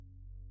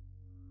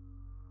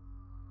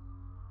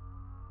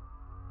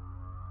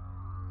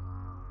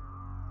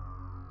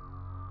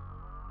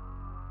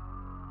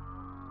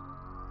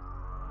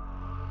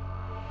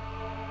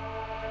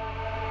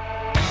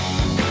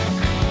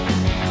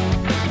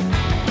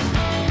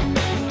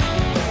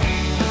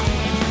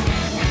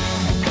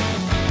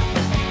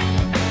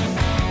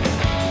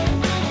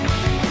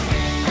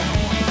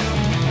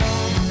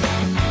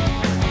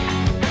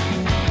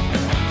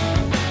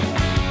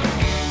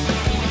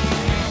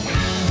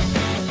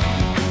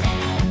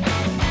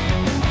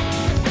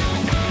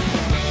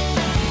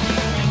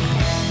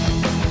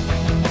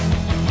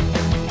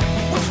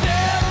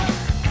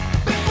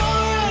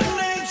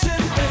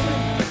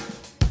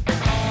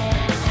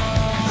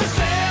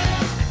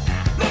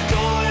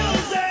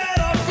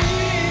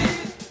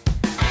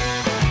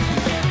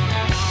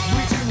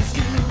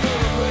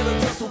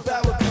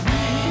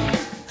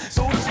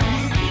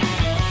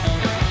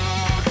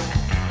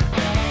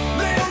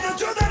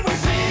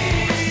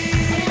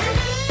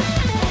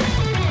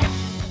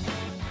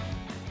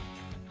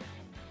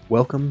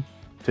Welcome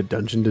to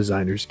Dungeon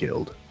Designers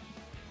Guild.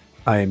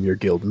 I am your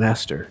guild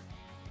master,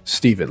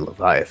 Stephen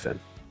Leviathan.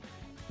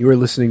 You are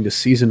listening to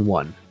Season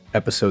 1,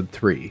 Episode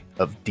 3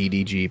 of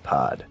DDG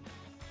Pod.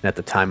 And at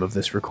the time of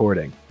this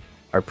recording,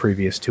 our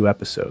previous 2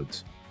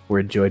 episodes were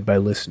enjoyed by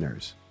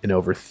listeners in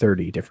over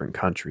 30 different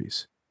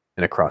countries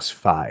and across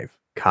 5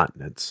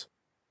 continents.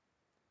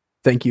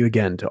 Thank you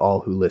again to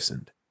all who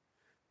listened.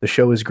 The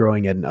show is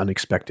growing at an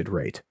unexpected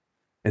rate,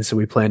 and so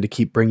we plan to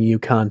keep bringing you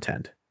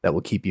content that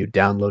will keep you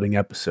downloading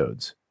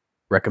episodes,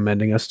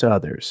 recommending us to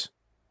others,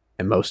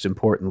 and most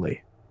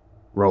importantly,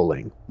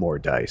 rolling more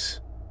dice.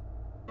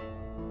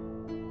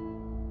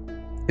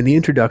 In the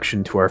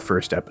introduction to our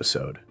first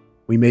episode,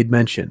 we made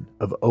mention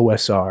of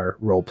OSR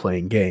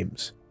role-playing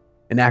games,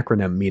 an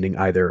acronym meaning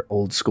either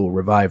Old School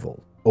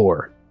Revival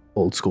or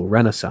Old School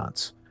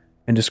Renaissance,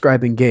 and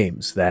describing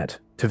games that,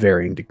 to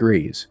varying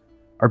degrees,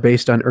 are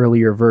based on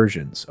earlier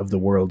versions of the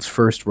world's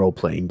first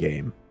role-playing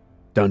game,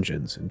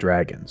 Dungeons &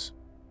 Dragons.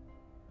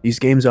 These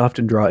games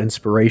often draw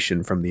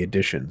inspiration from the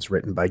editions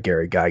written by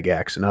Gary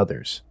Gygax and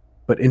others,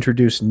 but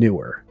introduce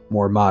newer,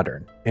 more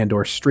modern,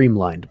 and/or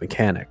streamlined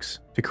mechanics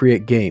to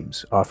create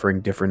games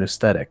offering different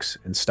aesthetics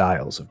and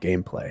styles of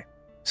gameplay.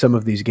 Some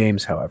of these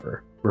games,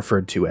 however,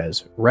 referred to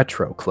as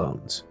retro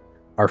clones,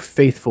 are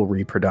faithful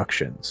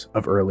reproductions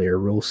of earlier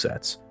rule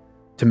sets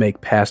to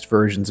make past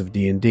versions of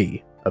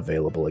D&D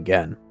available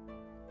again.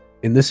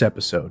 In this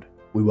episode,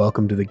 we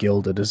welcome to the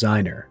guild a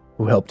designer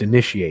who helped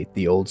initiate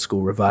the old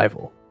school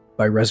revival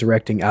by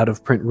resurrecting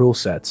out-of-print rule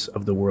sets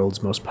of the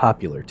world's most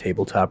popular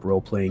tabletop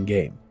role-playing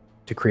game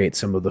to create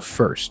some of the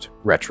first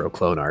retro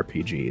clone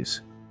RPGs.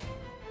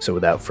 So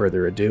without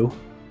further ado,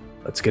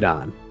 let's get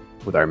on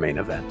with our main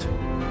event.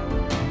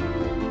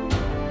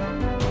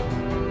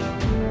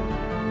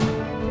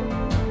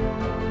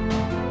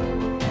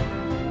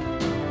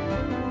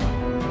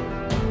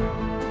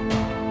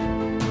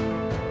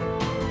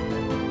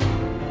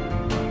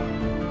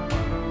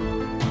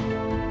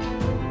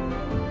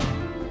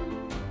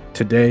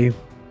 Today,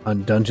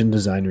 on Dungeon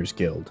Designers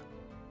Guild,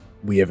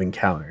 we have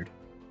encountered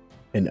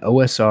an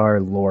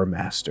OSR lore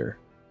master,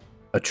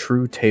 a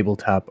true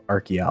tabletop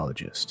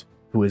archaeologist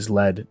who has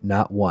led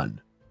not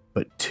one,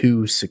 but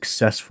 2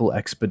 successful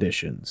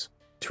expeditions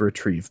to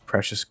retrieve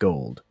precious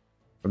gold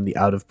from the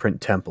out-of-print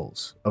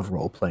temples of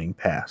role-playing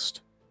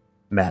past,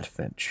 Matt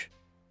Finch.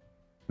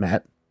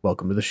 Matt,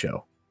 welcome to the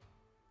show.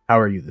 How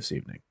are you this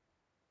evening?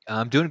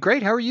 I'm doing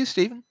great. How are you,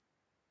 Stephen?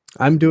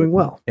 I'm doing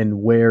well.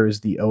 And where is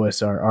the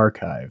OSR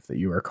archive that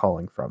you are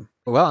calling from?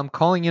 Well, I'm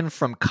calling in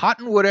from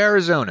Cottonwood,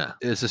 Arizona.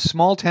 It's a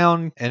small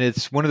town, and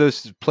it's one of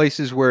those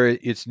places where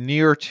it's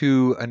near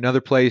to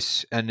another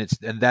place, and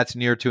that's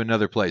near to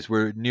another place.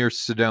 We're near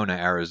Sedona,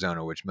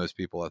 Arizona, which most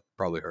people have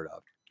probably heard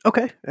of.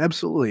 Okay,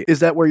 absolutely. Is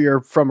that where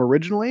you're from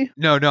originally?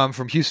 No, I'm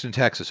from Houston,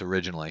 Texas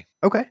originally.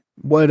 Okay.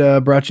 What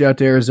brought you out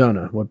to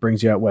Arizona? What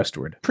brings you out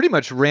westward? Pretty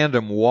much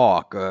random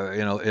walk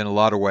in a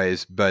lot of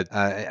ways, but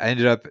I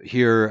ended up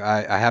here.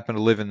 I happen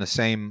to live in the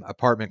same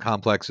apartment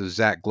complex as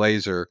Zach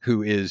Glazer,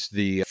 who is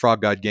the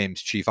Frog God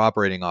Games chief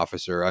operating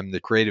officer. I'm the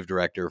creative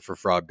director for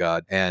Frog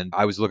God, and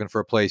I was looking for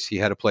a place. He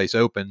had a place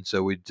open,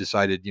 so we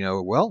decided,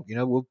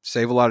 we'll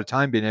save a lot of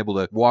time being able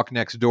to walk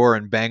next door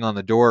and bang on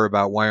the door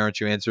about why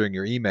aren't you answering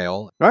your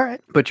email. All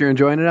right, but you're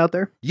enjoying it out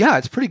there? Yeah,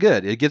 it's pretty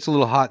good. It gets a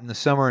little hot in the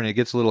summer, and it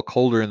gets a little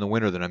colder in the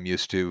winter than I'm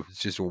used to. It's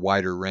just a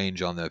wider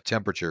range on the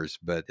temperatures,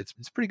 but it's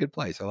a pretty good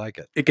place. I like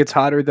it. It gets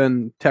hotter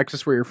than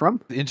Texas where you're from?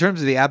 In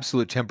terms of the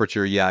absolute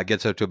temperature, yeah, it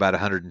gets up to about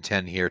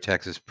 110 here.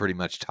 Texas pretty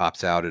much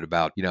tops out at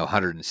about,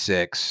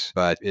 106,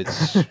 but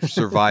it's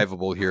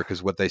survivable here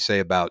because what they say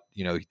about,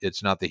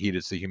 it's not the heat,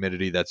 it's the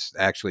humidity. That's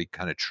actually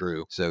kind of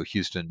true. So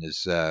Houston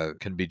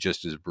can be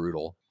just as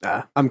brutal.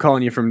 I'm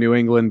calling you from New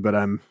England, but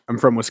I'm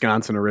from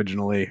Wisconsin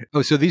originally.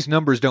 Oh, so these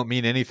numbers don't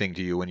mean anything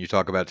to you when you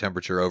talk about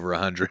temperature over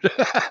 100.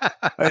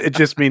 It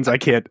just means I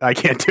can't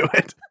do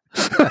it.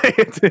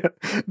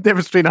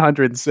 Difference between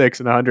 106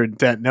 and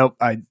 110.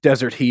 Nope,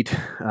 desert heat,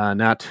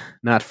 not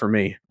for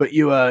me. But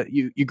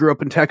you grew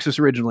up in Texas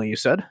originally, you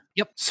said?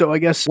 Yep. So I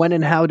guess when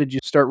and how did you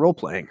start role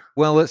playing?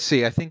 Well, let's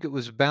see. I think it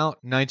was about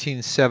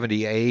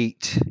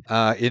 1978.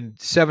 In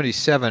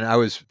 77, I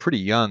was pretty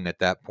young at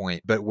that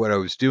point, but what I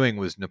was doing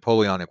was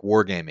Napoleonic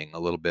wargaming a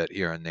little bit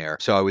here and there.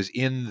 So I was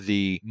in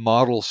the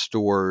model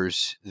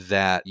stores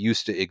that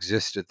used to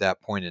exist at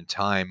that point in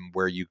time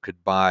where you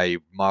could buy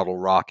model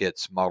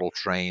rockets, model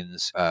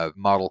trains,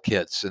 model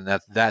kits, and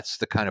that's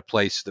the kind of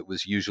place that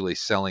was usually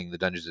selling the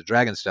Dungeons &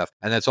 Dragons stuff.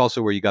 And that's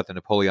also where you got the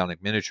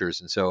Napoleonic miniatures.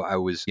 And so I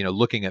was,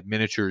 looking at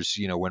miniatures,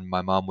 when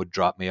my mom would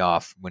drop me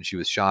off when she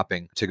was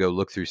shopping to go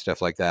look through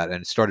stuff like that,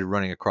 and started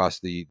running across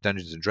the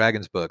Dungeons &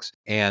 Dragons books.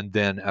 And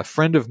then a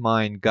friend of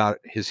mine got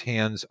his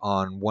hands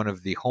on one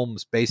of the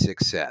Holmes Basic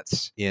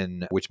sets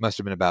which must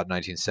have been about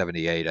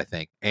 1978, I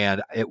think.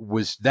 And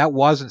that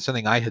wasn't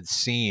something I had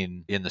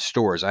seen in the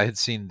stores. I had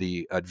seen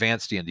the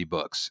advanced D&D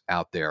books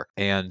out there.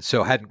 And and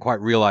so hadn't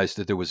quite realized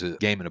that there was a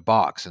game in a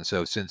box. And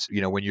so since,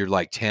 when you're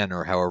like 10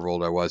 or however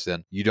old I was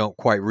then, you don't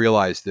quite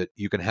realize that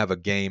you can have a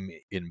game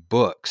in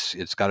books.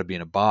 It's got to be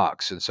in a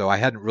box. And so I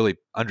hadn't really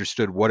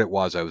understood what it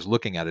was I was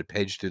looking at. It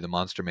paged through the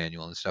monster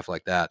manual and stuff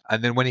like that.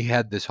 And then when he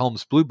had this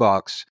Holmes Blue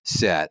Box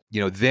set,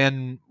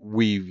 then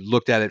we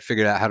looked at it,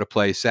 figured out how to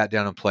play, sat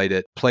down and played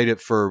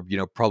it for,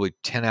 probably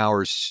 10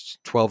 hours,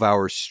 12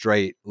 hours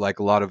straight, like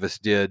a lot of us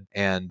did.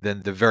 And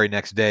then the very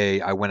next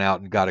day I went out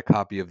and got a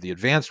copy of the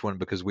advanced one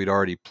because we'd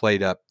already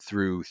played up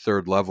through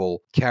third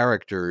level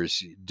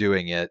characters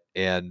doing it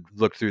and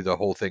looked through the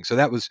whole thing. So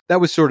that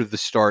was sort of the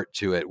start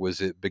to it.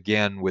 It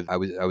began with I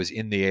was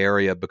in the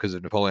area because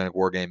of Napoleonic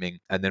Wargaming,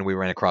 and then we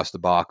ran across the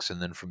box,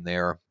 and then from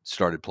there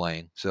started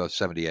playing. So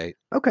 78.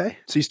 Okay.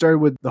 So you started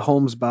with the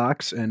Holmes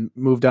box and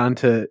moved on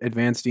to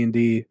Advanced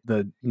D&D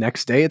the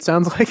next day, it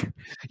sounds like?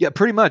 Yeah,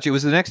 pretty much. It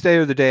was the next day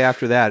or the day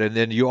after that. And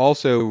then you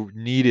also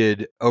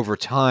needed, over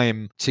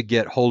time, to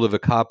get hold of a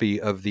copy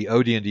of the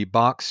OD&D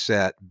box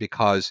set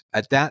because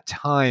at that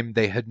time,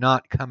 they had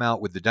not come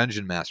out with the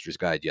Dungeon Master's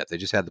Guide yet. They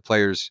just had the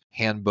Player's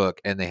Handbook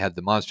and they had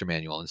the Monster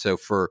Manual. And so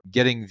for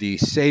getting the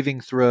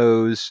saving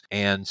throws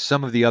and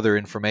some of the other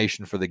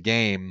information for the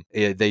game,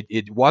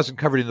 it wasn't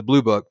covered in the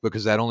Blue Book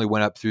because that only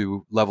went up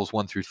through levels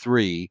 1 through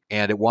 3,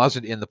 and it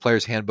wasn't in the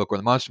Player's Handbook or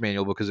the Monster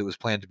Manual because it was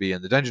planned to be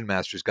in the Dungeon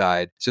Master's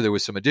Guide. So there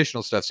was some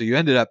additional stuff. So you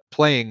ended up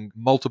playing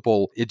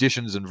multiple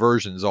editions and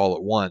versions all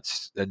at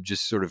once and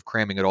just sort of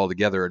cramming it all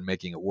together and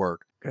making it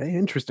work. Okay,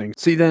 interesting.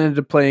 So you then ended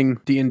up playing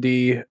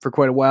D&D for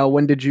quite a while.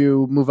 When did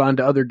you move on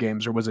to other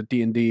games, or was it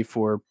D&D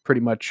for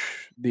pretty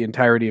much the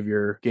entirety of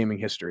your gaming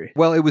history?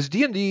 Well, it was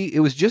D&D. It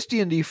was just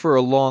D&D for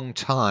a long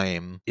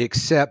time,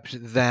 except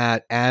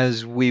that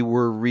as we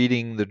were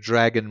reading the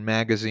Dragon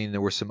magazine,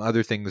 there were some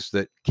other things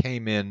that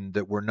came in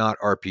that were not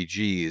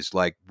RPGs.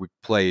 Like we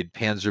played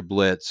Panzer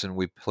Blitz and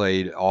we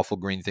played Awful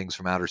Green Things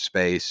from Outer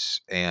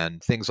Space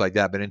and things like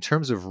that. But in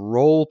terms of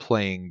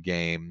role-playing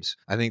games,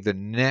 I think the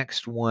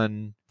next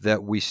one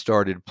that we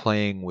started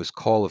playing was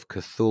Call of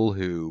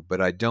Cthulhu,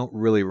 but I don't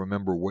really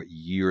remember what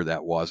year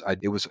that was.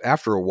 It was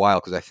after a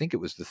while because I think it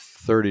was the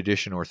third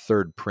edition or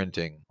third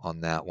printing on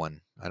that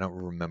one. I don't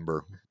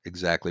remember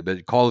exactly,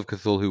 but Call of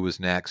Cthulhu was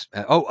next.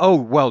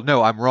 Well,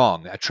 no, I'm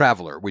wrong.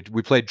 Traveler. We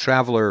played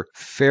Traveler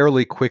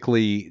fairly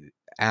quickly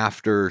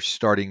after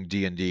starting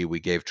D&D.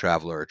 We gave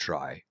Traveler a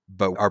try,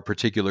 but our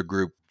particular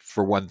group,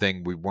 for one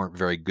thing, we weren't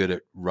very good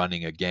at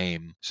running a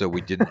game, so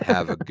we didn't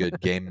have a good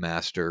game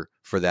master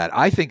for that.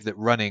 I think that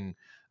running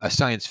a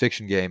science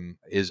fiction game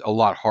is a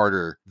lot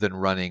harder than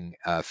running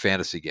a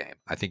fantasy game.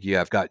 I think you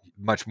have got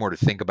much more to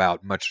think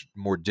about, much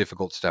more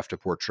difficult stuff to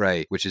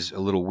portray, which is a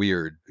little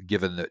weird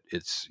given that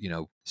it's,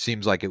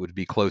 seems like it would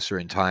be closer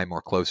in time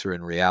or closer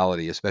in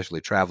reality, especially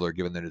Traveler,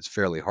 given that it's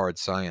fairly hard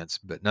science.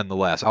 But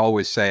nonetheless, I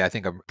always say I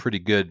think I'm pretty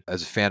good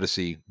as a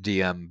fantasy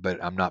DM,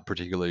 but I'm not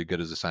particularly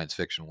good as a science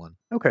fiction one.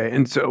 Okay,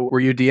 and so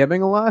were you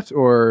DMing a lot,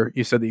 or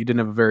you said that you didn't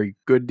have a very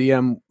good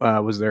DM?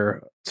 Was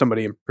there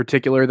somebody in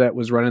particular that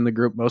was running the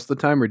group most of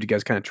the time, or did you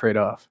guys kind of trade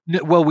off?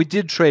 No, well, we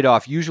did trade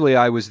off. Usually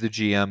I was the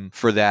GM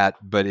for that,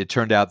 but it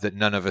turned out that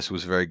none of us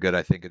was very good,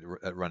 I think,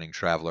 at running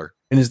Traveler.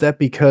 And is that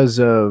because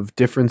of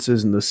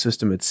differences in the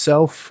system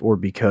itself, or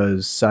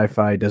because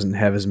sci-fi doesn't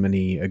have as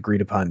many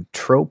agreed upon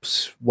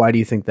tropes? Why do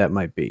you think that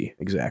might be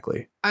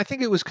exactly? I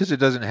think it was because it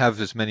doesn't have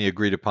as many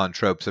agreed upon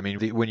tropes. I mean,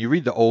 when you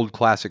read the old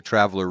classic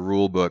Traveler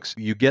rule books,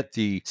 you get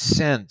the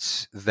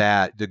sense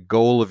that the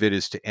goal of it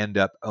is to end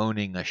up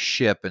owning a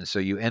ship. And so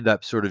you end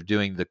up sort of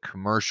doing the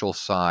commercial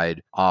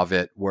side of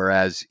it.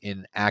 Whereas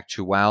in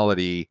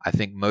actuality, I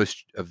think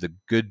most of the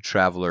good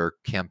Traveler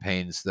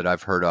campaigns that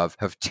I've heard of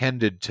have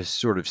tended to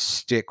sort of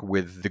stick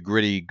with the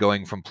gritty,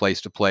 going from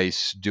place to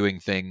place, doing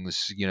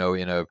things,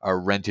 in a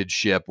rented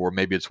ship, or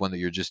maybe it's one that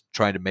you're just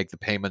trying to make the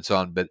payments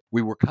on. But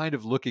we were kind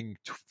of looking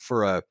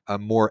for a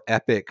more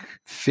epic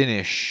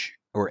finish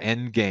or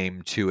end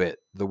game to it,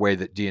 the way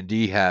that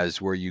D&D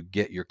has, where you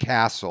get your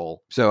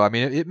castle. So, I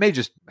mean, it may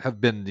just have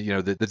been,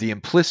 the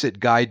implicit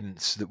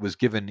guidance that was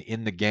given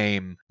in the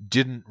game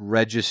didn't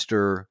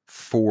register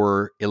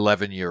for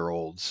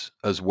 11-year-olds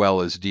as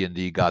well as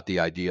D&D got the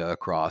idea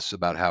across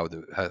about how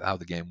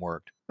the game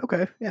worked.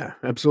 Okay, yeah,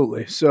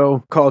 absolutely.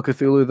 So Call of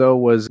Cthulhu, though,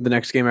 was the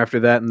next game after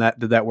that, and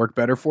did that work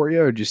better for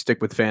you, or did you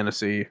stick with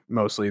fantasy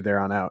mostly there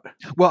on out?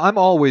 Well,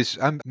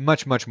 I'm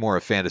much, much more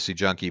a fantasy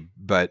junkie,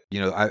 but,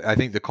 I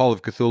think the Call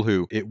of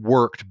Cthulhu, it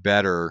worked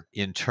better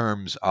in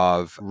terms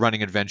of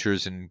running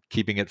adventures and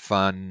keeping it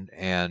fun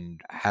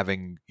and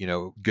having,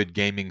 good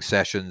gaming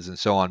sessions and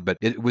so on, but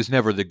it was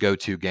never the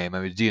go-to game.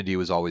 I mean, D&D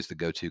was always the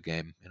go-to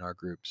game in our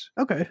groups.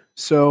 Okay,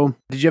 so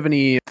did you have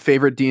any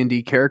favorite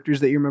D&D characters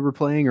that you remember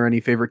playing, or any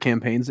favorite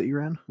campaigns campaigns that you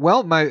ran?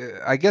 Well,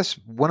 I guess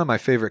one of my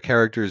favorite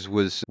characters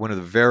was one of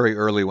the very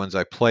early ones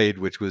I played,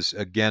 which was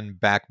again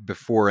back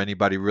before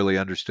anybody really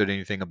understood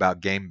anything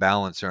about game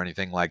balance or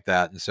anything like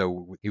that. And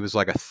so he was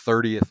like a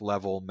 30th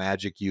level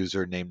magic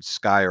user named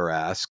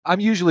Skyrask. I'm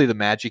usually the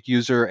magic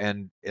user,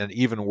 and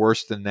even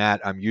worse than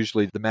that, I'm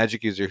usually the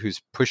magic user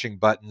who's pushing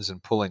buttons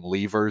and pulling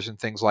levers and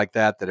things like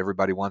that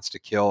everybody wants to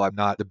kill. I'm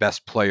not the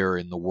best player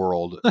in the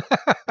world.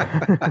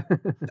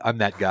 I'm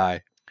that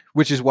guy.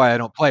 Which is why I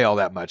don't play all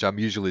that much. I'm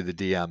usually the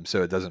DM,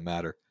 so it doesn't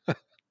matter.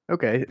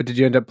 Okay, but did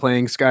you end up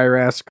playing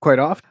Skyrask quite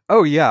often?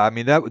 Oh yeah, I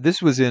mean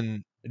this was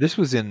in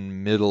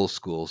middle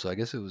school, so I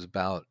guess it was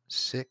about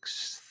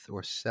 6th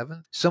or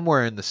 7th,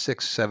 somewhere in the 6th,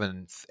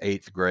 7th,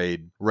 8th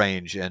grade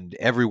range, and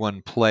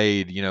everyone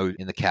played,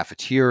 in the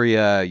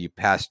cafeteria. You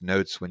passed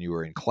notes when you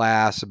were in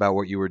class about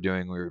what you were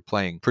doing. We were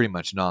playing pretty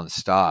much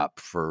nonstop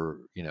for,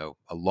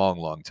 a long,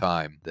 long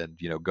time. Then,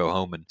 go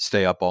home and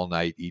stay up all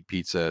night, eat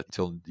pizza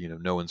till,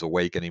 no one's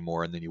awake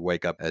anymore, and then you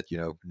wake up at,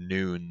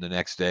 noon the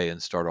next day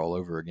and start all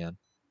over again.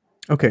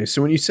 Okay,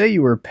 so when you say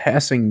you were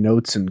passing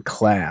notes in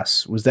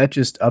class, was that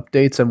just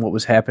updates on what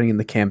was happening in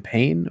the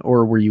campaign,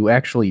 or were you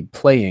actually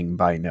playing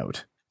by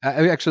note?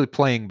 I'm actually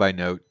playing by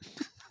note.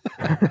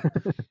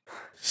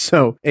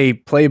 So a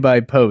play by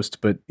post,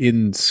 but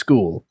in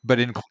school. But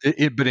in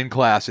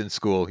class, in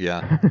school,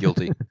 yeah,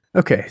 guilty.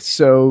 Okay,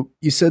 so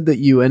you said that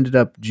you ended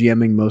up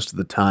GMing most of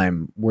the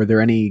time. Were there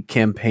any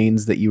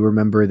campaigns that you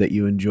remember that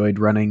you enjoyed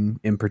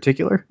running in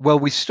particular?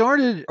 Well,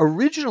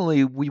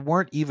 originally, we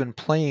weren't even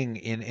playing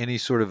in any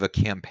sort of a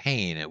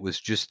campaign. It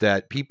was just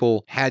that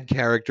people had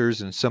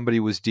characters and somebody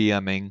was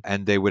DMing,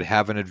 and they would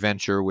have an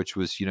adventure, which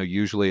was,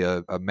 usually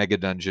a mega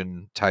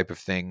dungeon type of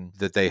thing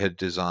that they had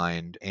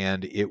designed.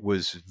 And it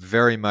was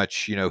very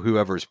much,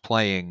 whoever's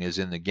playing is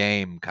in the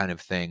game kind of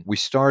thing. We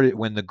started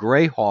when the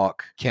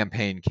Greyhawk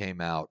campaign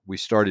came out. We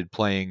started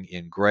playing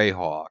in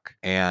Greyhawk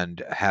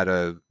and had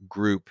a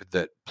group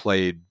that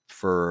played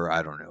for,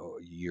 I don't know,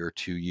 a year,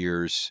 2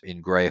 years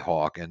in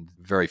Greyhawk, and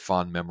very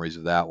fond memories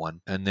of that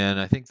one. And then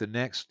I think the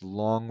next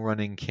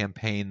long-running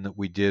campaign that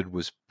we did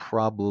was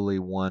probably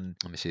one,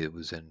 let me see, it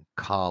was in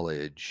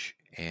college.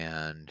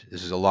 And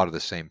this is a lot of the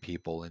same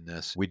people in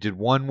this. We did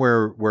one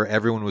where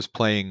everyone was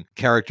playing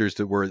characters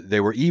that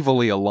were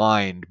evilly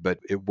aligned, but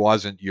it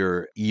wasn't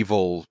your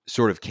evil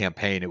sort of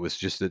campaign. It was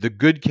just that the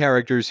good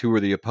characters who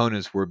were the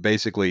opponents were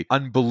basically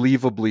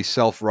unbelievably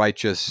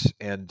self-righteous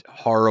and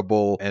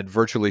horrible and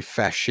virtually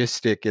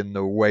fascistic in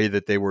the way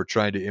that they were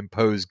trying to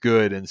impose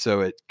good. And so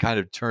it kind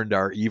of turned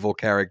our evil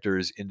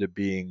characters into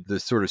being the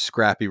sort of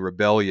scrappy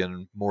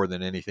rebellion more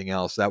than anything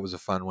else. That was a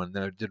fun one.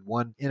 Then I did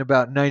one in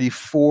about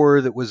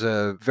 94 that was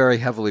very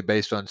heavily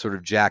based on sort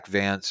of Jack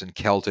Vance and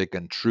Celtic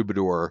and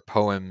troubadour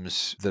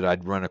poems that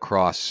I'd run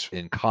across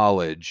in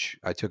college.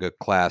 I took a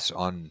class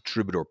on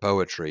troubadour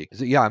poetry.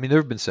 Yeah, I mean, there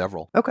have been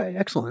several. Okay,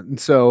 excellent.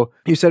 And so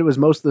you said it was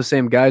most of the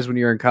same guys when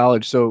you were in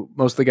college. So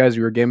most of the guys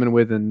you were gaming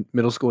with in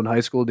middle school and high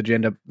school, did you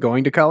end up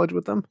going to college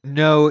with them?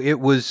 No, it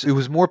was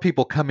more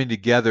people coming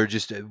together.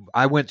 Just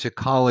I went to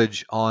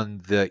college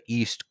on the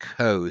East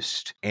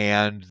Coast,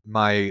 and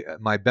my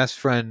best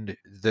friend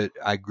that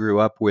I grew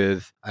up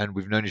with, and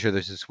we've known each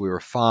other since we were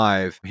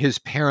 5. His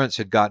parents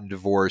had gotten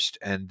divorced,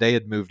 and they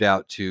had moved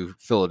out to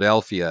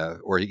Philadelphia,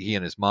 or he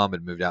and his mom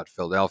had moved out to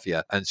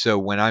Philadelphia. And so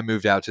when I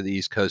moved out to the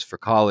East Coast for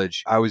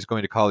college, I was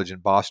going to college in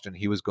Boston.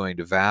 He was going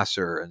to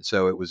Vassar, and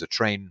so it was a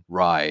train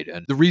ride.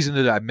 And the reason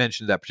that I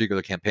mentioned that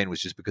particular campaign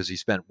was just because he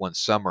spent one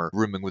summer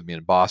rooming with me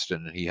in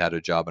Boston, and he had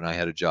a job and I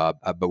had a job,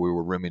 but we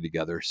were rooming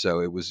together.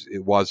 So it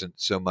wasn't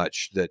so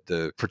much that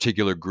the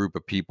particular group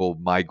of people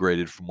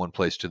migrated from one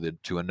place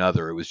to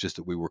another. It was just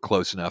that we were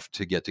close enough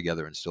to get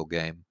together and still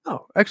game.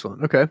 Oh,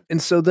 excellent. Okay.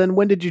 And so then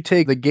when did you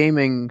take the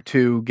gaming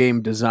to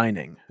game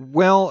designing?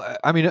 Well,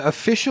 I mean,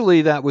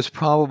 officially that was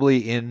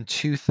probably in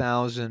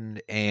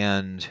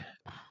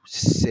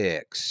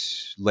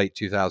 2006, late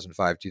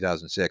 2005,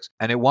 2006.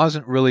 And it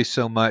wasn't really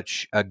so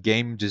much a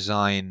game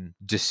design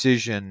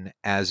decision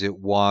as it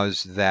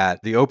was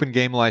that the open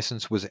game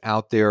license was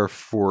out there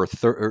for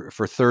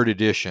third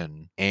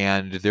edition.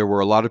 And there were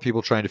a lot of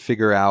people trying to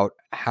figure out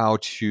how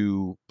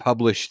to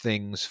publish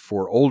things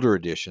for older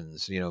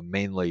editions,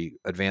 mainly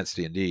Advanced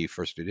D&D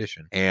first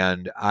edition.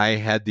 And I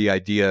had the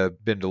idea,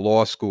 been to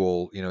law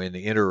school, in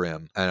the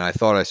interim, and I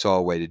thought I saw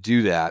a way to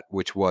do that,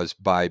 which was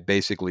by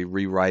basically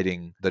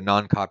rewriting the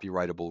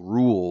non-copyrightable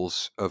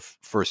rules of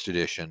first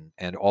edition,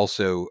 and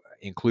also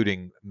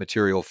including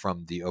material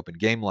from the open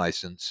game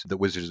license that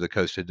Wizards of the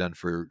Coast had done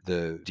for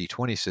the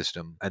D20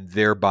 system, and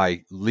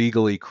thereby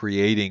legally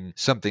creating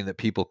something that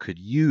people could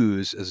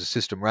use as a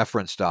system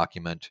reference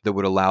document that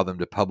would allow them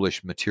to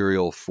publish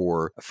material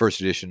for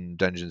first edition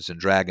Dungeons and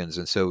Dragons.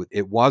 And so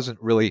it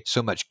wasn't really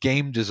so much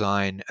game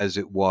design as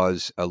it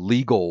was a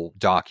legal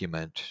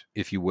document,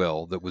 if you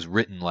will, that was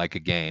written like a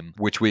game,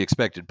 which we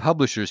expected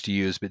publishers to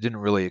use, but didn't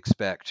really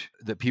expect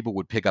that people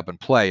would pick up and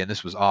play. And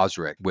this was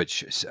Osric,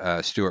 which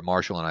Stuart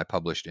Marshall and I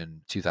published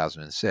in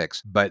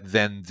 2006. But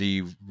then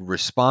the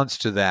response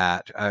to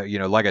that,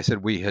 like I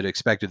said, we had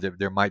expected that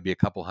there might be a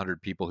couple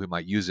hundred people who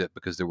might use it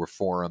because there were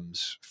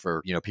forums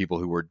for, people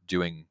who were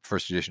doing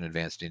first edition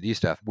advanced D&D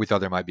stuff. We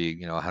thought there might be,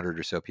 100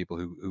 or so people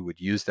who would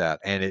use that.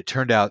 And it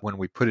turned out when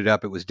we put it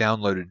up, it was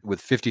downloaded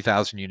with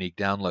 50,000 unique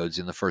downloads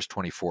in the first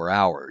 24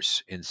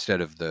 hours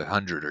instead of the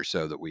 100 or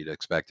so that we'd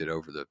expected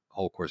over the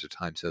whole course of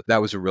time. So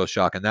that was a real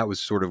shock. And that was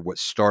sort of what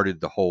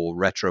started the whole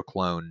retro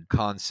clone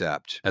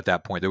concept at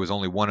that point. There was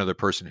only one other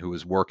person who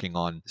was working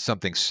on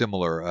something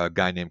similar, a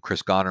guy named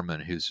Chris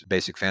Gonerman, whose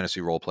basic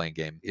fantasy role-playing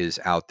game is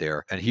out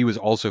there. And he was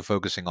also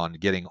focusing on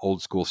getting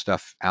old school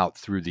stuff out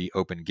through the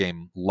open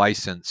game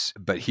license,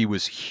 but he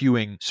was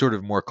hewing sort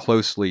of more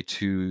closely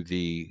to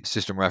the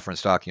system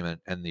reference document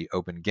and the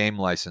open game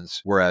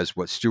license, whereas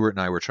what Stuart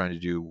and I were trying to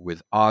do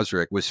with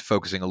Osric was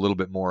focusing a little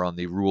bit more on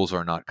the rules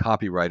are not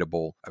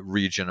copyrightable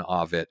region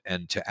of it,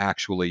 and to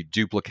actually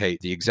duplicate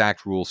the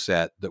exact rule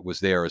set that was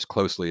there as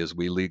closely as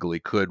we legally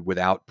could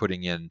without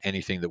putting in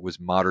anything that was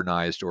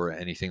modernized or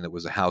anything that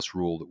was a house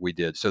rule that we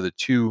did. So the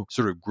two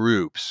sort of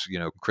groups,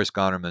 Chris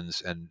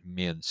Gonerman's and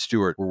me and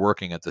Stuart, were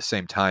working at the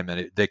same time,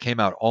 and they came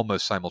out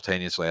almost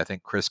simultaneously. I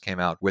think Chris came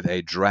out with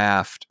a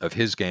draft of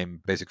his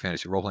game, Basic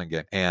Fantasy Role-Playing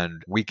Game,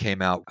 and we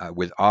came out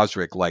with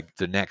Osric like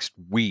the next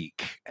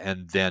week,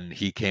 and then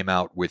he came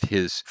out with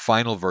his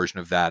final version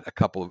of that,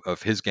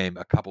 of his game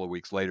a couple of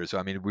weeks later. So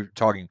I mean, we're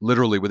talking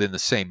literally within the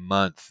same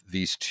month,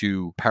 these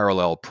two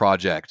parallel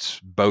projects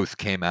both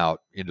came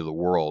out into the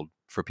world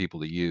for people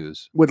to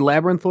use. Would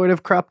Labyrinth Lord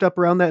have cropped up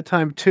around that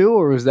time too,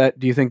 or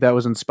do you think that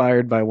was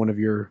inspired by one of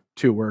your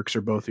two works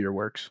or both of your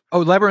works? Oh,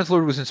 Labyrinth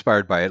Lord was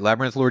inspired by it.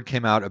 Labyrinth Lord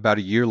came out about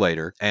a year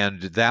later,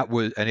 and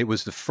it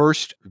was the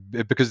first,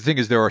 because the thing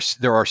is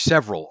there are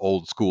several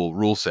old school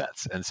rule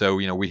sets. And so,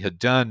 we had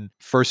done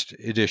first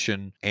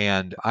edition,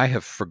 and I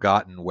have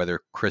forgotten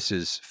whether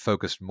Chris's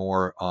focused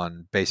more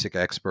on Basic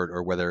Expert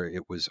or whether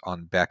it was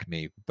on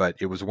BECME, but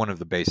it was one of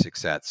the basic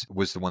sets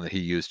was the one that he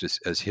used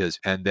as his.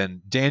 And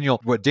then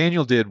what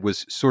Daniel did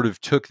was sort of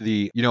took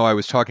I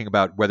was talking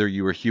about whether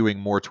you were hewing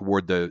more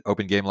toward the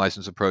open game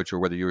license approach or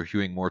whether you were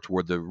hewing more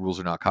toward the rules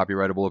are not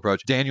copyrightable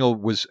approach. Daniel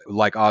was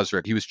like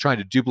Osric. He was trying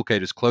to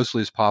duplicate as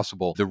closely as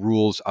possible the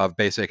rules of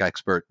Basic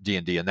Expert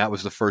D&D, and that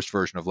was the first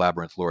version of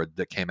Labyrinth Lord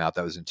that came out.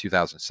 That was in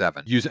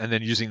 2007. And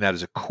then using that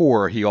as a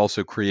core, he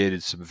also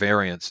created some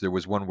variants. There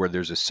was one where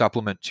there's a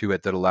supplement to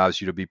it that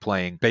allows you to be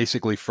playing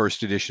basically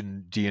first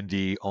edition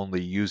D&D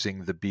only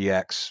using the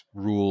BX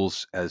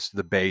rules as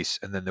the base,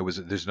 and then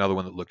there's another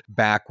one that looked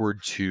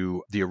backward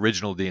to the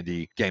original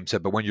D&D game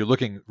set. But when you're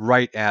looking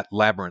right at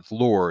Labyrinth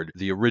Lord,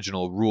 the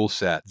original rule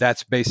set,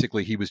 that's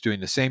basically, he was doing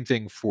the same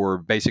thing for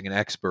Basic and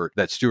Expert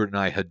that Stuart and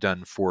I had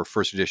done for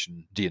first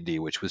edition D&D,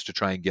 which was to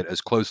try and get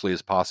as closely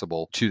as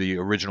possible to the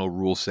original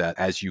rule set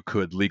as you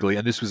could legally.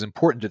 And this was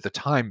important at the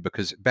time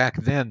because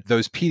back then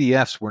those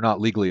PDFs were not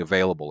legally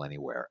available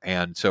anywhere.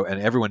 And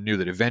everyone knew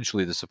that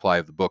eventually the supply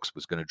of the books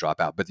was going to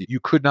drop out, but you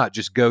could not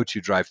just go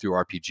to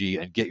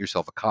DriveThruRPG and get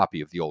yourself a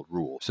copy of the old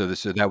rule. So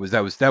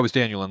that was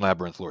Daniel and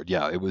Labyrinth Lord.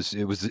 Yeah, it's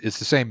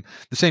the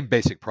same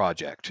basic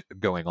project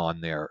going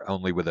on there,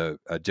 only with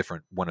a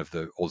different one of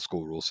the old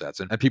school rule sets.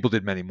 And people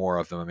did many more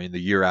of them. I mean, the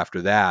year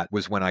after that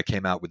was when I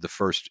came out with the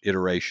first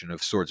iteration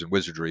of Swords and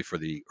Wizardry for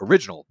the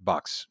original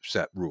box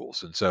set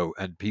rules.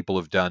 And people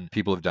have done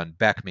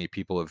BECME,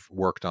 people have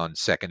worked on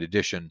second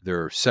edition.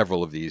 There are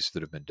several of these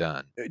that have been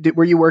done.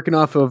 Were you working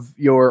off of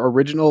your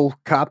original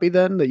copy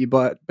then that you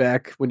bought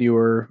back when you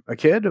were a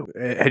kid?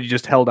 Had you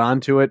just held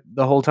on to it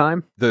the whole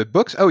time? The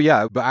books? Oh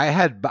yeah, but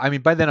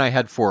by then I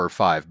had 4 or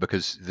 5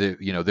 because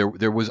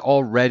there was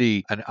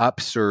already an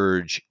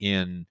upsurge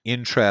in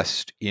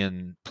interest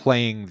in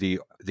playing the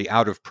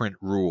out of print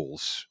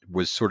rules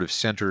was sort of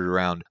centered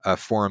around a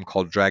forum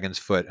called Dragon's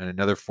Foot and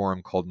another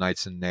forum called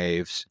Knights and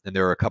Knaves. And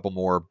there are a couple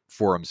more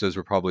forums. Those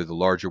were probably the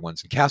larger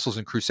ones. And Castles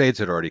and Crusades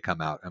had already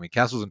come out. I mean,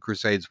 Castles and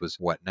Crusades was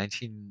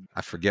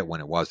I forget when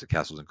it was, the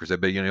Castles and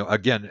Crusades. But,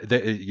 again,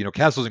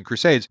 Castles and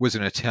Crusades was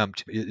an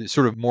attempt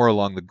sort of more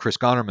along the Chris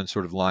Gonerman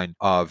sort of line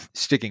of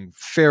sticking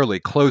fairly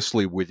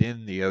closely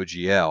within the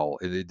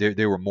OGL.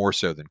 They were more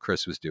so than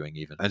Chris was doing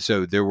even. And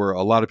so there were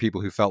a lot of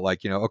people who felt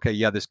like, okay,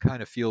 yeah, this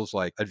kind of feels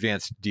like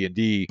advanced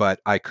D&D, but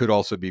I could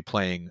also be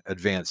playing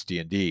advanced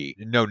D&D.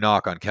 No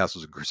knock on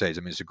Castles and Crusades.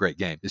 I mean, it's a great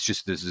game. It's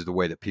just this is the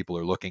way that people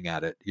are looking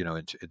at it,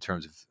 in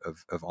terms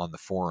of on the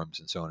forums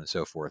and so on and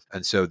so forth.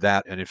 And so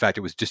and in fact,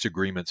 it was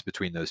disagreements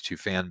between those two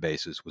fan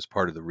bases was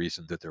part of the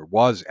reason that there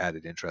was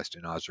added interest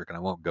in Osric. And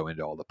I won't go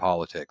into all the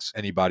politics.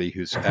 Anybody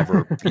who's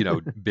ever,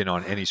 been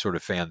on any sort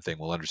of fan thing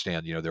will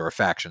understand, there are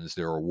factions,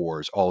 there are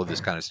wars, all of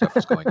this kind of stuff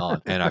is going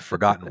on. And I've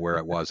forgotten where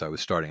it was I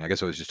was starting. I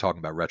guess I was just talking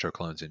about retro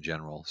clones in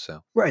general.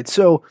 So right.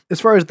 So as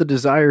far as the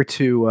desire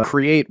to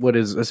create what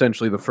is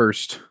essentially the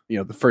first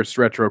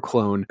retro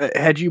clone,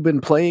 had you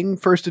been playing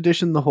first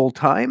edition the whole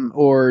time,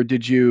 or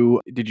did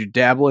you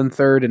dabble in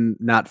third and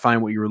not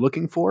find what you were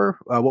looking for?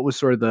 What was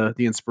sort of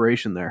the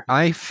inspiration there?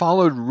 I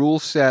followed rule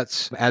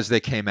sets as they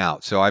came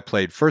out. So I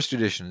played first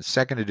edition,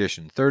 second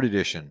edition, third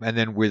edition. And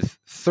then with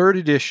third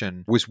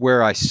edition was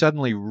where I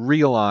suddenly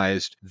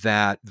realized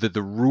that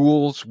the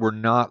rules were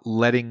not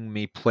letting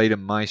me play to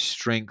my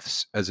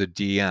strengths as a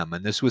DM.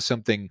 And this was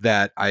something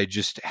that I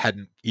just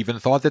hadn't even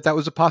thought that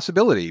was a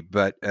possibility.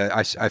 But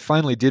I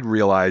finally did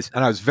realize,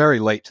 and I was very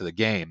late to the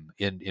game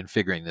in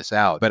figuring this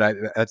out. But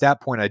at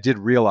that point, I did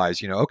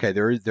realize, okay,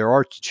 there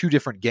are two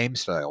different game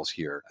styles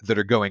here that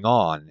are going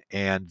on.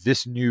 And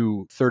this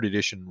new third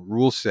edition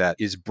rule set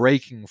is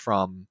breaking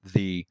from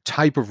the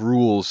type of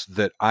rules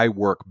that I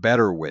work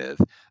better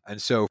with.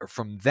 And so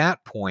from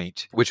that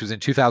point, which was in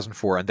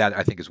 2004, and that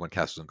I think is when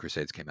Castles and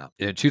Crusades came out,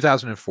 in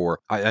 2004,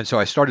 and so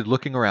I started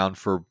looking around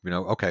for,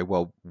 okay,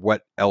 well,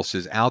 what else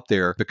is out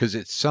there? Because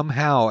it's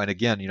somehow, and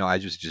again, I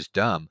just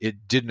dumb,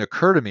 it didn't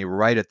occur to me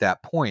right at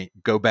that point,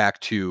 go back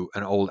to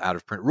an old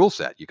out-of-print rule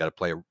set. You got to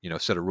play a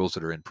set of rules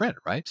that are in print,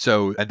 right?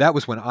 So, and that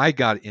was when I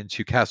got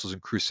into Castles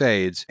and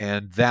Crusades,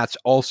 and that's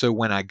also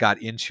when I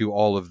got into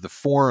all of the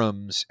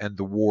forums and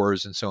the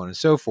wars and so on and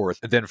so forth.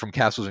 And then from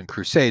Castles and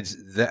Crusades,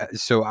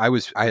 so I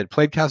had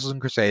played Castles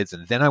and Crusades,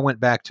 and then I went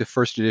back to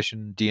first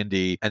edition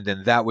D&D, and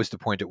then that was the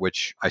point at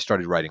which I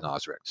started writing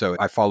Osric. So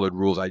I followed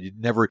rules. I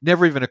never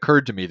even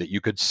occurred to me that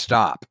you could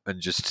stop and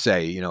just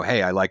say,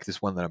 hey, I like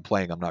this one that I'm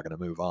playing. I'm not going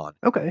to move on.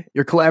 Okay.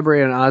 Your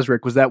collaborator on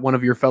Osric, was that one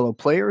of your fellow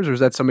players, or is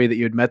that somebody that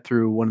you had met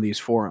through one of these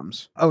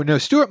forums? Oh, no.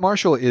 Stuart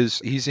Marshall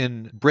he's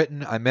in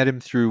Britain. I met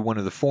him through one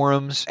of the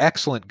forums.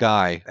 Excellent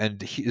guy.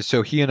 And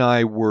he and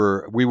I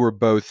we were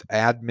both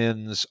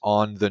admins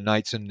on the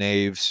Knights and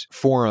Knaves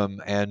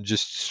forum and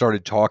just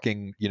started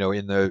talking,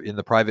 in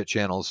the private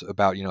channels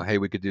about, hey,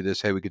 we could do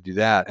this, hey, we could do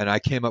that. And I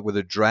came up with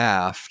a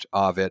draft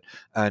of it.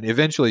 And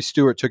eventually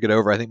Stuart took it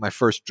over. I think my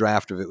first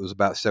draft of it was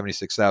about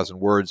 76,000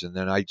 words. And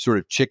then I sort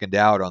of chickened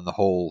out on the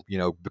whole,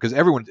 because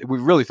we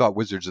really thought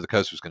Wizards of the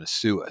Coast was going to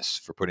sue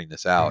us for putting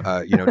this out.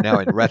 Now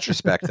in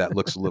retrospect, that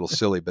looks a little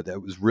silly, but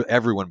that was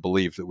everyone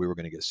believed that we were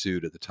going to get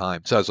sued at the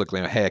time. So I was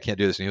looking, hey, I can't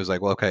do this. And he was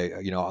like, well, okay,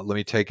 let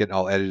me take it and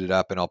I'll edit it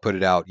up and I'll put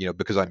it out,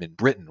 because I'm in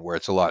Britain where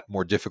it's a lot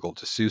more difficult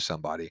to sue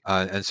somebody.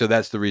 And so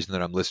that's the reason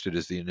that I'm listed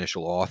as the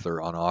initial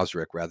author on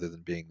Osric rather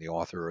than being the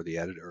author or the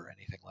editor or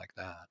anything like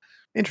that.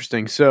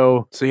 Interesting.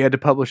 So you had to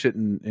publish it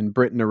in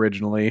Britain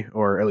originally,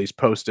 or at least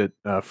post it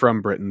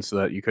from Britain so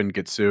that you couldn't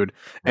get sued.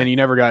 Right. And you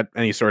never got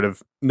any sort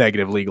of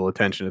negative legal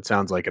attention, it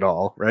sounds like, at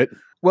all, right?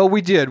 Well,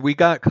 we did. We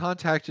got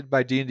contacted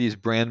by D&D's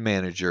brand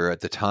manager at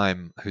the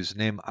time, whose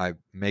name I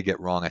may get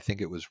wrong. I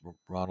think it was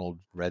Ronald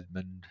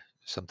Redmond,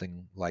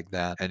 something like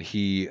that. And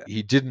he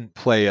didn't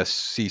play a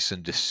cease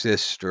and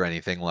desist or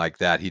anything like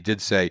that. He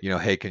did say,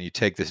 hey, can you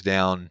take this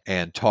down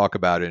and talk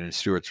about it? And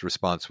Stuart's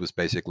response was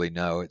basically,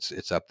 no,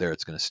 it's up there,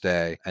 it's going to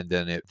stay. And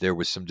then there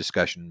was some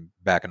discussion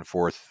back and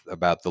forth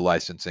about the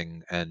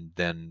licensing, and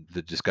then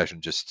the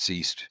discussion just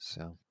ceased.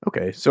 So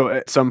okay, so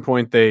at some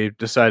point they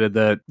decided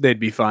that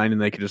they'd be fine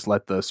and they could just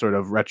let the sort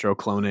of retro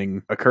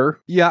cloning occur?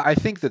 Yeah, I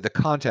think that the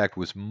contact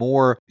was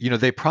more,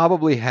 they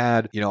probably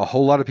had, a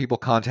whole lot of people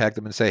contact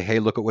them and say, hey,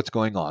 look at what's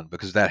going on,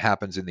 because that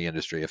happens in the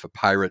industry. If a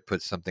pirate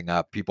puts something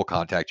up, people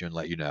contact you and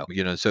let you know.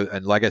 So,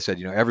 and like I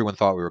said, everyone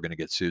thought we were going to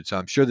get sued. So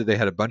I'm sure that they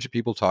had a bunch of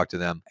people talk to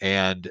them,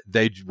 and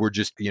they were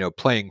just,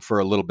 playing for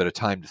a little bit of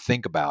time to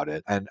think about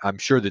it. And I'm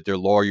sure that their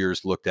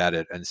lawyers looked at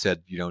it and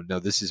said, no,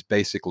 this is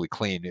basically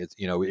clean. It's,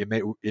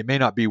 it may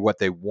not be what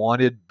they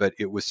wanted, but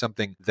it was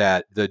something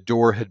that the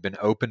door had been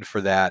opened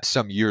for that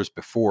some years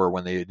before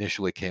when they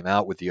initially came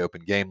out with the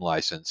open game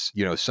license.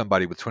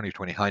 Somebody with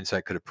 2020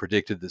 hindsight could have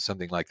predicted that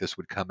something like this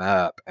would come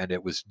up, and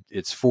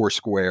it's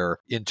foursquare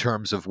in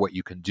terms of what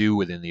you can do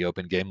within the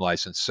open game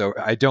license. So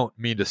I don't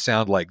mean to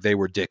sound like they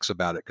were dicks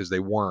about it, because they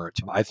weren't.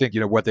 I think,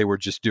 what they were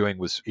just doing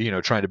was,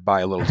 trying to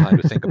buy a little time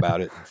to think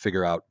about it and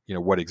figure out,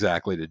 what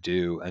exactly to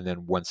do. And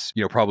then once,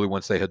 probably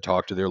once they had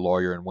talked to their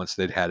lawyer and once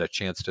they'd had a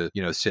chance to,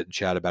 sit and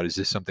chat about, is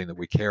this something that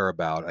we care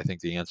about? I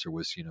think the answer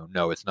was,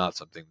 no, it's not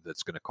something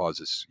that's going to cause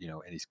us,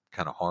 any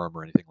kind of harm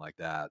or anything like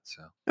that.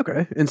 So.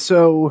 Okay. And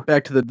so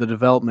back to the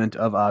development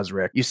of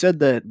Osric, you said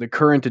that the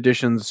current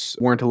editions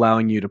weren't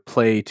allowing you to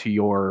play to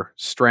your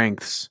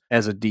strengths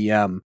as a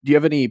DM. Do you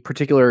have any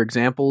particular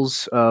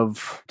examples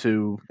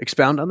to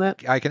expound on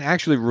that? I can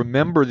actually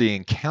remember the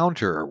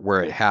encounter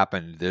where it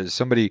happened.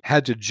 Somebody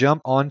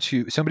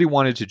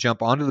wanted to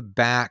jump onto the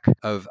back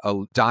of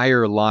a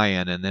dire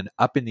lion and then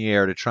up in the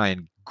air to try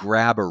and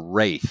grab a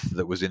wraith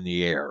that was in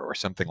the air or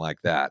something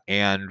like that.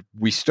 And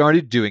we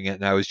started doing it,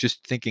 and I was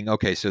just thinking,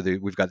 okay, so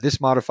we've got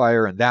this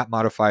modifier and that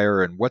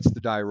modifier, and what's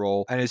the die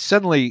roll? And it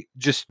suddenly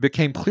just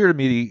became clear to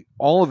me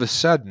all of a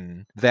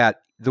sudden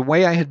that the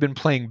way I had been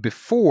playing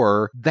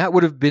before, that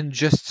would have been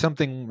just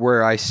something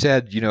where I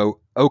said,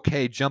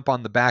 okay, jump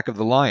on the back of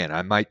the lion.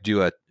 I might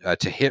do a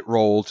to hit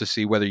roll to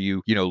see whether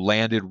you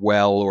landed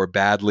well or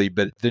badly,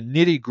 but the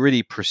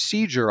nitty-gritty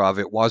procedure of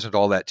it wasn't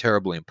all that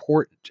terribly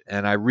important.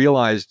 And I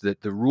realized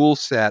that the rule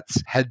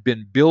sets had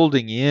been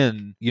building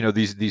in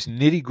these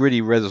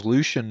nitty-gritty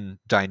resolution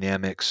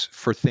dynamics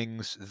for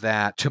things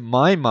that, to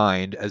my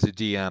mind as a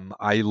DM,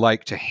 I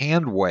like to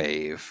hand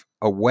wave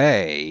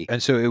away.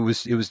 And so it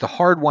was the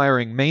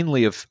hardwiring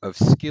mainly of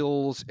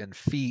skills and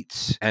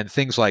feats and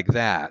things like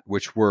that,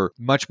 which were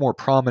much more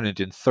prominent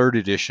in 3rd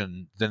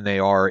edition than they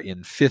are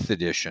in 5th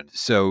edition.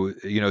 So,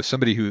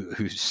 somebody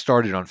who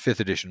started on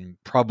 5th edition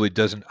probably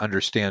doesn't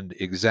understand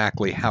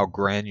exactly how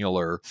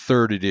granular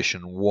 3rd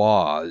edition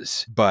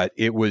was, but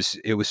it was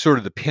sort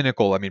of the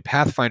pinnacle. I mean,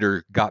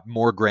 Pathfinder got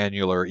more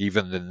granular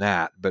even than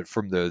that, but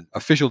from the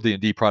official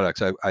D&D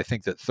products, I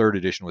think that 3rd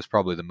edition was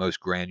probably the most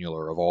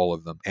granular of all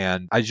of them.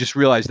 And I just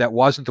realized that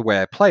wasn't the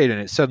way I played,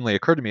 and it suddenly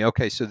occurred to me,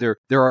 okay, so there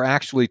are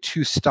actually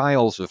 2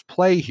 styles of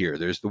play here.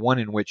 There's the one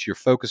in which you're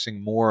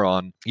focusing more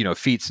on,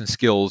 feats and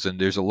skills,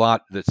 and there's a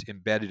lot that's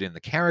embedded in the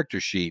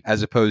character sheet,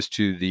 as opposed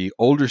to the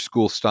older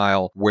school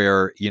style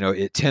where,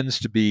 it tends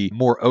to be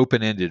more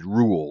open-ended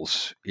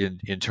rules in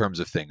terms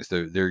of things.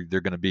 They're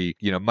going to be,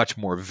 much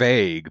more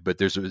vague,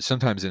 but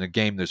sometimes in a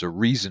game there's a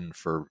reason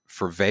for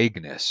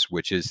vagueness,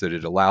 which is that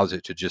it allows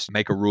it to just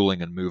make a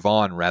ruling and move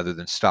on rather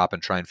than stop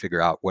and try and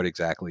figure out what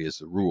exactly is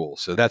the rule.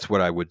 So that's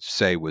what I would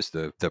say was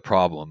the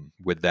problem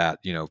with that.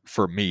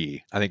 For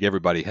me, I think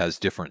everybody has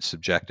different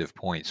subjective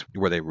points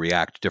where they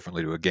react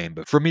differently to a game.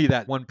 But for me,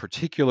 that one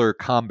particular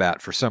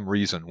combat, for some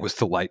reason, was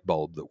the light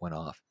bulb that went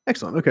off.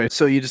 Excellent. Okay.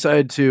 So you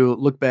decided to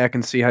look back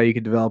and see how you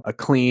could develop a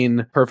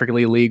clean,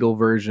 perfectly legal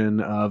version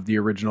of the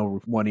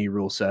original 1E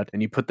rule set,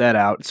 and you put that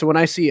out. So when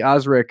I see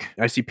Osric,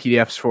 I see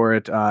PDFs for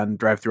it on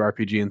Drive-Thru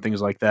RPG and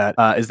things like that.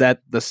 Is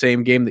that the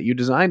same game that you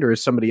designed, or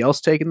is somebody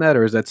else taking that,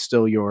 or is that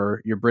still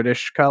your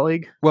British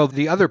colleague? Well,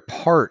 the other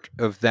part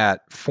of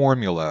that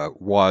formula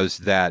was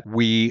that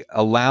we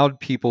allowed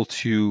people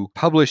to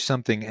publish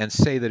something and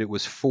say that it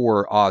was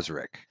for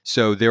Osric.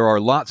 So there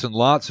are lots and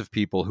lots of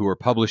people who are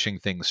publishing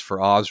things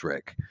for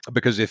Osric.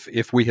 Because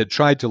if we had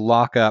tried to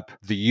lock up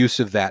the use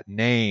of that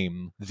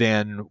name,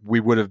 then we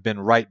would have been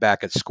right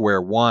back at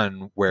square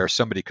one where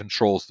somebody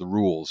controls the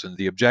rules. And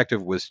the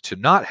objective was to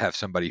not have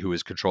somebody who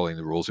is controlling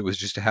the rules. It was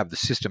just to have the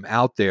system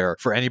out there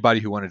for anybody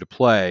who wanted to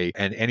play,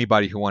 and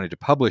anybody who wanted to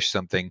publish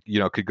something,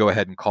 could go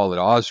ahead and call it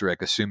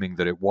Osric, assuming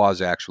that it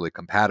was actually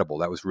compatible.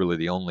 That was really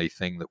the only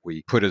thing that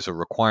we put as a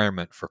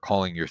requirement for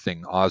calling your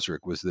thing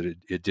Osric, was that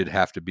it did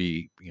have to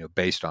be,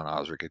 based on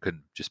Osric. It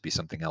couldn't just be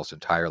something else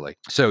entirely.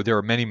 So there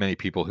are many, many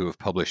people who have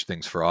published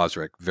things for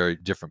Osric, very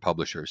different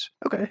publishers.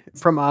 Okay.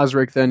 From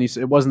Osric, then, you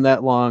said it wasn't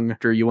that long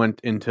after you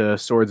went into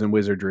Swords and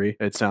Wizardry.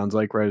 It sounds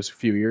like, right? It was a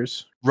few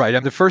years. Right.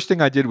 And the first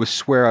thing I did was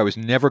swear I was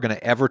never going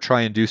to ever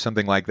try and do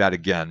something like that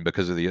again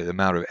because of the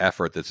amount of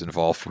effort that's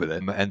involved with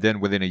it. And then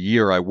within a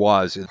year I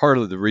was. And part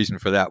of the reason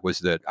for that was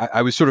that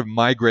I was sort of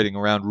migrating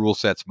around rule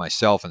sets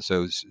myself. And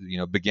so,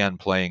 began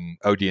playing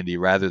OD&D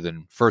rather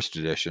than first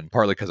edition,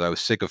 partly because I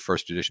was sick of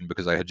first edition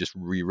because I had just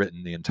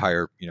rewritten the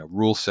entire,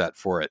 rule set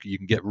for it. You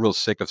can get real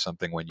sick of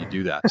something when you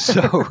do that.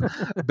 So,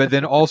 but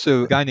then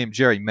also a guy named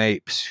Jerry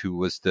Mapes, who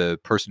was the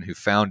person who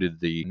founded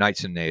the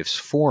Knights and Knaves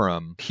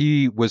forum,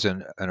 he was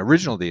an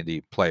original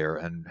D&D player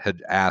and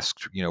had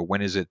asked,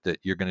 when is it that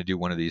you're going to do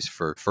one of these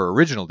for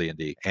original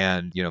D&D?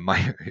 And,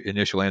 my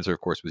initial answer, of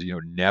course, was,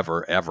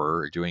 never,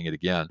 ever doing it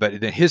again. But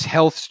then his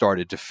health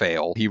started to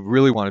fail. He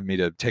really wanted me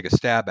to take a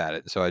stab at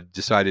it. So I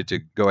decided to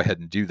go ahead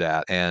and do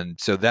that. And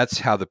so that's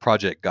how the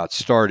project got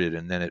started.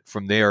 And then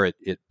from there,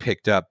 it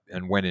picked up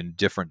and went in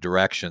different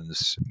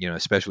directions,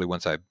 especially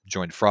once I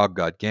joined Frog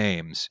God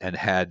Games and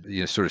had,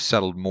 sort of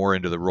settled more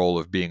into the role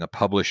of being a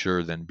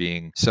publisher than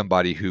being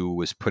somebody who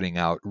was putting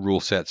out rule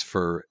sets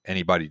for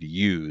anybody to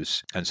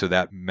use. And so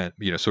that meant,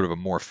 sort of a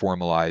more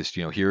formalized,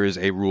 here is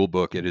a rule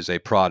book, it is a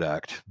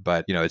product,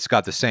 but, it's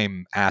got the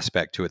same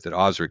aspect to it that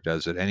Osric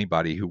does, that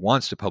anybody who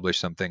wants to publish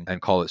something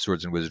and call it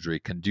Swords and Wizardry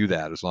can do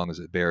that as long as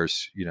it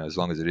bears, as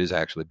long as it is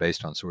actually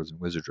based on Swords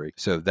and Wizardry.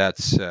 So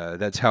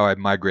that's how I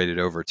migrated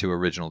over to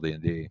original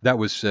D&D. That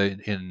was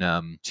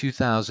in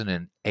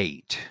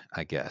 2008,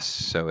 I guess.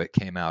 So it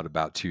came out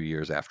about 2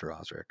 years after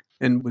Osric.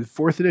 And would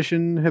 4th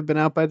edition have been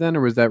out by then,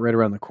 or was that right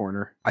around the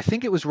corner? I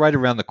think it was right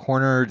around the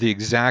corner. The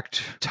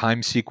exact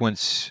time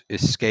sequence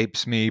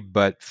escapes me,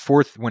 but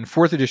when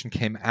 4th edition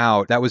came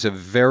out, that was a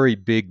very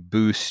big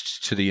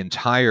boost to the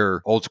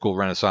entire old school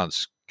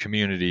Renaissance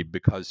community,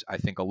 because I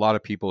think a lot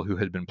of people who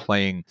had been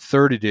playing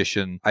 3rd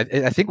edition, I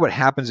think what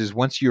happens is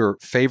once your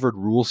favored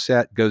rule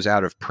set goes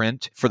out of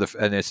print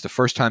and it's the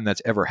first time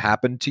that's ever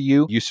happened to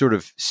you, you sort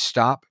of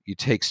stop, you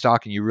take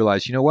stock, and you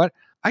realize, you know what?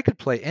 I could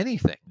play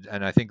anything.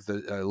 And I think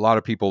that a lot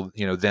of people,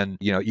 then,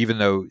 even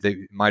though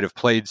they might have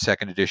played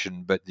second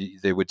edition, but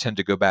they would tend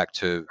to go back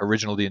to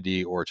original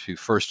D&D or to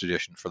first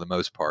edition for the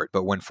most part.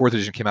 But when fourth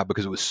edition came out,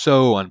 because it was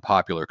so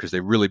unpopular, because they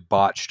really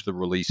botched the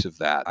release of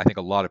that, I think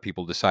a lot of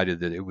people decided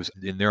that it was,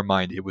 in their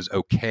mind, it was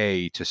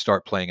okay to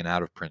start playing an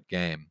out-of-print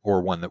game,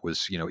 or one that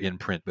was, in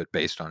print but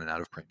based on an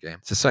out-of-print game.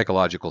 It's a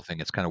psychological thing.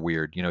 It's kind of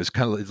weird. It's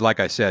kind of like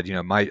I said,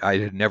 it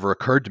had never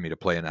occurred to me to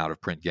play an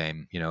out-of-print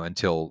game,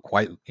 until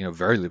quite,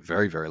 very,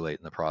 very, very late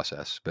in the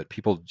process. But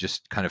people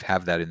just kind of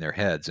have that in their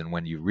heads. And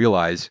when you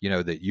realize,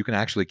 that you can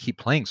actually keep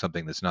playing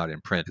something that's not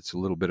in print, it's a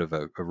little bit of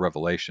a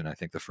revelation, I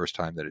think, the first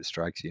time that it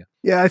strikes you.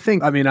 Yeah,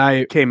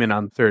 I came in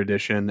on third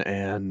edition,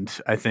 and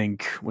I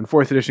think when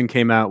fourth edition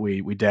came out,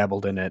 we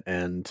dabbled in it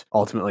and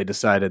ultimately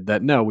decided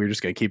that no, we were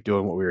just going to keep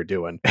doing what we were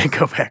doing and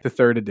go back to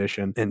third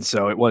edition. And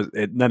so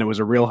then it was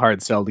a real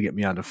hard sell to get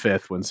me onto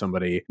fifth when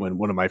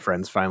one of my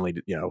friends finally,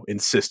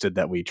 insisted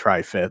that we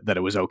try fifth, that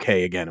it was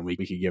okay again and we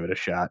could give it a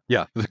shot.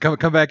 Yeah,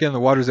 come back in, the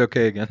water's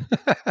okay again.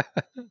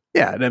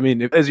 Yeah, and I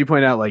mean, as you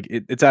point out, like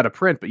it's out of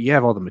print, but you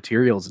have all the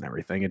materials and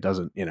everything. It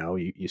doesn't,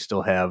 you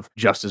still have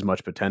just as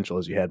much potential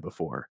as you had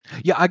before.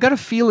 Yeah, I got a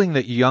feeling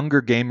that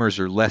younger gamers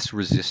are less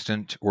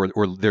resistant, or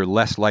they're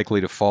less likely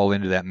to fall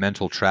into that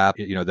mental trap,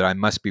 that I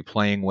must be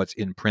playing what's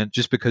in print,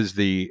 just because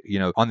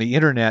on the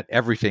internet,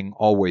 everything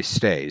always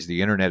stays.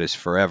 The internet is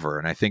forever.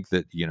 And I think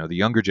that, the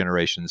younger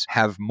generations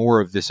have more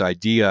of this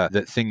idea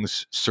that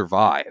things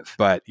survive.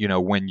 But,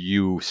 when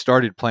you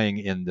started playing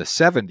in the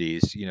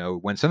 70s,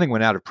 when something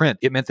went out of print,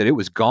 it meant that it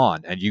was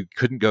gone, and you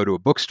couldn't go to a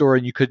bookstore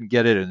and you couldn't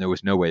get it, and there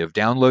was no way of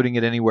downloading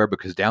it anywhere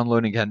because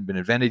downloading hadn't been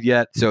invented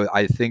yet. So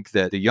I think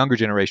that the younger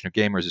generation of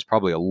gamers is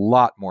probably a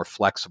lot more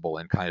flexible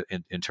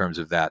in terms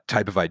of that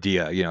type of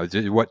idea.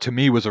 What to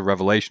me was a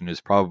revelation is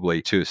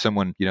probably to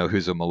someone,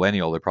 who's a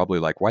millennial, they're probably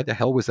like, why the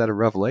hell was that a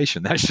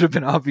revelation? That should have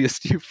been obvious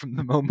to you from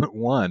the moment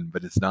one,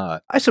 but it's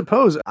not. I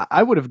suppose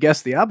I would have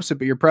guessed the opposite,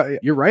 but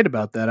you're right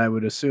about that, I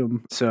would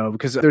assume. So,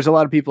 because there's a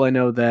lot of people I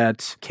know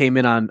that came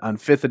in on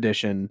fifth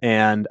edition,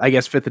 and I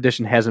guess fifth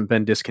edition hasn't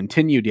been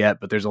discontinued yet,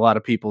 but there's a lot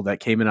of people that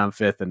came in on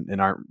fifth and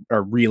are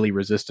really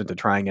resistant to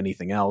trying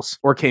anything else,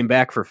 or came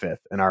back for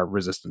fifth and are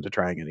resistant to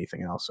trying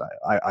anything else,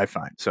 I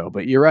find. So,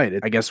 but you're right.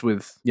 I guess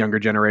with younger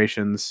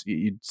generations,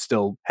 you'd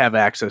still have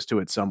access to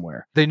it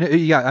somewhere.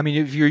 Yeah, I mean,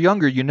 if you're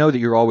younger, you know that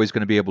you're always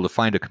going to be able to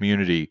find a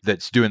community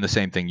that's doing the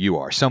same thing you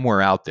are.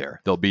 Somewhere out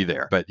there, they'll be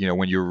there. But,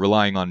 when you're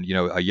relying on,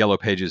 a Yellow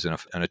Pages and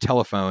a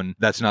telephone,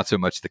 that's not so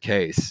much the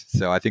case.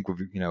 So I think,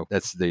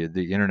 that's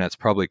the internet's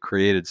probably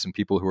created some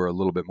people who are a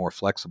little bit more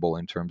flexible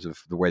in terms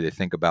of the way they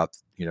think about,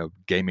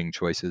 gaming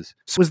choices.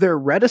 So was there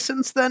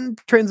reticence then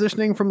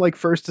transitioning from like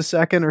first to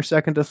second or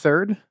second to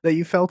third that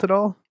you felt at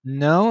all?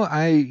 No,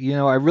 I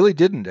really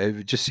didn't.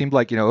 It just seemed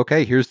like,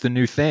 okay, here's the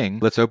new thing.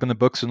 Let's open the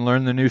books and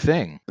learn the new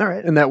thing. All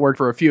right. And that worked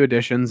for a few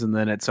editions. And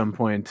then at some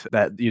point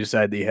that you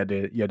decided that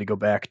you had to go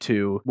back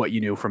to what you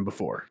knew from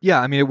before. Yeah.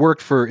 I mean, it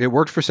worked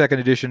for second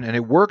edition, and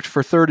it worked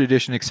for third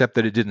edition, except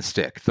that it didn't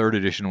stick. Third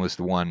edition was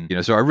the one,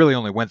 so I really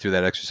only went through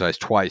that exercise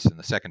twice, and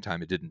the second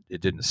time it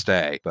didn't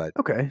stay. But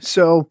okay.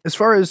 So as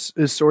far as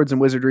Swords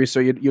and Wizardry, so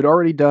you'd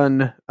already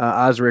done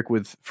Osric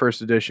with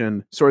first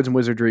edition. Swords and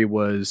Wizardry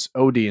was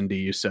OD&D,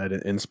 you said,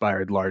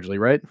 inspired largely,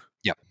 right?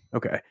 Yep.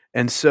 Okay.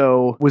 And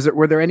so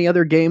were there any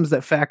other games that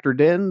factored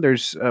in?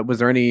 Was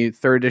there any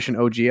third edition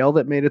OGL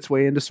that made its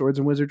way into Swords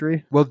and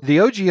Wizardry? Well, the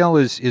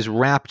OGL is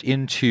wrapped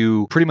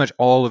into pretty much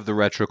all of the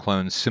retro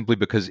clones simply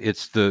because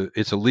it's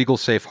a legal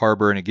safe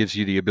harbor, and it gives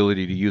you the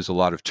ability to use a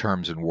lot of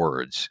terms and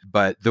words.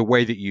 But the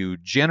way that you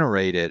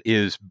generate it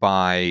is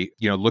by,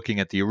 looking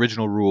at the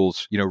original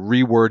rules,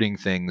 rewording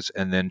things,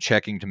 and then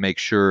checking to make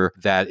sure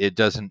that it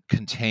doesn't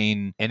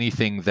contain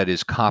anything that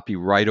is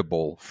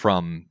copyrightable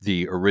from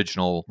the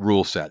original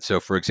rule set. So,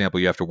 for example,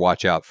 you have to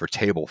watch out for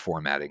table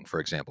formatting, for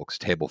example, because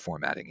table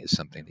formatting is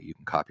something that you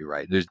can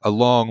copyright. There's a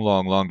long,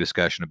 long, long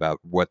discussion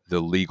about what the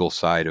legal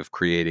side of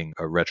creating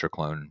a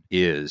retroclone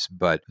is.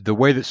 But the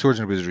way that Swords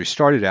and Wizardry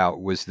started out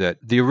was that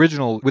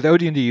with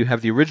OD&D, you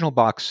have the original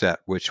box set,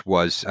 which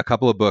was a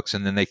couple of books,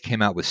 and then they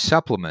came out with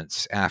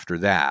supplements after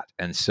that.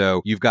 And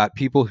so you've got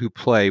people who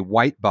play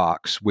white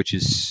box, which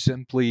is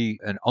simply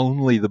and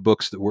only the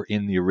books that were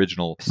in the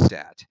original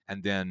set.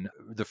 And then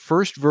the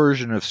first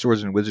version of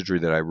Swords and Wizardry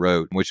that I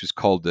wrote, which was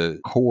called the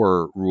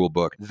core rule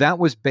book, that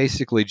was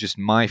basically just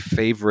my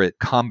favorite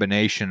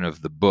combination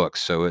of the books.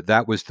 So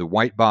that was the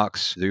white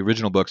box, the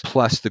original books,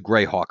 plus the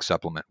Greyhawk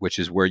supplement, which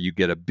is where you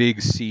get a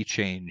big sea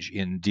change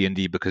in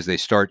D&D because they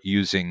start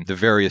using the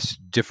various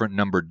different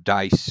numbered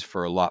dice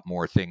for a lot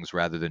more things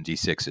rather than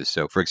D6s.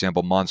 So, for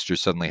example,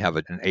 monsters suddenly have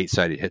an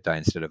 8-sided hit die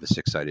instead of a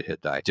 6-sided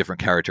hit die.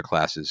 Different character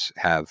classes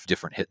have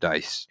different hit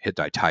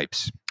die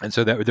types. And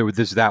so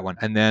there's that one.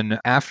 And then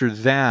after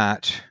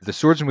that, the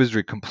Swords and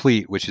Wizardry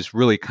Complete, which is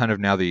really kind of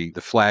now now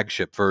the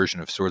flagship version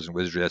of Swords and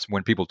Wizardry. That's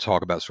when people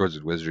talk about Swords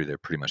and Wizardry, they're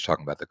pretty much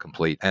talking about the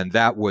complete. And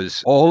that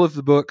was all of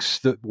the books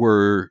that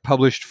were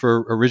published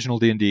for original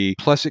D&D,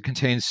 plus it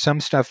contains some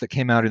stuff that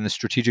came out in the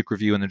Strategic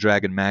Review and the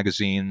Dragon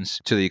magazines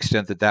to the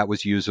extent that that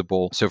was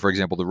usable. So, for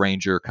example, the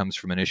Ranger comes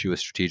from an issue of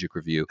Strategic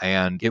Review,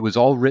 and it was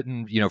all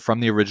written, from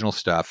the original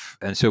stuff.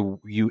 And so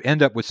you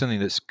end up with something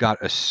that's got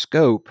a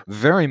scope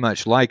very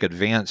much like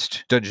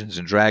advanced Dungeons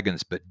and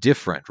Dragons, but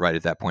different right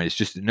at that point. It's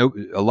just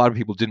a lot of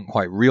people didn't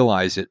quite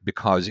realize it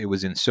because it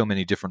was in so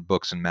many different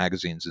books and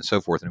magazines and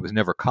so forth, and it was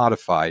never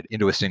codified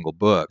into a single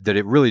book, that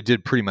it really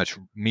did pretty much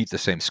meet the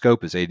same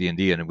scope as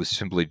AD&D, and it was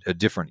simply a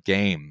different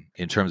game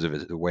in terms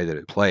of the way that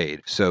it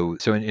played. So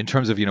in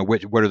terms of,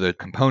 what are the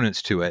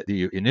components to it,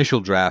 the initial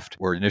draft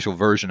or initial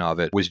version of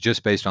it was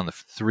just based on the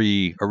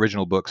 3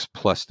 original books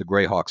plus the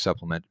Greyhawk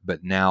supplement,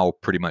 but now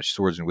pretty much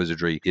Swords and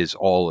Wizardry is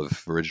all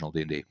of original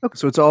D&D. Okay,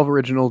 so it's all of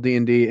original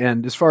D&D,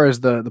 and as far as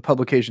the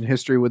publication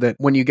history with it,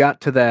 when you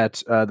got to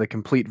that, the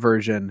complete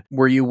version,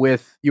 you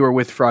were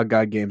with Frog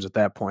God Games at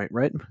that point,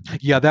 right?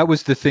 Yeah, that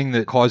was the thing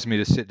that caused me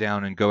to sit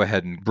down and go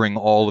ahead and bring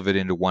all of it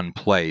into one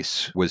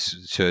place,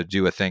 was to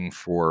do a thing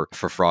for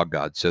Frog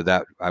God. So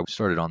that I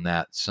started on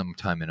that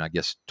sometime in, I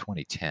guess,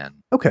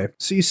 2010. Okay,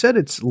 so you said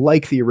it's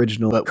like the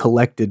original, but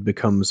collected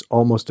becomes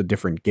almost a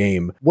different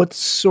game. What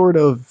sort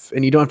of,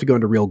 and you don't have to go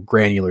into real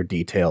granular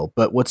detail,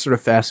 but what sort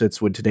of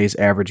facets would today's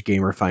average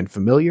gamer find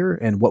familiar,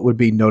 and what would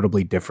be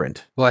notably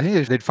different? Well, I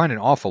think they'd find an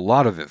awful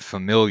lot of it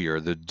familiar.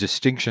 The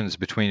distinctions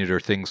between it are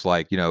things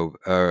like,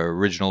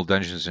 original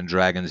Dungeons and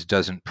Dragons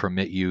doesn't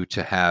permit you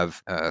to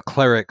have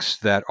clerics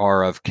that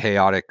are of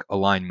chaotic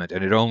alignment,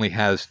 and it only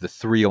has the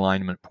 3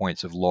 alignment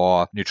points of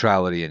law,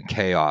 neutrality, and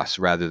chaos,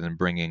 rather than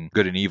bringing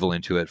good and evil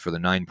into it for the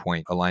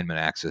 9-point alignment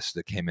axis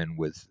that came in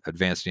with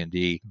Advanced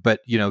D&D.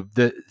 But,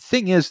 the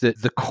thing is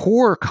that the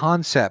core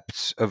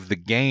concepts of the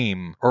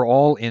game are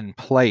all in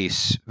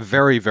place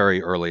very,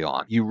 very early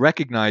on. You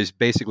recognize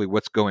basically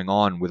what's going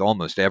on with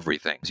almost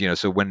everything.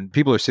 So when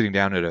people are sitting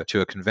down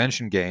to a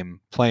convention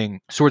game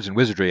playing Swords and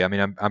Wizardry, I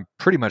mean, I'm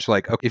pretty much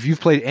like, okay, if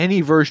you've played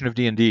any version of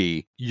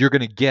D&D, you're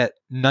going to get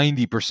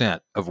 90%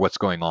 of what's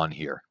going on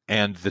here.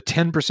 And the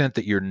 10%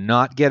 that you're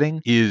not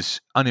getting is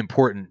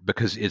unimportant,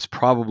 because it's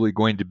probably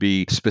going to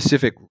be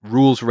specific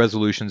rules,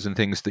 resolutions, and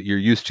things that you're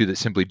used to that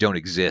simply don't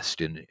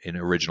exist in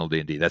original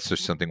D&D. That's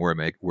just something where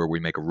we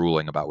make a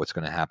ruling about what's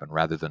going to happen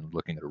rather than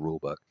looking at a rule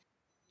book.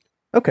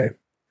 Okay.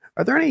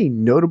 Are there any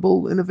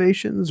notable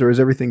innovations, or is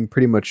everything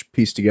pretty much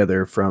pieced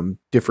together from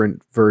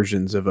different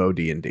versions of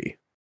OD&D?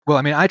 Well,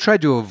 I mean, I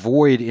tried to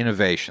avoid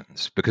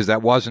innovations because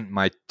that wasn't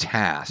my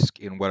task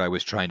in what I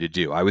was trying to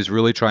do. I was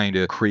really trying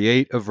to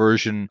create a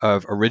version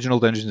of original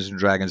Dungeons and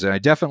Dragons, and I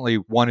definitely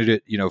wanted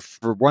it,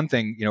 for one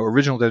thing,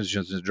 original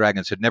Dungeons and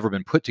Dragons had never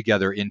been put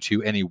together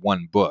into any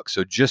one book.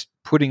 So just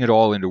putting it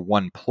all into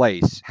one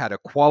place had a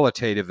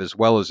qualitative as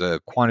well as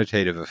a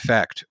quantitative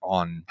effect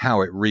on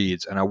how it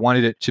reads, and I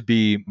wanted it to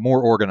be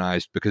more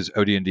organized because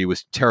OD&D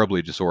was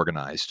terribly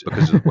disorganized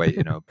because of the way,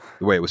 the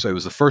way it was. So it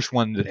was the first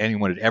one that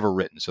anyone had ever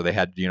written, so they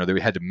had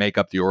they had to make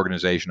up the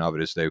organization of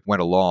it as they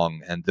went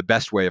along. And the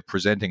best way of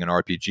presenting an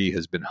RPG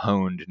has been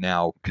honed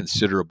now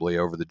considerably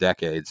over the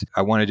decades.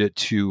 I wanted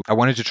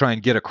to try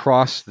and get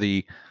across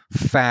the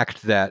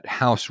fact that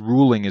house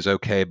ruling is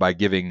okay by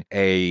giving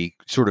a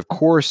sort of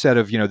core set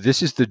of,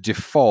 this is the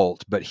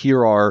default, but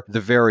here are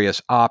the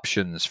various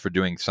options for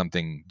doing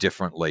something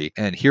differently.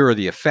 And here are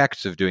the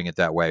effects of doing it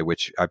that way,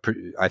 which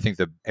I think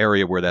the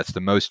area where that's the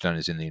most done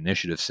is in the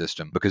initiative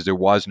system, because there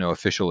was no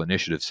official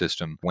initiative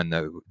system when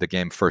the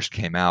game first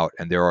came out.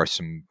 And there are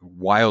some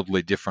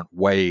wildly different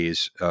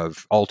ways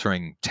of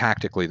altering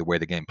tactically the way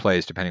the game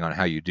plays, depending on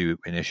how you do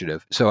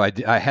initiative. So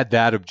I had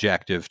that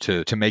objective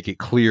to make it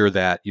clear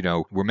that,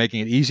 we're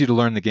making it easy to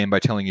learn the game by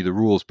telling you the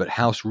rules, but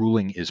house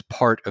ruling is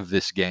part of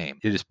this game.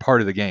 It is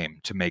part of the game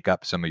to make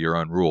up some of your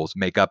own rules,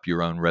 make up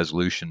your own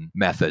resolution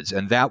methods.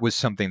 And that was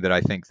something that I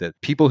think that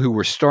people who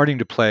were starting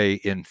to play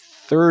in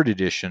 3rd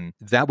edition,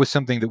 that was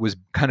something that was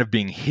kind of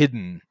being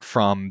hidden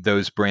from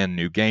those brand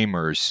new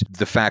gamers.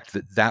 The fact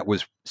that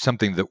was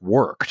something that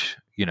worked,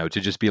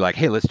 to just be like,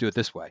 hey, let's do it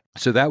this way.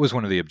 So that was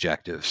one of the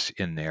objectives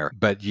in there.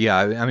 But yeah,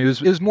 I mean,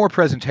 it was more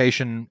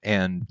presentation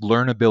and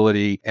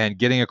learnability and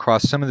getting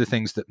across some of the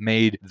things that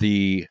made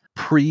the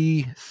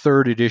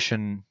pre-3rd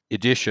edition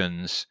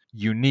editions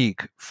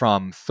unique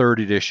from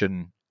 3rd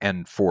edition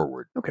and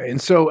forward. Okay,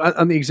 and so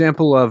on the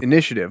example of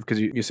initiative, because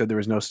you said there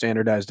was no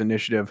standardized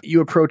initiative,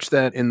 you approached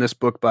that in this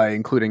book by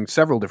including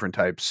several different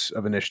types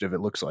of initiative,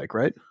 it looks like,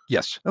 right?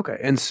 Yes. Okay,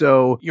 and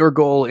so your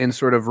goal in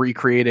sort of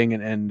recreating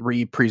and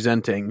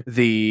representing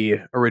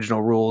the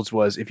original rules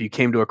was, if you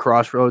came to a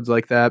crossroads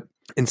like that,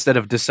 instead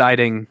of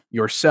deciding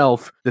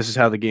yourself, this is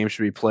how the game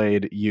should be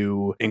played,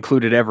 you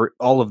included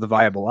all of the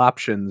viable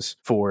options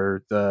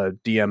for the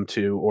DM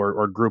to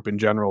or group in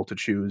general to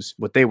choose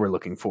what they were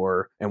looking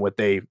for and what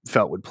they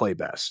felt would play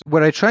best.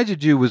 What I tried to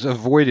do was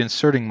avoid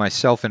inserting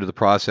myself into the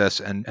process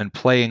and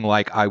playing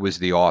like I was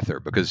the author,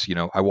 because,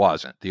 I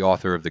wasn't. The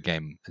author of the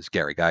game is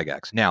Gary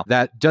Gygax. Now,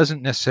 that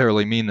doesn't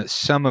necessarily mean that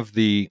some of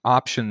the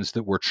options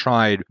that were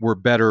tried were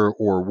better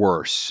or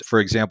worse. For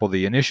example,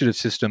 the initiative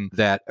system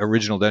that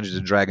original Dungeons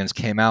 & Dragons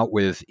came out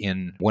with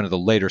in one of the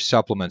later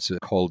supplements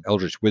called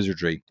Eldritch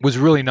Wizardry was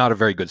really not a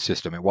very good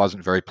system. It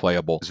wasn't very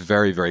playable. It was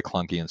very, very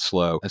clunky and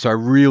slow. And so I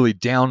really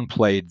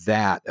downplayed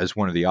that as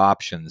one of the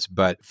options.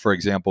 But for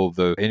example,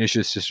 the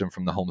initiative system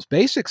from the Holmes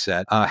Basic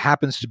set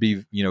happens to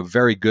be,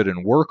 very good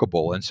and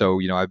workable. And so,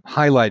 I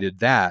highlighted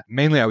that.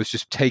 Mainly, I was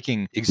just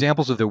taking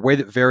examples of the way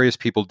that various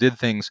people did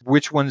things,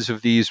 which ones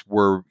of these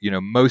were,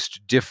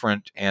 most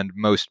different and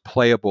most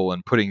playable,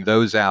 and putting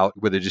those out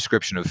with a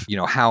description of,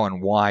 how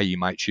and why you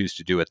might choose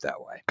to do it that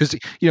way. Because,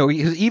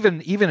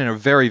 even in a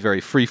very,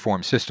 very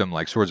free-form system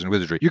like Swords and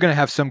Wizardry, you're going to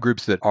have some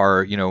groups that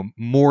are,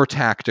 more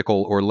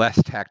tactical or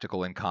less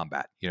tactical in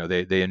combat.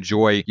 They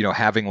enjoy,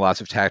 having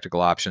lots of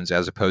tactical options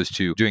as opposed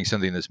to doing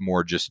something that's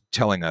more just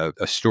telling a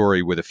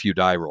story with a few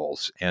die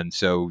rolls. And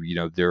so,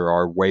 there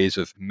are ways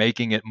of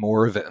making it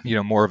more of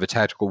a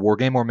tactical war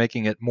game, or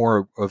making it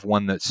more of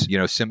one that's,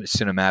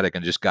 cinematic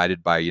and just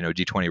guided by,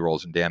 D20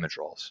 rolls and damage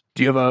rolls.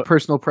 Do you have a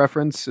personal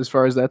preference as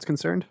far as that's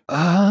concerned?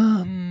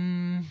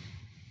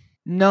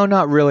 No,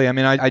 not really. I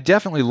mean, I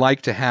definitely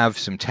like to have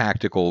some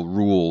tactical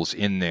rules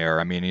in there.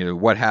 I mean,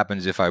 what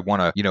happens if I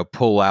want to,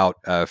 pull out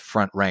a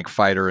front rank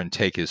fighter and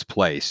take his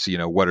place?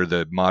 What are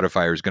the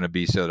modifiers going to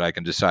be so that I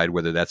can decide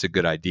whether that's a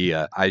good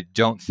idea? I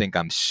don't think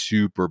I'm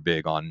super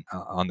big on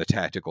the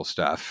tactical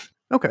stuff.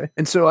 Okay.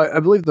 And so I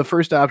believe the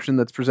first option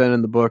that's presented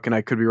in the book, and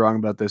I could be wrong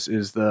about this,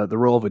 is the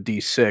roll of a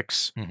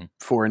D6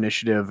 for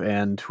initiative,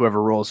 and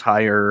whoever rolls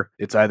higher,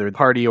 it's either the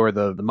party or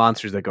the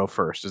monsters that go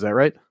first. Is that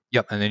right?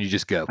 Yep, and then you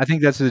just go. I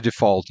think that's the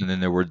default, and then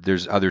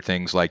there's other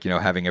things like,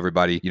 having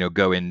everybody,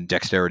 go in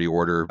dexterity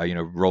order,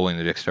 rolling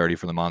the dexterity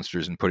for the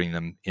monsters and putting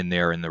them in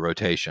there in the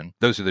rotation.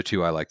 Those are the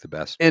two I like the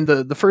best. And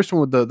the first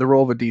one with the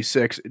roll of a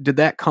D6, did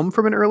that come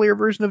from an earlier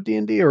version of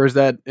D&D, or is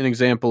that an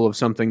example of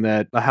something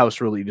that a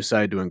house rule you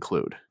decided to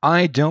include?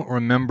 I don't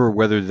remember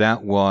whether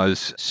that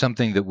was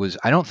something that was,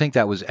 I don't think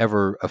that was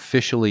ever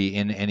officially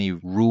in any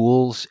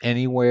rules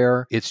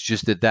anywhere. It's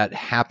just that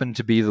happened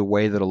to be the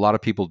way that a lot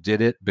of people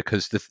did it,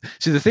 because the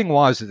thing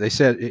was that they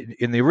said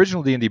in the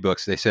original D&D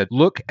books, they said,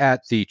 look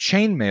at the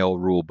chainmail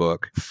rule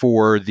book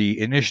for the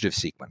initiative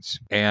sequence.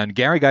 And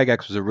Gary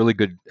Gygax was a really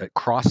good at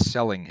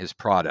cross-selling his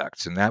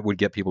products, and that would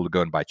get people to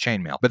go and buy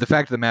chainmail. But the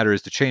fact of the matter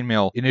is the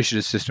chainmail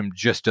initiative system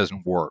just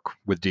doesn't work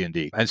with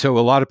D&D. And so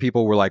a lot of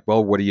people were like,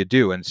 well, what do you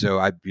do? And so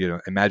I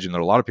imagine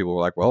that a lot of people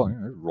were like, well,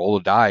 roll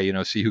a die,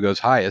 see who goes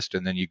highest,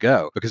 and then you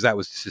go. Because that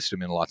was the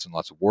system in lots and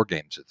lots of war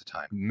games at the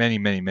time. Many,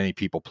 many, many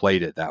people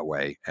played it that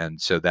way. And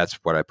so that's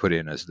what I put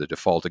in as the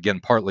default. Again,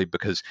 partly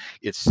because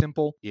it's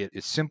simple,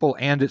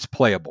 and it's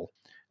playable.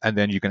 And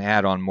then you can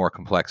add on more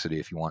complexity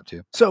if you want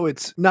to. So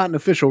it's not an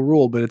official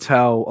rule, but it's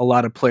how a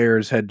lot of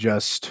players had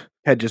just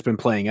been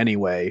playing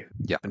anyway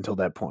until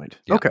that point.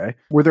 Yeah. Okay.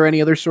 Were there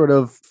any other sort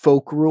of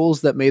folk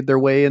rules that made their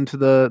way into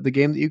the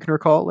game that you can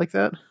recall like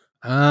that?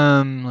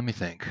 Let me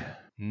think.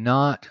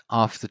 Not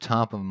off the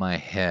top of my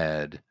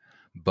head,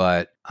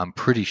 but I'm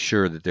pretty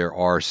sure that there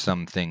are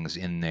some things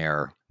in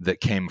there that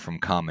came from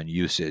common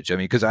usage. I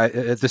mean, because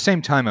at the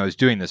same time I was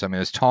doing this, I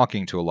was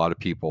talking to a lot of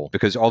people,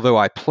 because although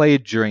I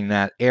played during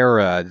that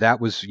era, that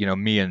was,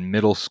 me in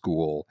middle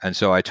school. And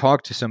so I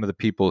talked to some of the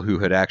people who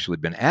had actually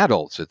been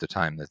adults at the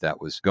time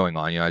that was going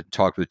on. I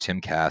talked with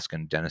Tim Kask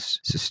and Dennis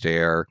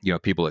Sister,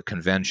 people at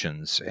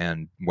conventions.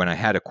 And when I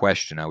had a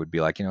question, I would be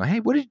like, hey,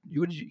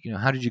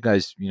 how did you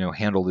guys,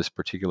 handle this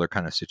particular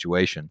kind of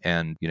situation?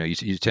 And,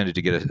 you tended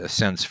to get a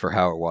sense for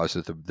how it was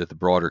that the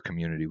broader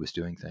community was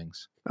doing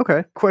things.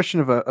 Okay. Question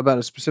about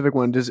a specific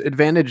one. Does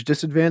advantage,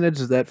 disadvantage,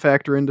 does that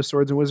factor into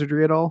Swords and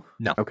Wizardry at all?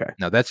 No. Okay.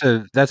 No, that's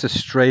a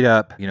straight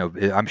up,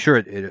 I'm sure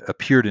it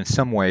appeared in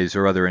some ways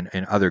or other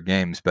in other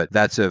games, but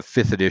that's a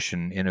 5th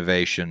edition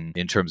innovation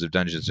in terms of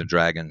Dungeons and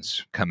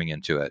Dragons coming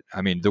into it.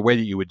 I mean, the way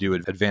that you would do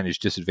advantage,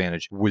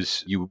 disadvantage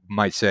was, you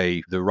might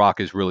say the rock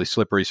is really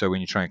slippery, so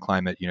when you try and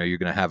climb it, you're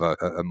going to have a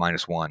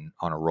 -1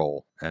 on a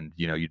roll. And,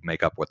 you'd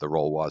make up what the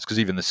roll was, because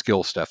even the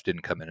skill stuff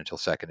didn't come in until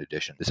 2nd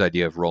edition. This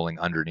idea of rolling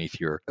underneath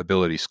your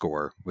ability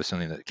score was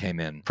something that came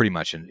in pretty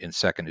much in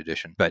 2nd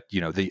edition. But,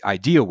 the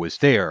idea was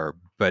there,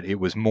 but it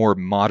was more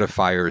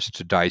modifiers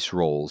to dice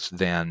rolls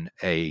than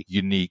a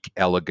unique,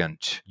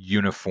 elegant,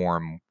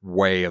 uniform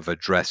way of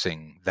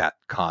addressing that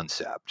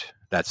concept.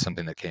 that's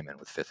something that came in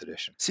with 5th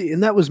edition. See,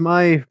 and that was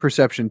my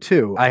perception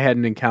too. I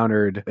hadn't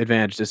encountered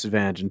advantage,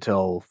 disadvantage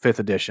until 5th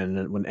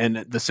edition,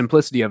 and the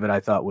simplicity of it I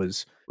thought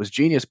was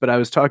genius. But I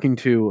was talking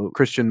to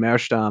Christian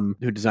Merstam,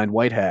 who designed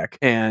White Hack,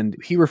 and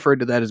he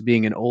referred to that as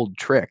being an old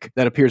trick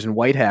that appears in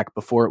White Hack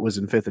before it was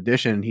in 5th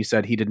edition. He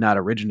said he did not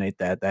originate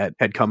that; that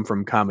had come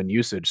from common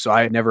usage. So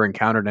I had never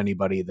encountered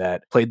anybody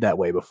that played that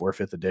way before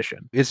 5th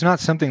edition. It's not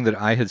something that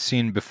I had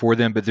seen before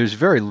then, but there's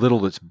very little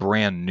that's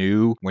brand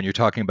new when you're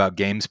talking about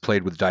games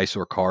played with dice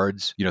or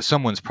cards.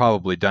 Someone's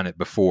probably done it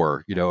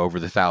before, over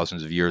the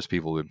thousands of years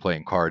people have been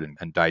playing card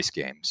and dice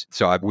games.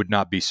 So I would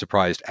not be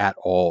surprised at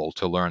all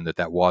to learn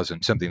that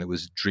wasn't something that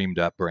was dreamed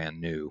up brand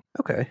new.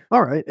 Okay.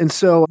 All right. And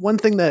so one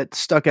thing that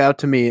stuck out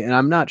to me, and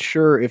I'm not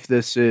sure if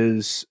this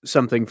is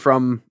something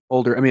from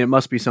older, it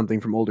must be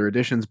something from older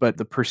editions, but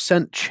the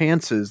percent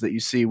chances that you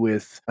see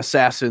with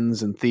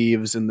assassins and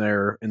thieves in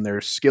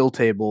their skill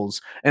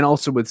tables, and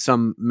also with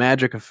some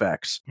magic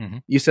effects. Mm-hmm.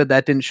 You said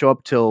that didn't show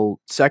up till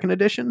 2nd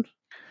edition?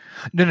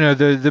 No.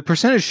 The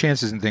percentage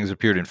chances and things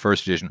appeared in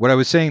 1st edition. What I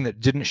was saying that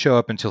didn't show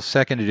up until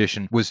 2nd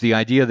edition was the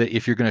idea that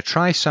if you're going to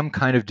try some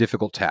kind of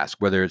difficult task,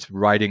 whether it's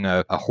riding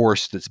a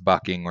horse that's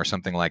bucking or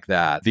something like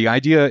that, the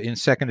idea in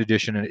 2nd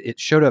edition, and it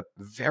showed up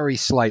very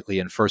slightly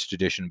in 1st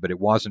edition, but it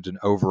wasn't an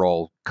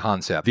overall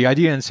concept. The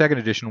idea in 2nd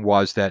edition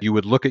was that you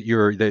would look at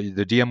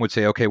the DM would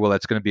say, okay, well,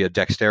 that's going to be a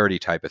dexterity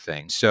type of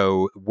thing.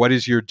 So what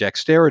is your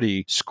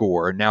dexterity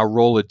score? Now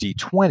roll a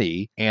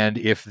d20, and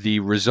if the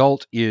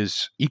result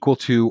is equal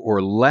to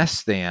or less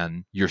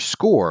than your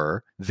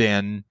score,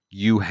 then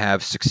you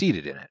have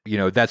succeeded in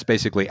it. That's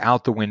basically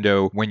out the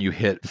window when you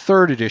hit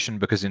 3rd edition,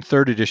 because in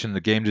 3rd edition,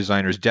 the game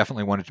designers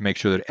definitely wanted to make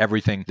sure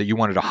that you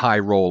wanted a high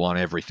roll on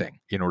everything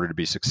in order to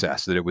be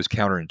success, that it was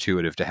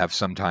counterintuitive to have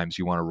sometimes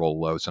you want to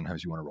roll low,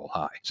 sometimes you want to roll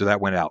high. So that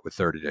went out with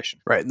 3rd edition.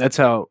 Right. And that's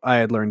how I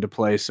had learned to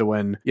play. So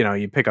when,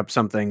 you pick up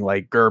something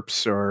like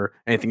GURPS or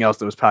anything else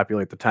that was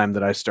popular at the time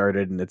that I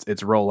started, and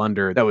it's roll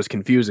under, that was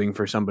confusing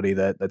for somebody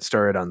that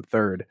started on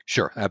 3rd.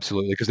 Sure,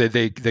 absolutely. Because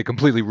they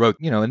completely wrote,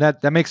 and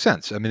that makes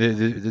sense.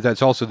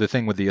 That's also the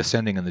thing with the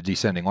ascending and the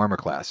descending armor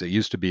class. It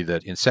used to be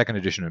that in 2nd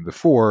edition and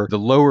before, the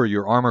lower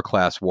your armor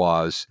class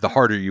was, the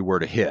harder you were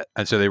to hit.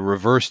 And so they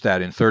reversed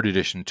that in 3rd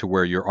edition to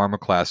where your armor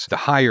class, the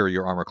higher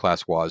your armor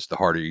class was, the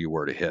harder you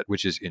were to hit,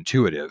 which is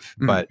intuitive.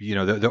 Mm-hmm. But,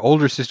 the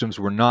older systems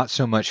were not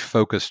so much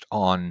focused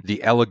on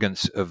the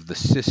elegance of the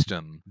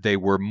system. They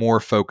were more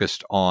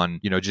focused on,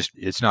 just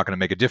it's not going to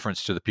make a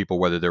difference to the people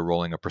whether they're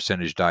rolling a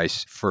percentage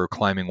dice for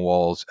climbing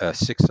walls, a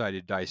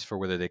 6-sided dice for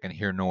whether they can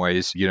hear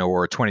noise,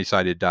 or a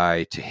 20-sided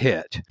die to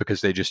hit,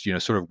 because they just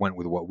sort of went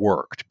with what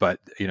worked. But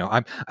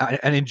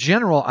and in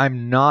general,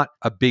 I'm not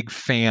a big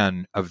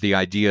fan of the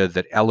idea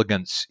that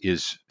elegance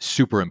is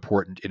super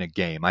important in a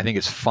game. I think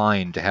it's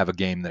fine to have a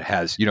game that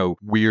has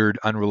weird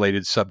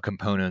unrelated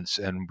subcomponents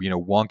and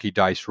wonky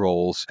dice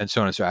rolls and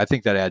so on and so on. I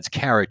think that adds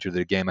character to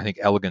the game. I think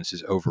elegance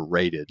is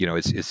overrated.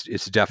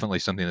 It's definitely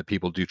something that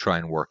people do try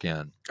and work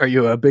in. Are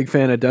you a big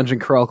fan of Dungeon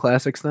Crawl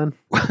Classics then?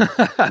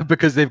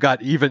 Because they've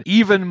got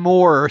even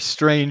more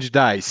strange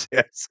dice.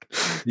 Yes.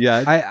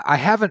 Yeah, I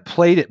haven't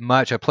played it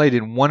much. I played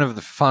in one of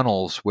the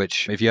funnels,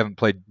 which if you haven't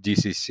played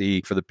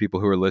DCC, for the people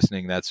who are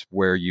listening, that's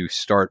where you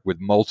start with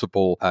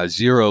multiple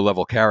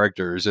 0-level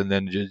characters, and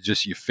then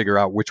just you figure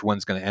out which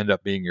one's going to end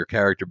up being your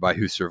character by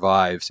who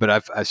survives. But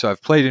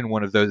I've played in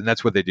one of those, and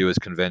that's what they do as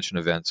convention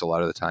events a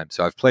lot of the time.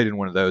 So I've played in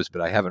one of those,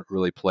 but I haven't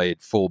really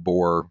played full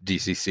bore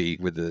DCC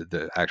with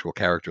the actual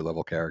character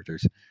level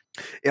characters.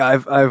 Yeah,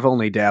 I've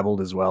only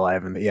dabbled as well. I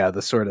haven't. Yeah,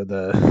 the sort of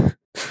the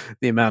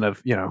amount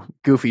of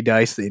goofy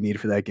dice that you need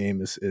for that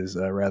game is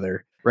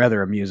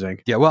rather amusing.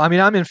 Yeah, well,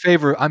 I'm in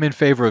favor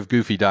of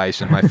goofy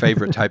dice, and my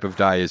favorite type of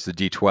die is the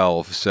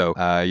D12. So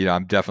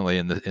I'm definitely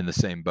in the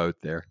same boat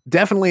there.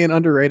 Definitely an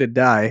underrated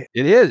die.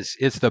 It is.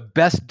 It's the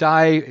best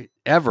die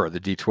ever, the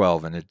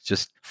D12, and it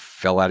just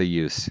fell out of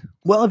use.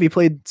 Well, have you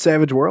played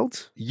Savage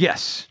Worlds?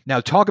 Yes.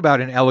 Now, talk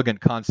about an elegant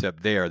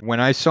concept there.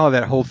 When I saw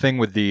that whole thing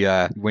with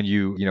the when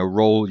you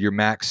roll your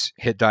max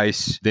hit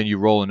dice, then you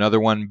roll another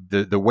one,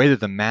 the way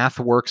that the math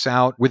works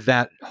out with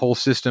that whole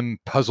system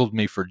puzzled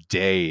me for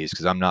days,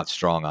 because I'm not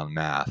strong on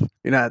math.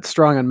 You're not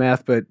strong on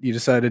math, but you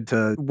decided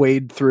to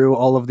wade through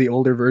all of the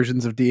older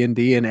versions of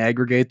D&D and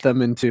aggregate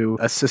them into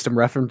a system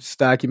reference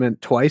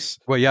document twice?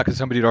 Well, yeah, because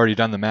somebody had already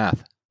done the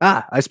math.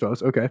 I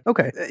suppose. Okay.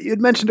 You had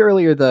mentioned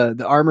earlier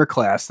the armor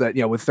class that,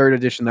 with 3rd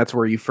edition, that's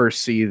where you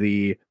first see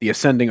the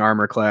ascending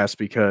armor class,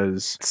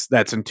 because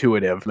that's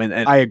intuitive. And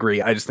I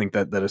agree. I just think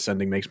that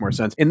ascending makes more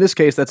sense. In this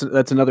case,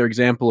 that's another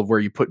example of where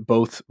you put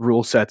both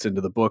rule sets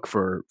into the book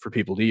for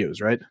people to use,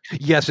 right?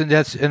 Yes, and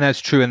that's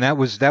true. And that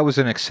was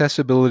an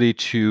accessibility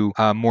to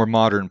more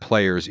modern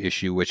players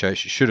issue, which I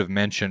should have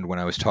mentioned when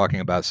I was talking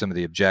about some of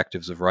the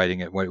objectives of writing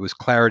it. When it was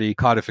clarity,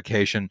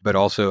 codification, but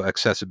also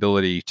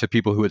accessibility to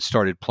people who had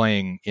started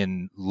playing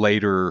in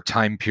later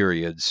time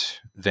periods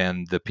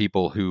than the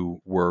people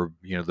who were,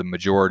 the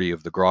majority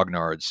of the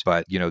grognards.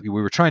 But, we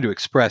were trying to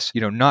express,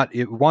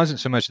 it wasn't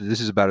so much that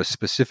this is about a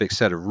specific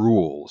set of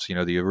rules,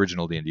 the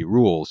original D&D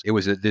rules. It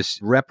was that this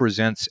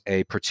represents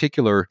a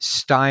particular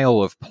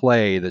style of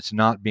play that's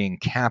not being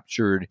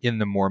captured in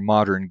the more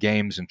modern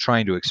games, and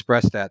trying to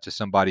express that to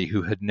somebody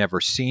who had never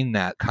seen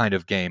that kind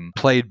of game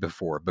played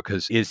before,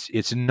 because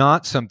it's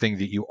not something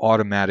that you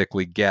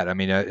automatically get. I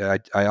mean, I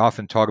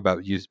often talk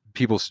about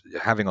people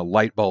having a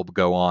light bulb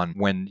go on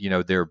when,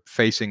 they're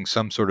facing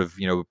some sort of,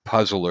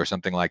 puzzle or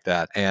something like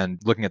that, and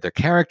looking at their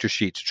character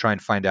sheet to try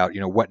and find out,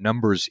 what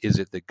numbers is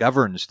it that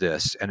governs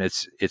this. And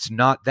it's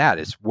not that.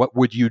 It's what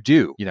would you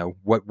do?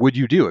 What would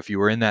you do if you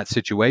were in that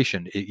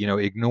situation?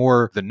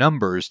 Ignore the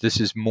numbers. This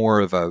is more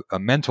of a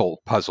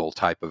mental puzzle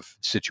type of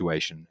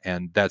situation.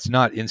 And that's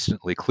not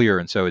instantly clear.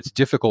 And so it's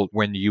difficult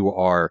when you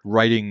are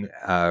writing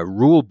a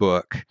rule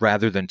book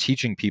rather than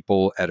teaching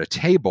people at a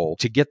table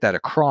to get that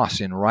across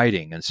in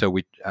writing. And so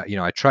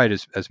I tried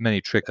as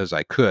many tricks as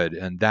I could.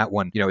 And that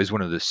one, is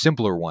one of the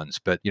simpler ones.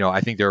 But, I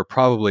think there are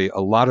probably a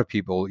lot of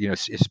people,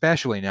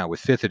 especially now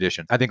with 5th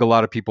edition, I think a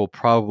lot of people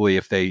probably,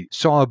 if they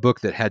saw a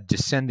book that had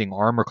descending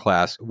armor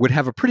class, would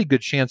have a pretty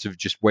good chance of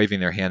just waving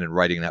their hand and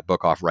writing that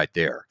book off right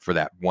there for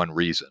that one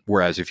reason.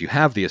 Whereas if you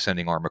have the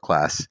ascending armor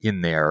class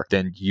in there,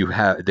 then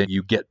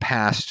you get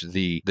past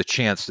the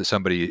chance that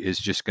somebody is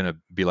just going to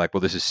be like,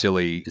 well, this is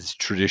silly, it's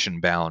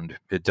tradition bound,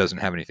 it doesn't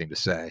have anything to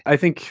say. I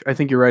think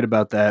you're right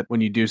about that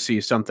when you do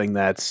see something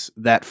that's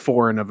that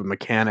foreign of a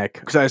mechanic.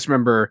 Because I just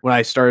remember when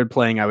I started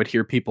playing, I would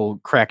hear people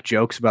crack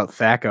jokes about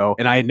THAC0,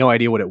 and I had no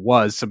idea what it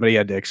was. Somebody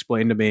had to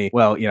explain to me,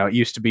 well, it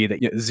used to be that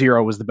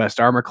 0 was the best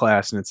armor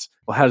class, and it's,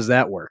 well, how does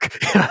that work?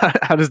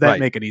 How does that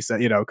make any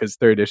sense? Because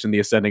 3rd edition, the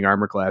ascending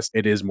armor class,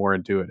 it is more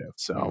intuitive.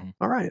 So,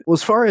 all right. Well,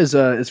 as far as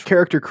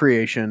character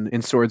creation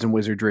in Swords and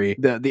Wizardry,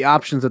 the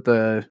options that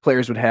the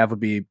players would have would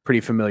be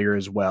pretty familiar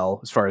as well,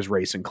 as far as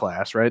race and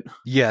class, right?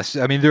 Yes,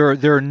 I mean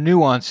there are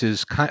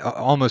nuances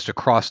almost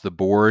across the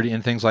board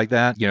in things like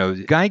that.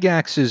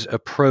 Gygax's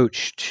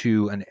approach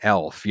to an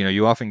elf.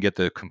 You often get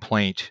the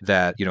complaint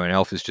that an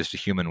elf is just a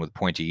human with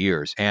pointy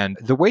ears, and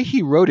the way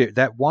he wrote it,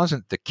 that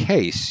wasn't the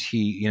case.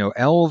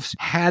 Elves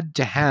had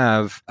to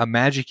have a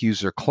magic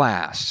user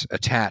class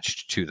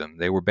attached to them.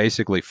 They were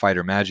basically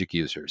fighter magic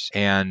users,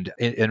 and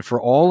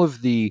for all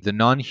of the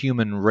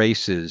non-human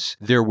races,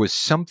 there was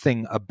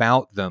something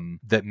about them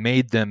that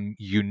made them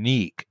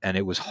unique, and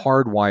it was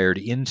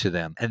hardwired into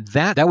them. And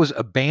that was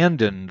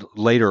abandoned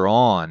later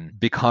on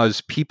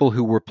because people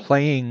who were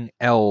playing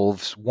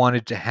elves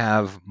wanted to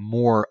have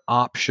more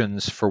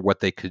options for what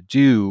they could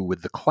do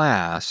with the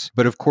class.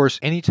 But of course,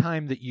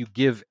 anytime that you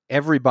give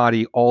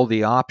everybody all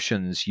the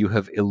options, you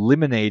have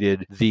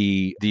eliminated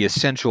the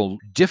essential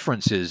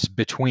differences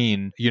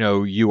between,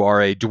 you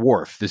are a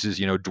dwarf. This is,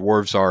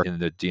 dwarves are, in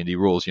the D&D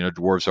rules,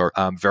 dwarves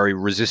are very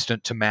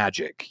resistant to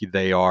magic.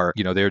 They are,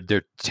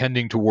 they're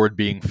tending toward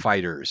being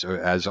fighters.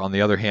 As on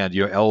the other hand,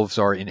 elves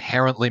are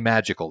inherently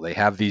magical. They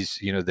have these,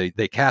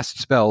 they cast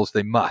spells.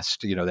 They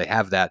must, they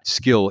have that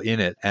skill in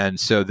it. And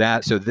so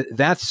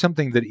that's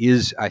something that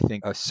is, I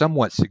think, a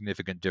somewhat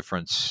significant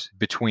difference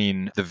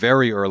between the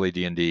very early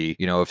D&D,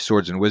 of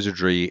Swords and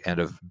Wizardry and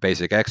of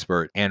Basic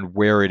Expert, and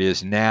where it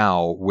is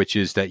now, which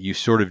is that you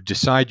sort of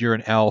decide you're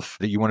an elf,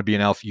 that you want to be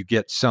an elf. You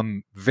get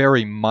some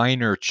very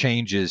minor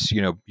changes,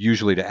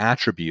 usually to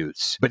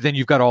attributes, but then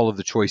you've got all of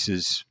the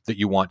choices that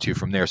you want to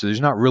from there. So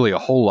there's not really a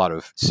whole lot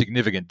of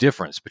significant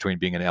difference between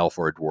being an elf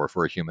or a dwarf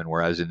or a human,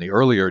 whereas in the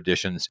earlier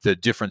editions, the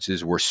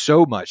differences were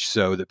so much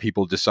so that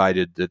people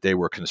decided that they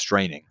were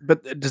constraining.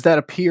 But does that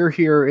appear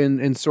here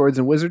in Swords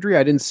and Wizardry?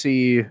 I didn't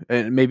see,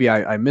 maybe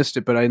I missed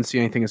it, but I didn't see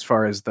anything as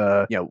far as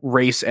the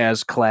race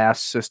as class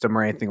system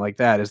or anything like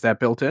that. Is that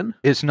built in?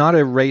 It's not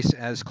a race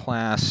as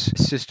class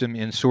system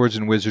in Swords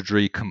and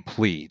Wizardry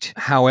complete.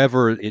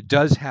 However, it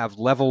does have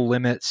level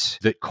limits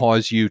that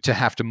cause you to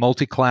have to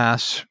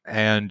multi-class,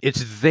 and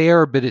it's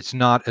there, but it's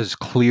not as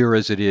clear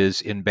as it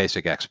is in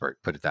Basic Expert,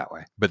 put it that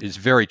way. But it's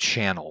very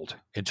channeled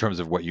in terms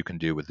of what you can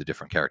do with the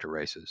different character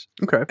races.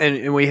 Okay.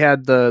 And we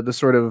had the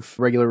sort of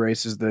regular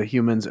races, the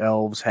humans,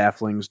 elves,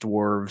 halflings,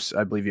 dwarves.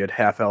 I believe you had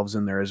half-elves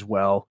in there as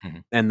well. Mm-hmm.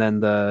 And then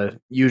the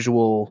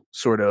usual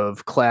sort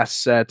of class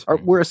set.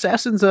 Were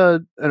assassins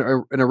an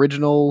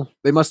original?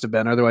 They must have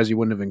been, otherwise you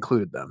wouldn't have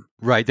included them.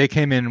 Right. They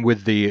came in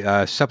with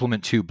the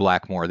supplement to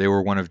Blackmore. They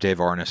were one of Dave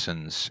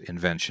Arneson's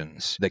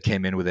inventions that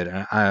came in with it.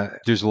 And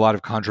there's a lot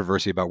of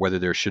controversy about whether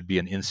there should be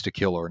an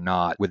insta-kill or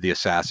not with the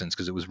assassins,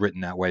 because it was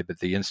written that way. But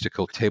the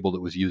insta-kill table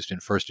that was used in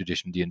first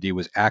edition D&D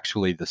was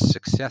actually the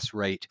success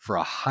rate for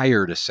a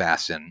hired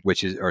assassin,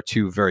 which are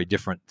two very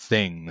different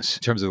things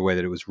in terms of the way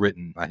that it was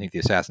written. I think the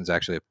assassin's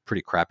actually a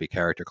pretty crappy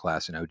character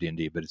class in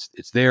OD&D, but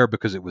it's there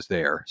because it was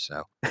there.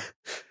 So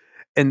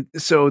And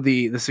so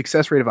the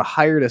success rate of a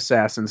hired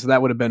assassin, so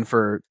that would have been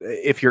for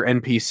if your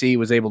NPC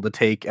was able to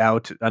take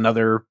out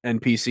another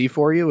NPC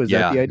for you. Is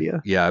that the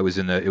idea? Yeah, it was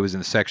in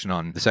the section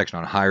on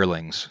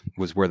hirelings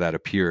was where that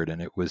appeared,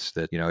 and it was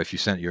that if you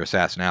sent your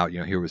assassin out,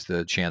 here was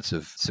the chance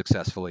of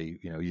successfully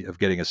of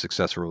getting a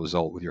successful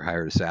result with your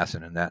hired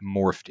assassin, and that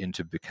morphed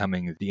into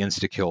becoming the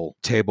insta kill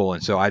table.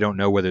 And so I don't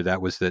know whether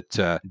that was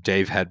that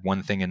Dave had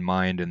one thing in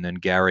mind, and then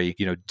Gary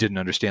didn't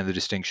understand the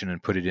distinction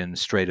and put it in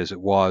straight as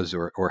it was,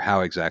 or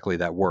how exactly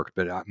that worked.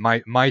 But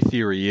my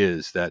theory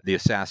is that the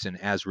assassin,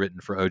 as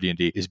written for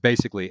OD&D, is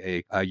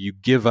basically you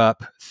give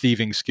up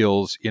thieving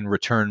skills in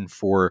return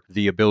for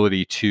the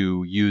ability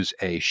to use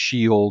a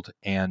shield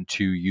and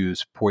to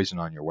use poison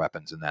on your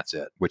weapons, and that's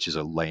it, which is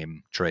a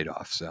lame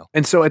trade-off.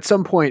 And so at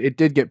some point it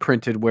did get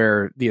printed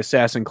where the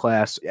assassin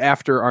class,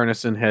 after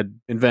Arneson had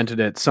invented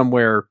it,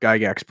 somewhere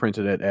Gygax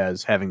printed it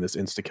as having this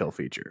insta-kill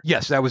feature.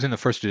 Yes, that was in the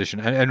first edition,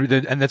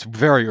 and that's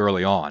very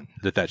early on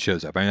that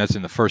shows up. I mean, that's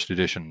in the first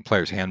edition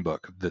Player's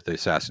Handbook that the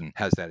assassin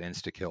has that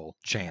insta-kill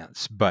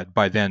chance. But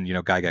by then,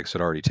 Gygax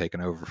had already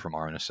taken over from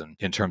Arneson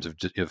in terms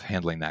of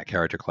handling that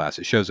character class.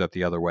 It shows up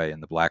the other way in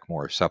the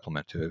Blackmore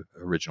supplement to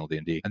original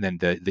D&D, and then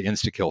the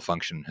insta-kill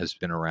function has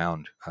been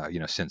around,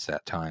 since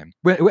that time.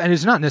 And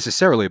it's not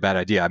necessarily a bad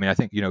idea. I mean, I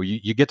think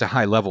you get to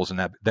high levels, and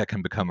that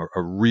can become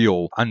a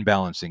real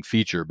unbalancing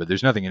feature. But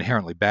there's nothing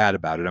inherently bad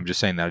about it. I'm just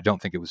saying that I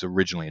don't think it was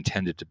originally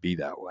intended to be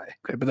that way.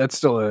 Okay, but that's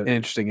still an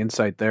interesting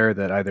insight there,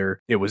 that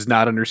either it was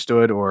not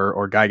understood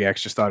or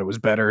Gygax just thought it was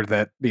better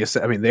that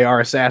they are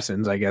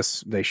assassins. I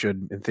guess they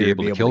should, in theory,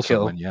 be able to kill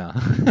someone. Yeah,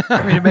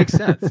 I mean, it makes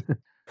sense.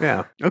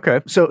 Yeah.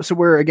 Okay. So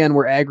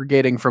we're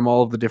aggregating from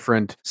all of the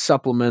different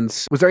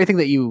supplements. Was there anything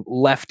that you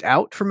left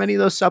out from any of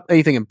those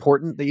anything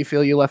important that you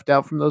feel you left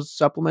out from those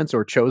supplements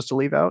or chose to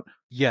leave out?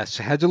 Yes,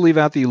 I had to leave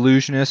out the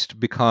Illusionist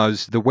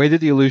because the way that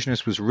the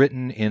Illusionist was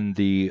written in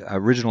the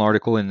original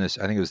article in this,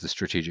 I think it was the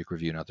Strategic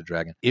Review, not the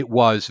Dragon, it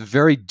was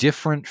very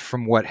different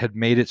from what had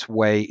made its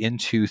way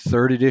into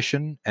 3rd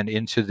edition and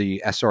into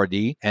the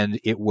SRD,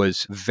 and it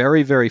was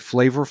very, very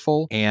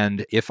flavorful.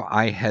 And if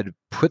I had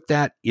put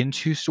that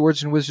into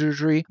Swords and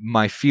Wizardry,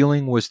 my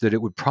feeling was that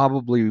it would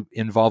probably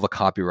involve a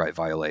copyright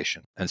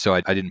violation. And so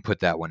I didn't put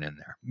that one in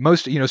there.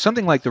 Most,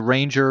 something like the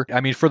Ranger, I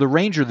mean, for the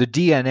Ranger, the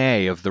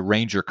DNA of the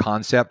Ranger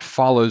concept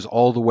follows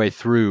all the way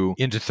through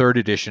into 3rd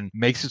edition,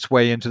 makes its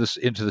way into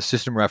the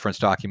system reference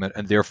document,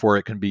 and therefore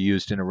it can be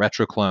used in a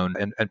retroclone,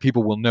 and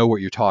people will know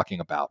what you're talking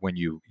about when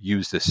you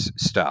use this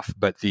stuff.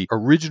 But the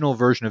original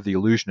version of the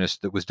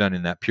Illusionist that was done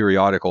in that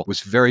periodical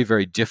was very,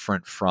 very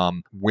different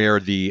from where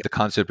the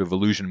concept of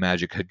illusion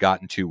magic had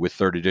gotten to with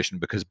 3rd edition,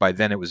 because by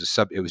then it was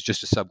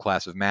just a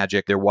subclass of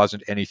magic. There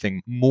wasn't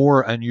anything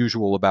more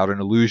unusual about an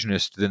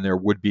illusionist than there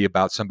would be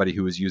about somebody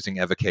who was using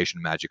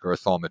evocation magic or a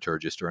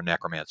thaumaturgist or a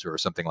necromancer or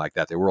something like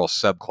that. They were all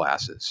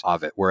subclasses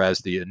of it, whereas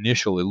the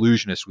initial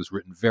illusionist was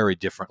written very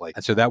differently.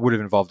 And so that would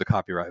have involved a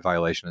copyright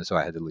violation, and so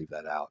I had to leave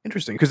that out.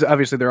 Interesting, because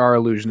obviously there are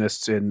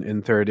illusionists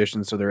in 3rd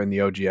edition, so they're in the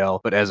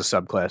OGL, but as a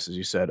subclass, as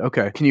you said.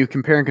 Okay. Can you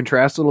compare and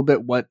contrast a little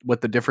bit what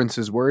the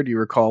differences were? Do you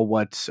recall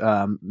what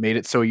made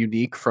it so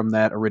unique from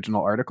that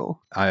original article?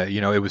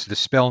 It was the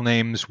spell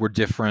names were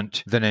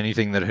different than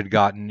anything that had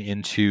gotten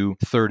into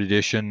 3rd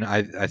edition.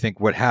 I think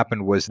what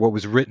happened was what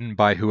was written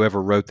by whoever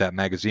wrote that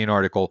magazine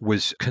article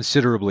was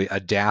considerably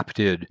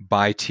adapted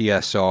by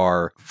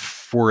TSR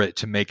for it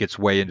to make its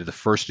way into the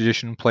 1st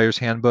edition Player's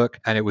Handbook,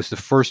 and it was the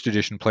 1st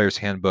edition Player's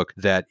Handbook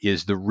that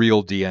is the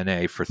real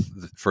DNA for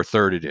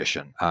 3rd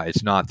edition.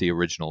 It's not the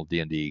original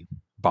D&D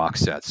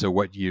box set. So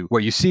what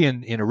you see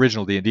in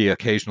original D&D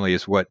occasionally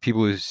is what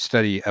people who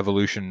study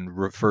evolution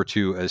refer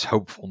to as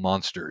hopeful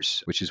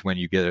monsters, which is when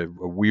you get a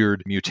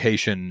weird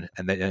mutation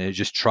and it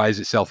just tries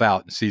itself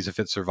out and sees if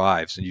it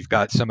survives. And you've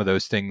got some of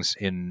those things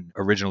in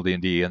original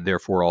D&D, and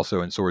therefore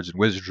also in Swords and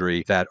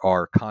Wizardry, that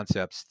are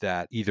concepts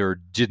that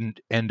either didn't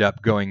end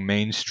up going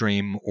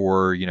mainstream,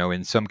 or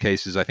in some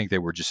cases I think they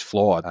were just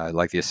flawed.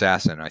 Like the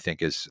Assassin, I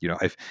think is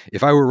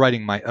if I were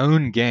writing my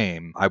own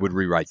game, I would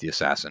rewrite the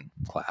Assassin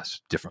class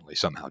differently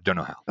somehow. Don't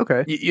know how.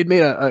 Okay. You'd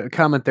made a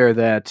comment there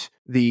that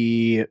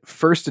the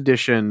 1st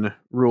edition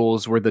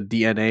rules were the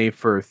DNA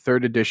for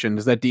 3rd edition.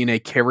 Does that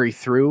DNA carry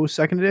through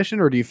 2nd edition,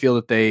 or do you feel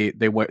that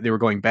they were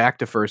going back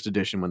to 1st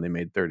edition when they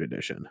made 3rd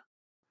edition?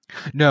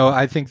 No,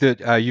 I think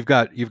that you've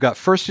got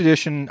 1st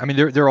edition. I mean,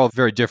 they're all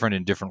very different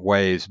in different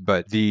ways,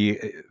 but the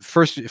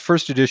first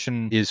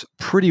edition is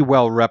pretty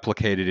well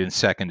replicated in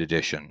 2nd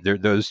edition.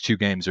 Those two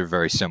games are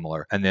very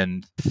similar, and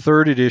then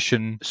 3rd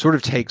edition sort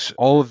of takes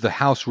all of the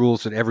house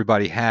rules that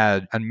everybody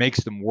had and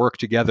makes them work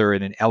together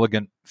in an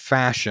elegant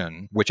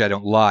fashion, which I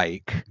don't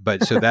like.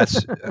 But so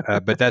that's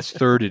but that's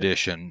 3rd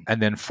edition,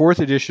 and then 4th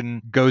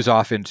edition goes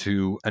off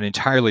into an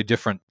entirely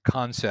different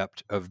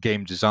concept of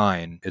game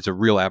design. It's a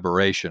real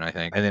aberration, I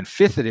think, and then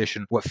 5th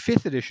edition, what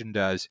 5th edition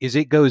does is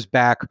it goes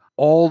back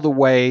all the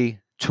way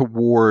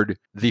toward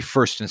the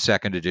 1st and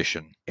 2nd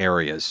edition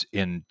areas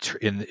in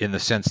the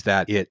sense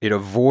that it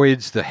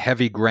avoids the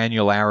heavy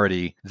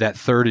granularity that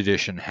 3rd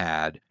edition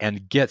had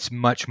and gets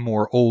much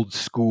more old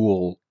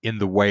school in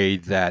the way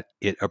that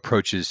it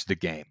approaches the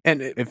game.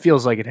 And it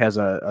feels like it has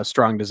a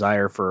strong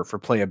desire for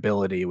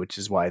playability, which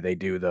is why they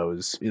do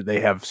those. They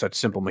have such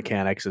simple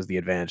mechanics as the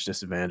advantage,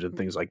 disadvantage, and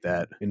things like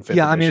that in fifth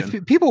Yeah, I mean,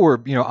 edition. people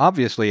were,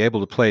 obviously able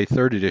to play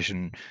third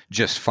edition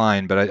just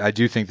fine, but I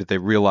do think that they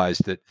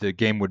realized that the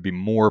game would be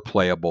more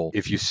playable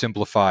if you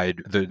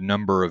simplified the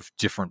number of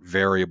different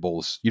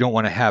variables. You don't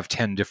want to have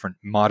 10 different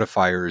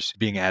modifiers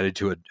being added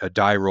to a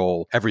die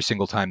roll every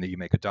single time that you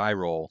make a die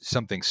roll.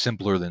 Something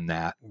simpler than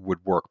that would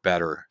work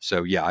better.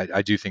 So yeah,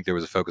 I do think there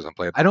was a focus on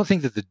playability. I don't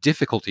think that the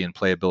difficulty in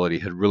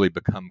playability had really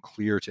become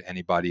clear to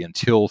anybody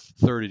until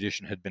third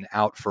edition had been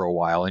out for a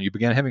while, and you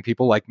began having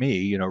people like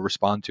me,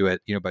 respond to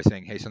it, by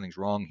saying, hey, something's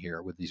wrong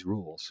here with these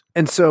rules.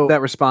 And so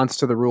that response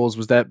to the rules,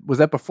 was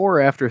that before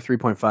or after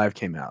 3.5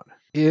 came out?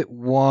 It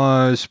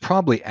was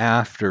probably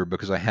after,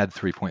 because I had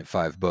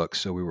 3.5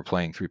 books, so we were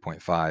playing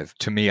 3.5.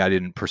 To me, I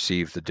didn't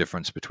perceive the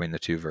difference between the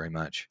two very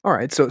much. All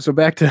right, so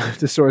back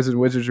to Swords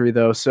and Wizardry,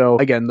 though. So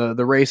again,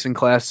 the race and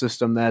class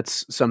system,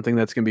 that's something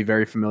that's going to be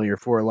very familiar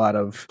for a lot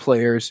of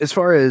players. As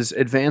far as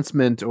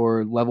advancement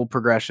or level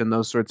progression,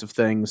 those sorts of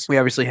things, we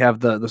obviously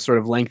have the sort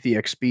of lengthy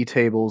XP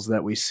tables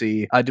that we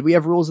see. Do we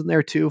have rules in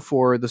there, too,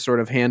 for the sort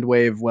of hand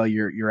wave while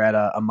you're at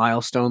a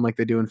milestone like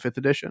they do in 5th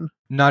edition?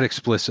 Not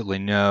explicitly,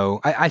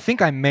 no. I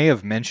think I may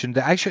have mentioned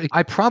that. Actually,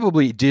 I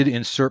probably did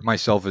insert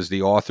myself as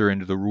the author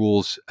into the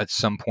rules at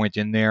some point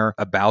in there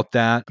about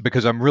that,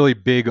 because I'm really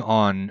big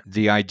on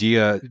the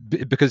idea,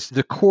 because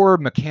the core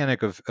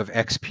mechanic of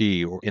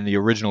XP in the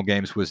original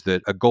games was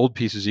that a gold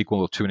piece is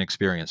equal to an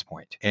experience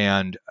point.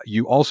 And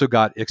you also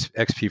got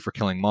XP for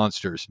killing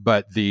monsters.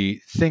 But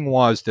the thing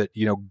was that,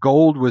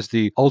 gold was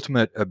the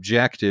ultimate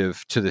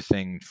objective to the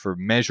thing for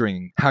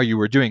measuring how you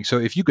were doing. So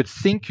if you could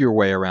think your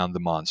way around the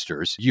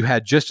monsters, you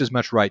had just as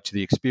much right to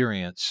the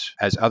experience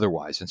as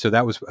otherwise. And so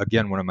that was,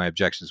 again, one of my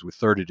objections with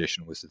third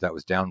edition, was that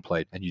was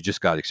downplayed, and you just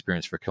got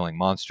experience for killing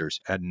monsters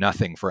and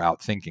nothing for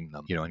outthinking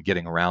them, and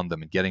getting around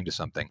them and getting to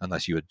something,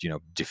 unless you had,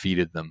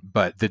 defeated them.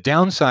 But the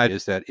downside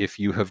is that if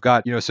you have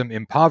got, some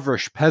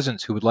impoverished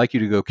peasants who would like you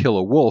to go kill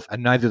a wolf,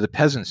 and neither the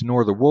peasants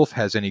nor the wolf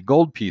has any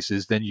gold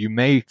pieces, then you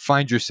may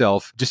find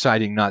yourself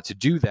deciding not to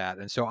do that.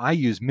 And so I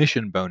use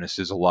mission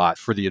bonuses a lot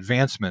for the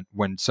advancement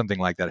when something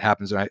like that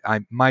happens.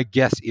 And my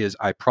guess is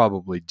I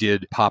probably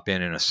did pop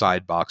in a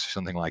side box or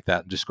something like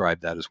that and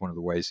describe that as one of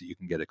the ways that you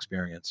can get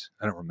experience.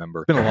 I don't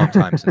remember. It's been a long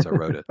time since I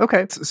wrote it.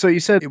 Okay, so you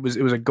said it was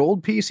a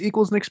gold piece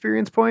equals an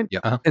experience point? Yeah.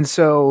 Uh-huh. And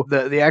so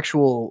the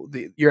actual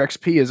your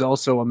XP is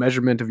also a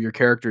measurement of your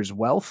character's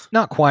wealth?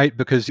 Not quite,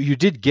 because you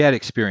did get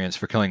experience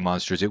for killing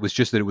monsters. It was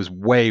just that it was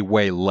way,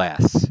 way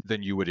less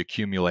than you would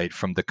accumulate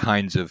from the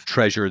kinds of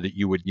treasure that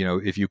you would,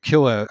 if you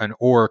kill an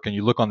orc and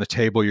you look on the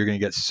table, you're going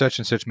to get such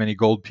and such many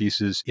gold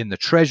pieces in the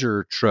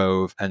treasure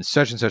trove and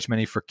such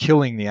many for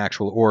killing the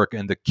actual orc.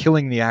 And the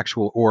killing the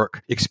actual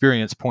orc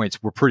experience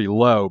points were pretty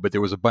low, but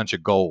there was a bunch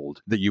of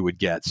gold that you would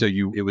get. So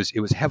it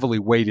was heavily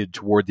weighted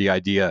toward the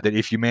idea that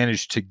if you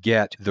managed to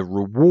get the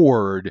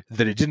reward,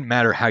 that it didn't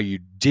matter how you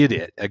did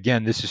it.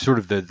 Again, this is sort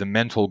of the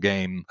mental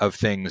game of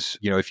things.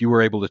 If you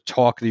were able to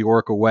talk the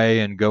orc away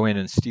and go in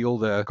and steal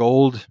the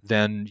gold,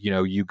 then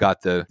you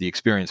got the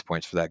experience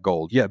points for that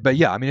gold. Yeah, but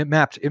yeah, I mean, it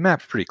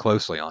mapped pretty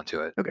closely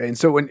onto it. Okay, and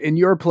so in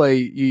your play,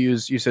 you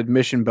said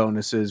mission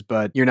bonuses,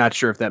 but you're not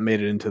sure if that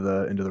made it into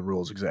the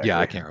rules exactly. Yeah,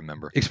 I can't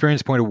remember.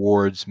 Experience point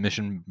awards,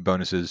 mission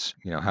bonuses,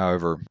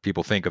 however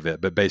people think of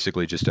it, but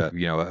basically just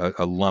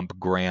a lump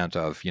grant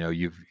of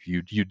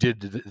you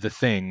did the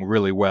thing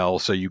really well,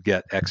 so you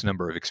get X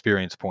number of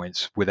experience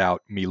points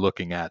without me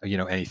looking at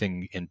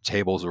anything in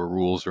tables or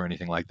rules or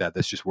anything like that.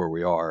 That's just where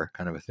we are,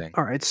 kind of a thing.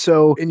 All right.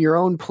 So in your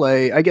own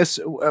play, I guess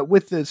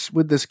with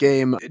this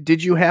game,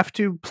 did you have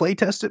to play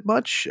test it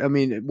much? I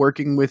mean,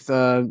 working with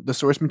the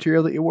source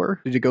material that you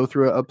were, did you go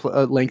through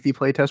a lengthy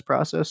play test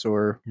process,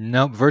 or?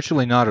 No,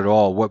 virtually not at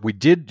all. What we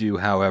did do,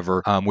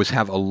 however, was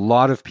have a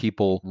lot of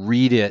people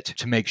read it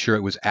to make sure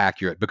it was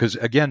accurate, because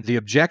again, the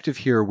objective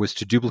here was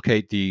to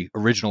duplicate the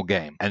original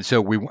game, and so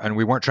we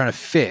weren't trying to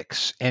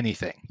fix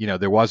anything.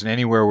 There wasn't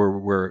anywhere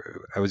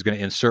where I was going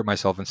to insert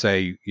myself and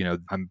say,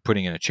 I'm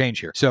putting in a change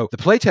here. So the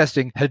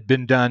playtesting had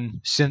been done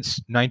since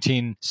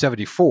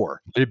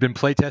 1974. It had been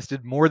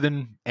playtested more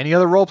than any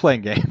other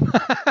role-playing game.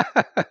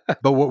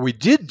 But what we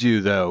did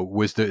do, though,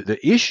 was the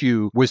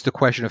issue was the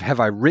question of, have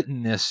I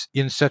written this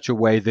in such a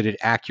way that it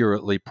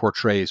accurately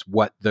portrays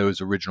what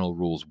those original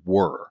rules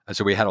were? And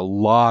so we had a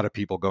lot of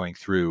people going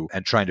through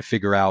and trying to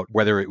figure out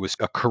whether it was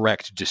a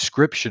correct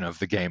description of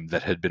the game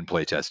that had been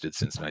playtested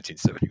since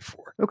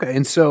 1974. Okay,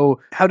 and so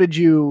how did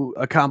you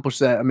accomplish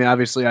that? I mean,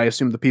 obviously, I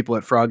assume the people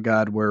at Frog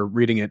God were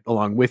reading it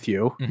along with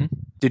you. Mm-hmm.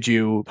 Did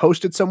you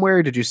post it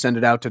somewhere? Did you send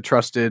it out to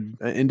trusted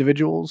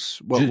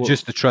individuals?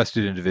 Just the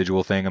trusted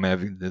individual thing. I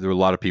mean, there were a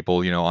lot of people,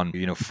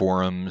 on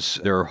forums.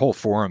 There are whole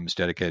forums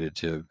dedicated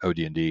to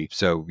OD&D.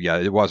 So yeah,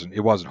 it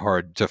wasn't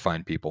hard to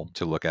find people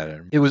to look at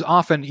it. It was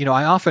often,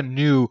 I often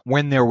knew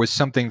when there was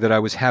something that I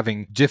was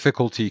having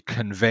difficulty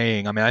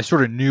conveying. I mean, I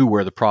sort of knew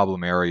where the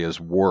problem areas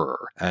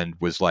were and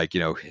was like,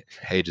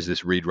 hey, does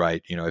this read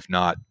right? If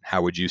not,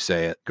 how would you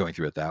say it? Going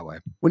through it that way.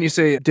 When you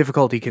say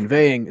difficulty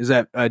conveying, is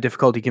that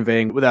difficulty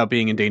conveying without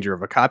being in danger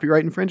of a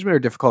copyright infringement, or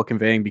difficult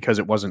conveying because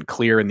it wasn't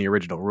clear in the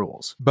original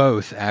rules?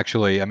 Both,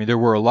 actually. I mean, there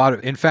were a lot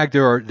of. In fact,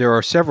 there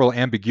are several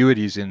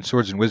ambiguities in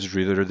Swords and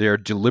Wizardry that are there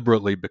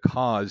deliberately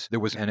because there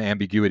was an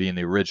ambiguity in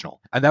the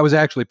original, and that was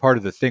actually part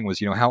of the thing. Was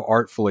how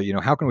artfully,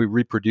 how can we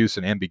reproduce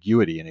an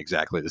ambiguity in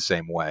exactly the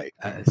same way?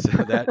 So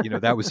that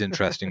that was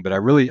interesting. But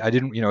I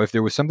didn't. If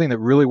there was something that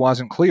really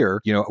wasn't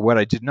clear, what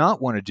I did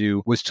not want to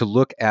do was to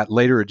look at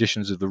later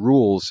editions of the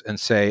rules and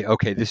say,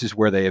 okay, this is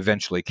where they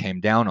eventually came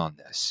down on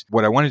this.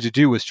 What I wanted to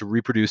do was to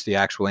reproduce the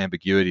actual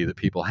ambiguity that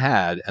people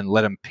had and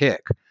let them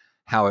pick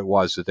how it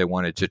was that they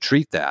wanted to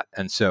treat that.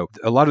 And so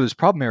a lot of those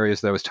problem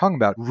areas that I was talking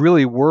about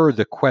really were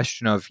the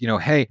question of,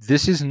 hey,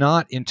 this is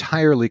not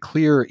entirely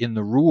clear in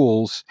the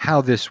rules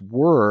how this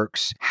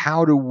works.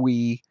 How do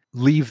we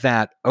leave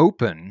that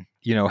open?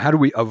 How do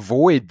we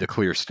avoid the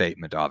clear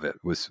statement of it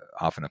was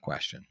often a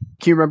question.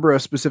 Can you remember a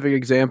specific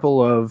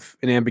example of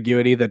an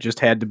ambiguity that just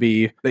had to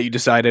be, that you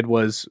decided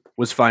was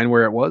fine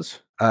where it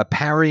was?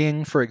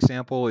 Parrying, for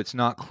example, it's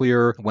not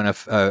clear when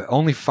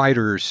only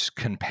fighters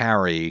can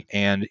parry,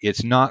 and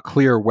it's not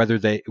clear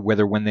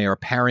whether when they are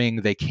parrying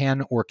they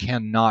can or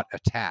cannot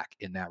attack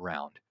in that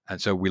round.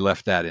 And so we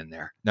left that in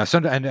there. Now,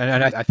 and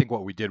I think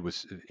what we did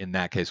was, in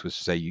that case, was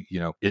to say,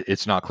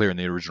 it's not clear in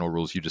the original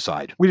rules. You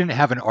decide. We didn't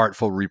have an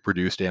artful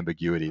reproduced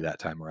ambiguity that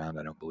time around,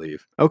 I don't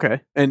believe. Okay.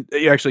 And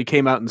you actually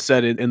came out and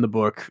said it in the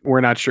book,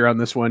 we're not sure on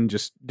this one,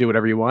 just do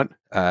whatever you want?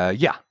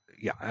 Yeah.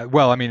 Yeah.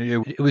 Well, I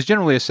mean, it was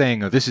generally a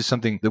saying of this is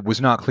something that was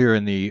not clear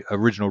in the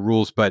original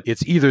rules, but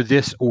it's either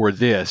this or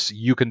this.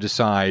 You can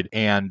decide.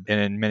 And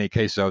in many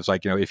cases, I was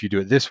like, if you do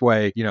it this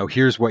way,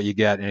 here's what you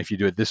get. And if you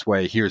do it this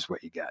way, here's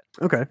what you get.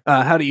 Okay.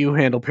 How do you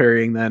handle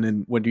parrying then,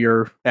 and when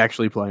you're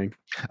actually playing?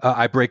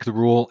 I break the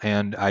rule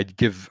and I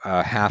give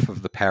half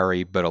of the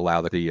parry, but allow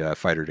the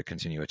fighter to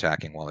continue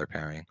attacking while they're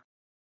parrying.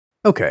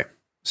 Okay.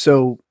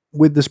 So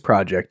with this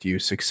project, you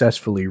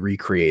successfully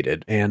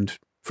recreated and,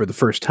 for the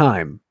first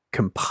time,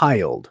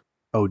 compiled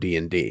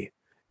OD&D.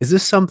 Is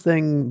this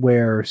something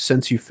where,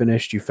 since you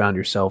finished, you found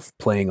yourself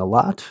playing a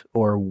lot,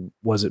 or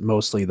was it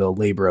mostly the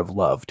labor of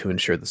love to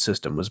ensure the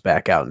system was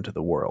back out into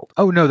the world?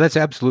 Oh no, that's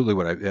absolutely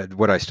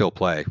what I still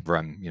play. Where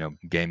I'm,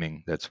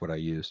 gaming. That's what I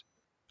use.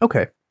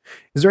 Okay.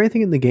 Is there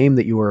anything in the game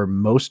that you are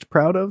most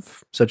proud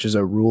of, such as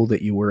a rule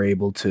that you were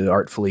able to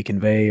artfully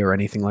convey or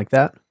anything like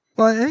that?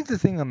 Well, I think the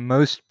thing I'm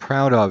most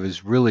proud of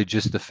is really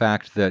just the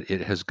fact that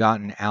it has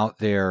gotten out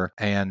there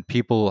and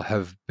people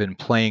have been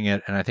playing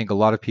it. And I think a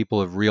lot of people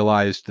have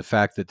realized the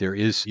fact that there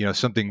is,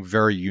 something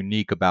very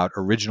unique about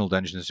original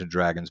Dungeons and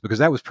Dragons, because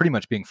that was pretty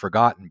much being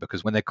forgotten.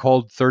 Because when they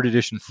called third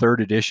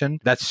edition,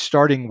 that's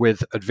starting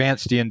with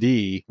Advanced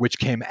D&D, which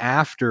came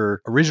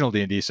after original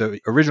D&D. So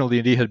original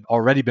D&D had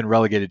already been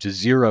relegated to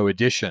 0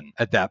 edition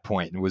at that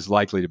point and was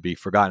likely to be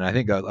forgotten. I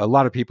think a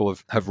lot of people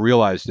have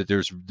realized that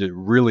there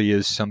really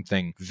is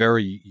something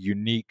very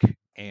unique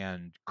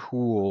and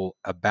cool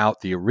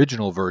about the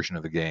original version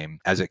of the game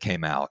as it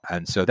came out.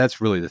 And so that's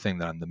really the thing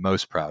that I'm the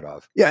most proud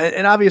of. Yeah,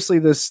 and obviously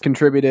this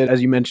contributed,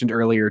 as you mentioned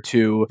earlier,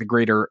 to the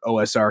greater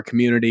OSR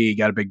community. You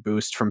got a big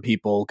boost from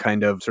people,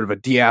 kind of sort of a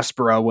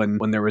diaspora when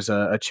there was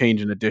a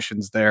change in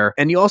editions there.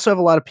 And you also have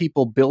a lot of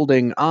people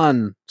building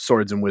on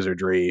Swords and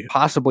Wizardry,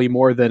 possibly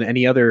more than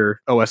any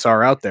other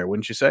OSR out there,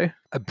 wouldn't you say?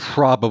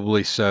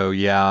 Probably so,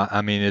 yeah.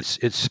 I mean,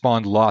 it's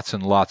spawned lots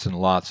and lots and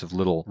lots of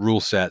little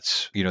rule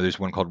sets. There's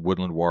one called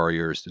Woodland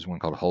Warriors. There's one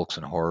called Hulks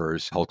and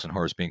Horrors. Hulks and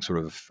Horrors being sort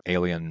of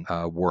alien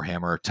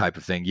Warhammer type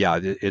of thing. Yeah,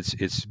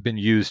 it's been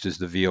used as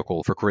the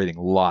vehicle for creating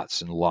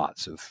lots and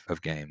lots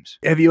of games.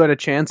 Have you had a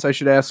chance, I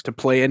should ask, to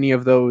play any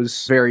of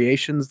those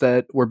variations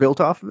that were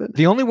built off of it?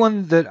 The only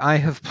one that I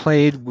have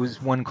played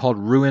was one called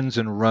Ruins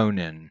and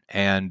Ronin,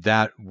 and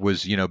that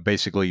was,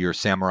 basically your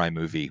samurai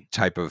movie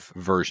type of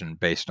version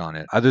based on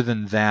it. Other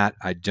than that,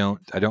 I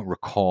don't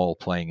recall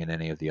playing in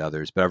any of the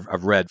others, but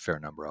I've read a fair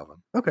number of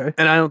them. Okay.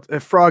 And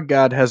Frog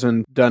God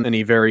hasn't done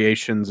any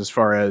variations as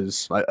far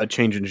as a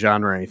change in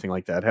genre or anything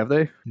like that, have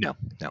they? No.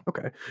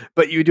 Okay.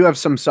 But you do have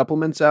some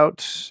supplements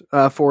out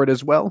for it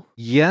as well?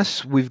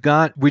 Yes, we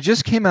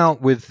just came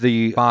out with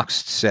the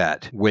boxed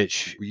set,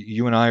 which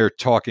you and I are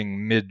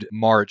talking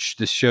mid-March.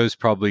 This show's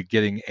probably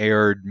getting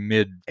aired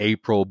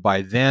mid-April.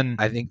 By then,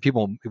 I think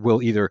people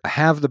will either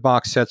have the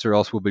box sets or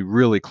else will be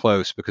really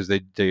close, because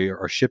they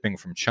are shipping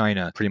from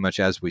China pretty much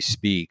as we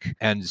speak.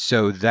 And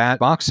so that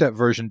box set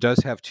version does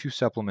have 2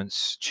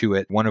 supplements to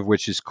it, one of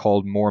which is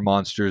called More more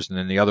monsters, and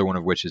then the other one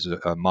of which is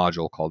a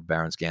module called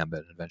Baron's Gambit,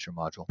 an adventure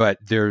module. But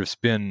there's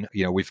been,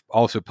 we've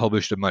also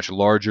published a much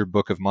larger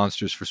book of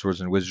monsters for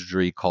Swords and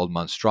Wizardry called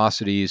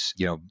Monstrosities,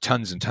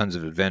 tons and tons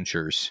of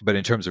adventures. But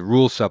in terms of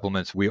rule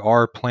supplements, we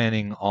are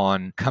planning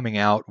on coming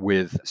out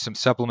with some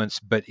supplements,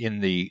 but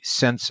in the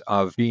sense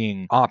of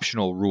being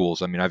optional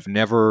rules. I mean, I've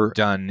never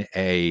done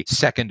a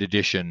second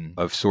edition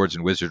of Swords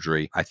and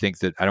Wizardry. I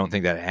don't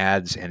think that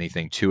adds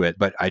anything to it,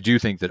 but I do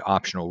think that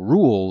optional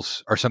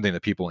rules are something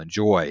that people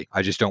enjoy.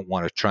 I just don't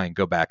want to try and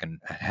go back and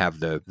have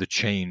the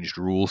changed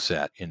rule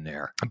set in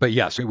there. But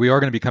yes, we are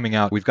going to be coming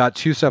out. We've got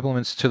 2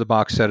 supplements to the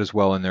box set as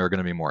well, and there are going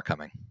to be more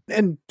coming.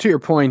 And to your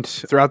point,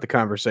 throughout the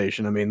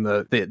conversation, I mean,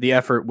 the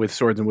effort with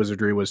Swords and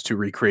Wizardry was to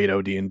recreate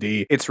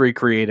OD&D. It's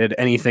recreated.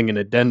 Anything an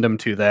addendum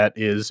to that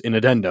is an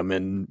addendum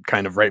and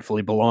kind of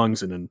rightfully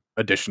belongs in an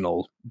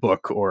additional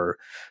book or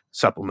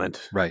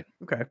supplement. Right.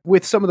 Okay.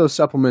 With some of those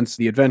supplements,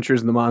 the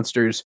adventures and the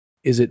monsters,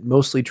 is it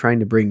mostly trying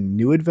to bring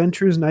new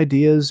adventures and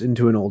ideas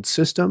into an old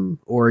system,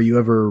 or are you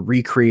ever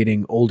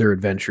recreating older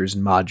adventures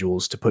and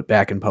modules to put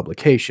back in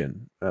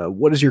publication?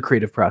 What is your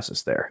creative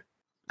process there?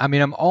 I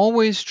mean, I'm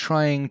always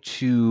trying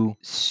to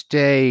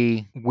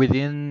stay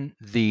within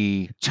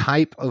the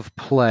type of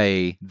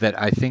play that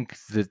I think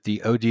that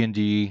the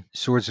OD&D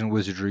Swords and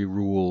Wizardry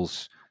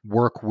rules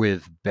work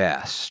with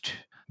best,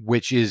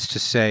 which is to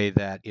say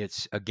that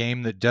it's a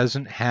game that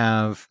doesn't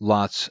have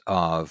lots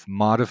of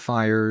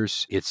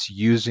modifiers. It's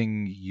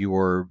using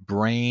your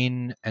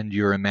brain and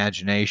your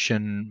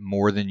imagination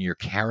more than your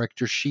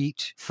character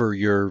sheet for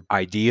your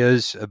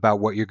ideas about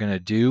what you're going to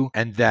do.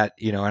 And that,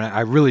 and I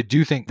really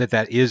do think that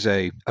that is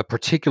a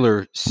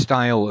particular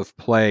style of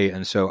play.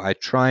 And so I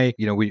try,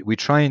 we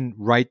try and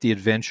write the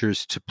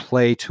adventures to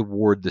play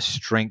toward the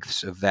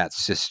strengths of that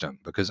system,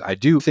 because I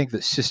do think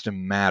that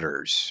system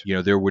matters.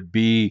 There would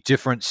be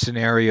different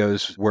scenarios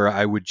where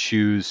I would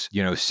choose,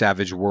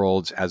 Savage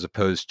Worlds as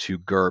opposed to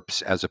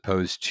GURPS, as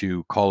opposed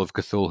to Call of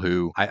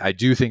Cthulhu. I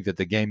do think that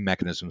the game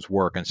mechanisms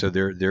work. And so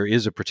there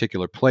is a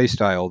particular play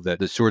style that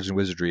the Swords and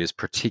Wizardry is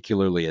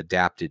particularly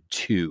adapted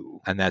to.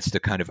 And that's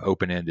the kind of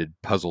open-ended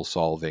puzzle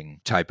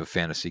solving type of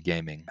fantasy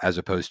gaming, as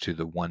opposed to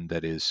the one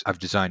that is, I've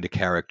designed a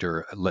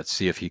character, let's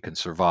see if he can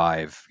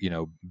survive,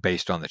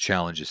 based on the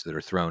challenges that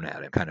are thrown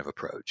at him kind of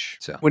approach.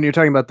 So when you're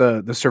talking about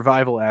the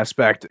survival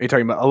aspect, you're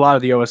talking about a lot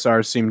of the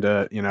OSRs seem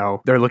to,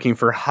 they're looking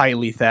for high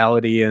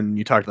lethality, and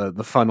you talked about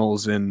the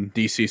funnels in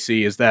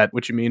DCC. Is that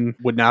what you mean?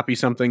 Would not be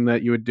something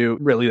that you would do,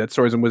 really, that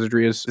Swords and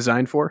Wizardry is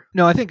designed for?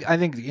 No, I think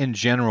in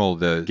general,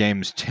 the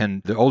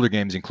older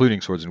games,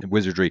 including Swords and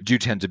Wizardry, do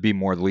tend to be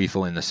more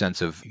lethal in the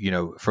sense of,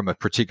 from a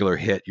particular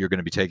hit, you're going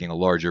to be taking a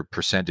larger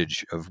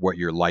percentage of what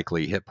your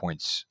likely hit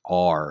points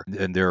are.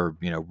 And there are,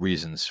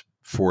 reasons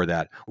for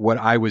that. What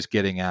I was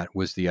getting at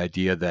was the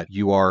idea that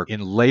you are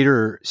in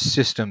later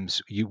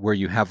systems where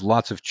you have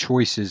lots of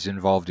choices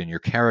involved in your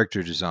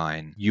character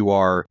design. You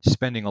are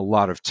spending a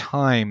lot of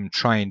time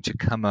trying to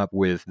come up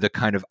with the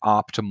kind of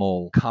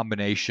optimal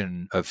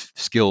combination of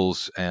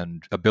skills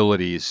and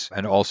abilities,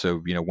 and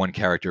also, one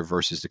character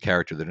versus the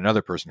character that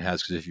another person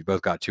has. Because if you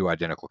both got 2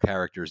 identical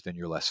characters, then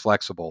you're less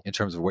flexible in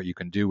terms of what you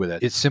can do with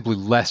it. It's simply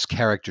less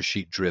character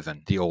sheet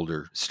driven, the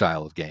older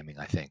style of gaming,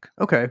 I think.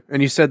 Okay.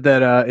 And you said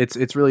that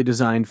it's really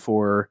designed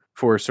for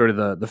sort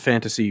of the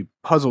fantasy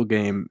puzzle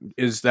game.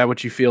 Is that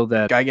what you feel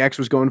that Gygax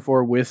was going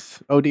for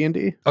with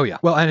OD&D? Oh, yeah.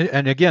 Well,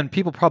 and again,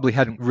 people probably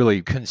hadn't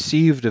really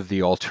conceived of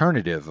the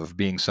alternative of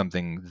being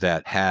something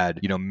that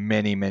had,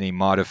 many, many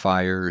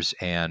modifiers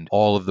and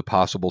all of the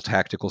possible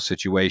tactical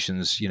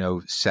situations,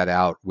 set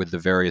out with the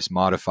various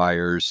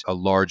modifiers, a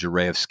large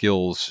array of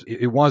skills.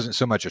 It wasn't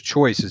so much a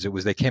choice as it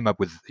was they came up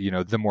with,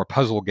 the more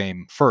puzzle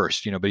game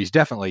first, but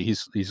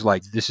he's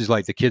like, this is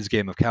like the kids'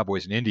 game of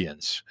Cowboys and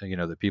Indians,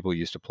 that people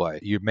used to play.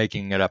 You're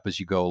making it up as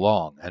you go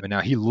along. And now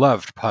he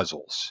loved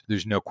puzzles.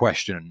 There's no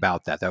question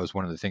about that. That was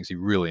one of the things he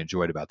really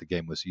enjoyed about the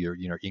game, was you're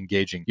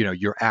engaging,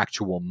 your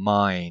actual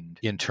mind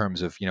in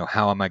terms of,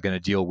 how am I going to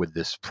deal with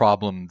this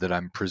problem that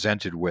I'm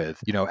presented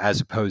with,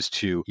 as opposed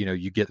to,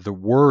 you get the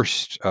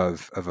worst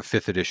of a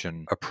 5th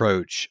edition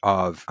approach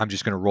of, I'm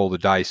just going to roll the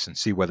dice and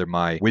see whether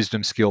my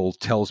wisdom skill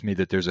tells me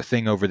that there's a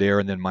thing over there,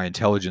 and then my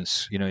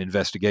intelligence,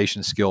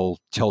 investigation skill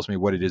tells me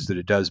what it is that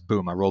it does.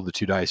 Boom, I rolled the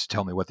 2 dice,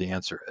 tell me what the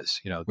answer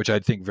is, which I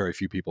think very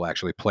few people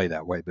actually play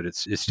that way, but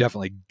it's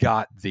definitely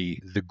got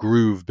the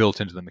groove built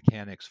into the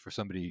mechanics for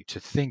somebody to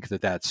think that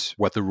that's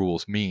what the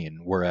rules mean.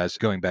 Whereas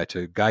going back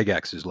to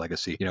Gygax's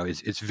legacy,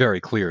 it's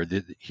very clear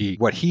that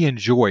what he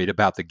enjoyed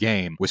about the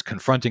game was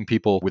confronting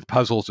people with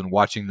puzzles and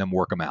watching them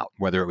work them out.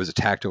 Whether it was a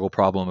tactical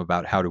problem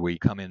about how do we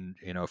come in,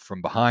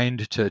 from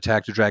behind to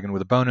attack the dragon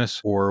with a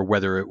bonus, or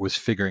whether it was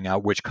figuring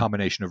out which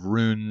combination of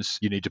runes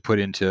you need to put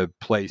into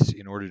place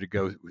in order to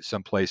go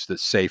someplace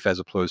that's safe as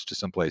opposed to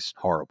someplace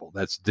horrible.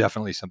 That's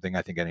definitely something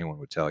I think think anyone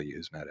would tell you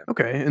who's met him.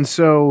 Okay, and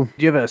so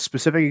do you have a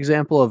specific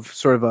example of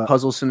sort of a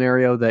puzzle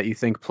scenario that you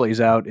think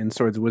plays out in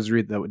Swords and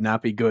Wizardry that would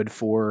not be good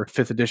for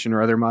 5th edition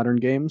or other modern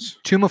games?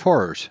 Tomb of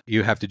Horrors.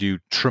 You have to do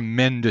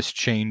tremendous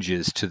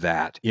changes to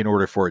that in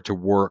order for it to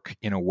work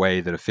in a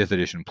way that a 5th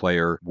edition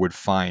player would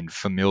find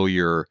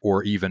familiar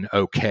or even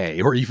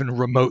okay, or even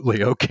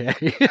remotely okay.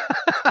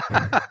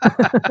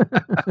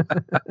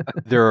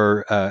 There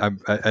are,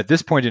 at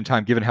this point in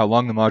time, given how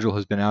long the module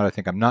has been out, I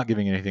think I'm not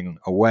giving anything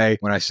away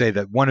when I say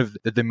that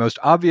the most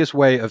obvious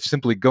way of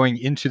simply going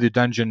into the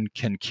dungeon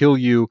can kill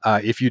you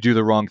if you do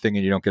the wrong thing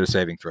and you don't get a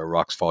saving throw.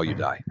 Rocks fall, you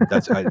die.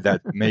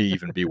 That may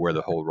even be where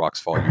the whole rocks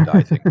fall, you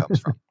die thing comes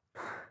from.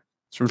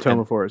 It's from Tome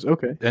of Horrors.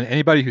 Okay. And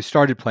anybody who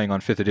started playing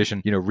on 5th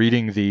edition,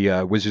 reading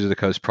the Wizards of the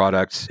Coast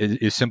products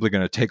is simply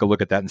going to take a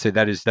look at that and say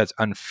that's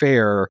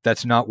unfair.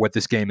 That's not what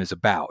this game is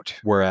about.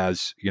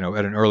 Whereas,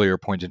 at an earlier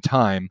point in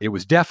time, it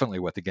was definitely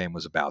what the game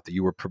was about. That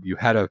you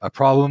had a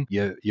problem,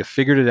 you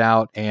figured it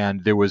out,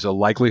 and there was a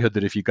likelihood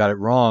that if you got it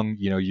wrong,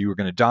 you were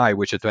going to die,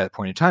 which at that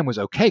point in time was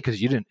okay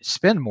because you didn't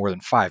spend more than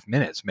 5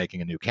 minutes making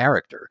a new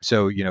character.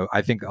 So,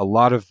 I think a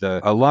lot of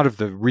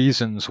the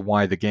reasons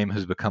why the game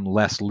has become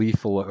less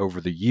lethal over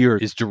the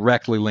years is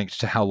directly linked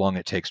to how long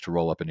it takes to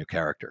roll up a new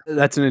character.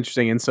 That's an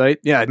interesting insight.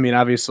 Yeah, I mean,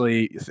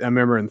 obviously, I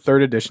remember in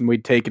 3rd edition,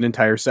 we'd take an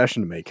entire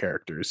session to make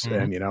characters,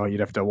 and you'd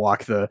have to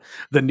walk the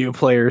new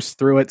players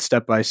through it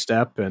step by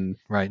step, and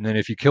right. And then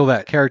if you kill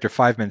that character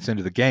 5 minutes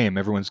into the game,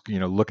 everyone's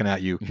looking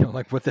at you,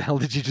 like, what the hell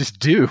did you just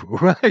do?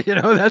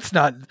 That's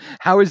not.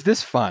 How is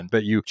this fun?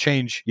 But you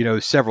change,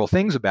 several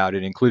things about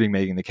it, including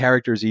making the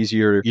characters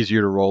easier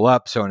to roll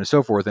up, so on and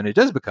so forth, and it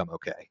does become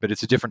okay. But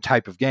it's a different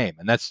type of game,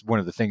 and that's one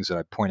of the things that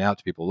I point out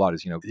to people a lot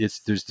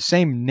is there's the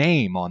same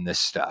name on this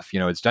stuff.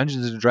 It's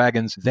Dungeons and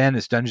Dragons then,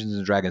 it's Dungeons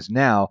and Dragons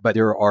now, but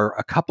there are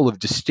a couple of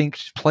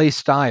distinct play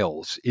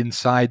styles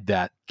inside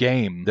that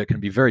game that can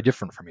be very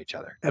different from each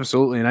other.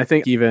 Absolutely. And I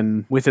think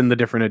even within the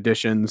different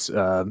editions, in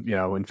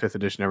 5th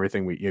edition,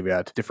 everything, you've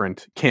got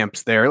different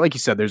camps there. Like you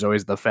said, there's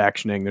always the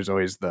factioning, there's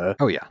always the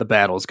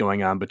battles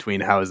going on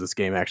between how is this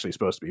game actually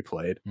supposed to be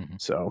played.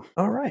 So,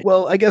 all right.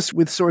 Well, I guess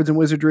with Swords and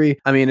Wizardry,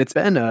 I mean, it's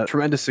been a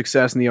tremendous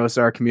success in the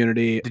OSR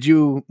community.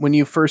 When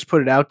you first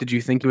put it out, did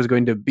you think it was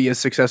going to be as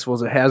successful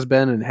as it has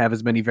been and have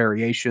as many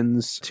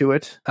variations to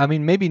it? I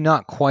mean, maybe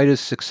not quite as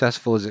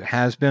successful as it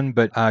has been,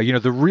 but,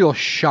 the real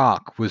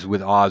shock was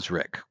with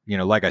Osric.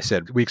 Like I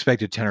said, we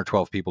expected 10 or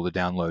 12 people to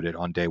download it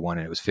on day one,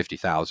 and it was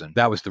 50,000.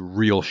 That was the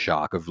real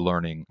shock of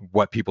learning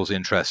what people's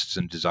interests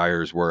and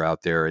desires were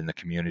out there in the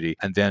community.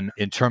 And then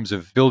in terms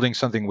of building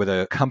something with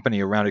a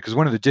company around it, because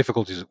one of the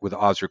difficulties with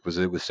Osric was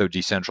that it was so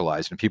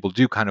decentralized, and people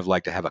do kind of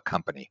like to have a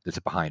company that's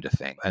behind a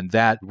thing. And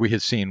that we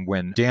had seen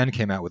when Dan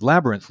came out with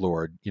Labyrinth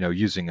Lord,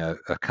 using a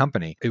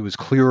company, it was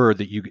clearer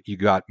that you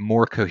got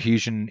more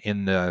cohesion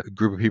in the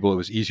group of people. It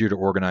was easier to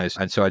organize.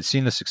 And so I'd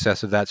seen the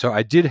success of that. So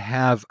I did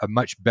have a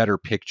much better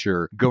picture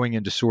going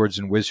into Swords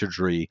and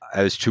Wizardry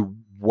as to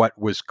what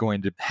was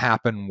going to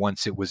happen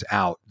once it was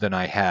out than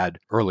I had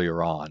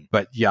earlier on.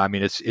 But yeah, I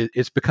mean,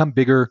 it's become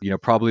bigger,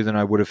 probably than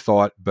I would have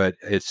thought, but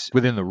it's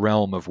within the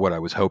realm of what I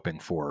was hoping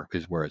for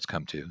is where it's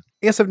come to.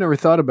 I guess I've never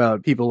thought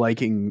about people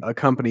liking a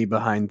company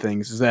behind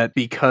things. Is that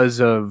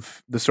because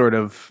of the sort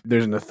of,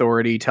 there's an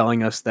authority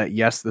telling us that,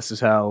 yes, this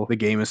is how the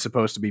game is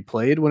supposed to be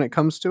played when it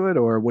comes to it?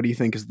 Or what do you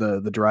think is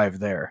the drive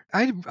there?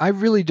 I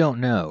really don't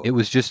know. It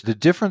was just the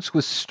difference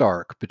was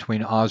stark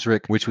between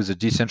Osric, which was a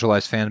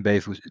decentralized fan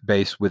base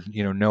with,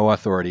 no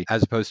authority,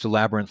 as opposed to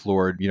Labyrinth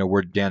Lord,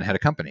 where Dan had a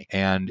company.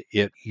 And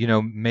it,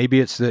 maybe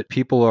it's that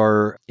people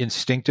are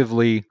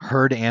instinctively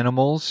herd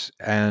animals.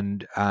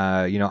 And,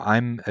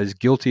 I'm as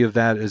guilty of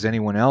that as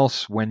anyone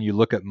else when you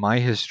look at my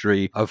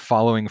history of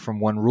following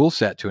from one rule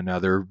set to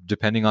another,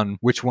 depending on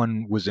which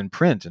one was in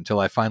print, until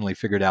I finally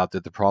figured out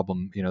that the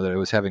problem, that I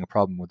was having a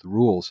problem with the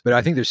rules. But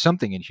I think there's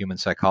something in human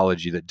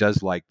psychology that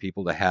does like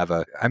people to have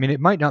it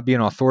might not be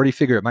an authority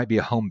figure, it might be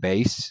a home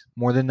base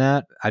more than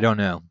that. I don't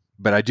know.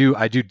 But I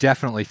do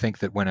definitely think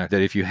that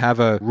that if you have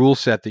a rule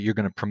set that you're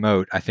going to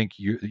promote, I think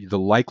the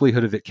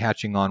likelihood of it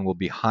catching on will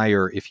be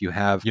higher if you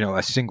have,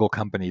 a single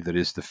company that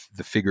is the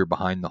figure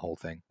behind the whole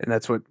thing. And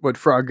that's what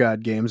Frog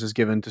God Games has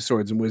given to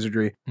Swords and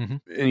Wizardry.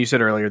 And you said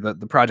earlier that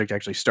the project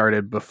actually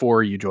started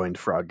before you joined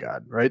Frog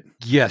God, right?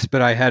 Yes,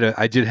 but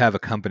I did have a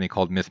company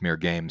called Mythmere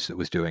Games that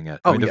was doing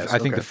it. I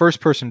think the first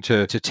person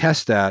to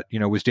test that,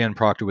 was Dan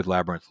Proctor with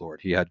Labyrinth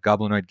Lord. He had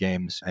Goblinoid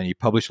Games and he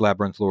published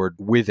Labyrinth Lord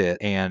with it.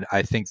 And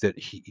I think that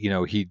he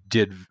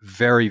did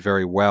very,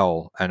 very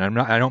well. And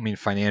I don't mean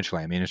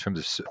financially. I mean in terms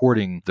of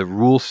supporting the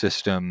rule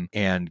system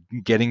and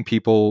getting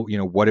people,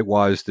 what it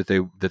was that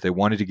they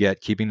wanted to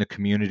get, keeping the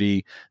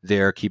community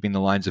there, keeping the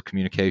lines of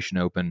communication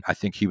open. I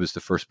think he was the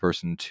first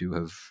person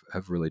to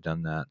have really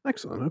done that.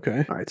 Excellent.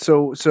 Okay. All right.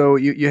 So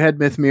you had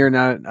Mythmere.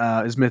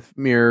 Now, is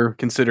Mythmere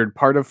considered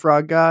part of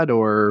Frog God,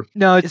 or?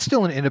 No, it's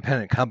still an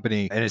independent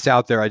company and it's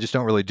out there. I just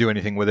don't really do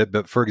anything with it.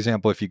 But for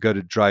example, if you go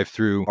to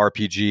Drive-Thru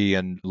RPG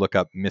and look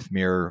up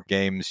Mythmere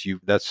Games,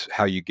 that's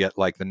how you get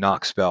like the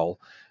Knockspell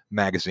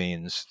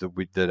magazines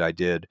that I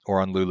did,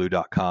 or on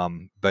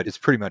lulu.com. but it's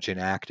pretty much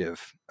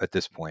inactive at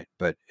this point.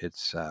 But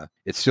it's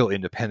still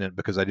independent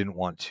because I didn't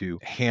want to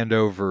hand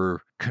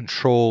over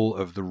control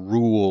of the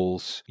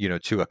rules,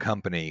 to a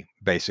company,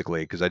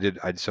 basically, because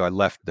so I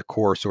left the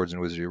core Swords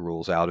and Wizardry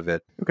rules out of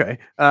it. Okay.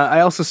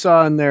 I also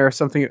saw in there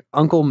something,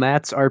 Uncle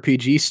Matt's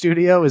RPG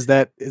Studio. Is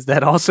that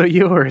also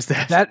you, or is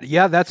that?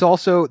 Yeah, that's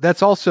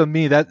also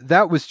me.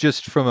 That was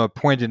just from a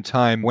point in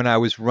time when I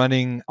was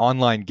running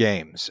online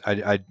games.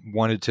 I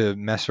wanted to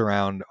mess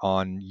around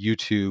on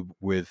YouTube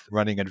with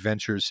running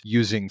adventures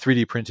using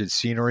 3D printed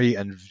scenery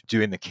and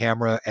doing the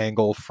camera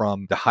angle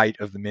from the height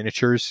of the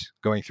miniatures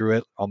going through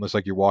it, almost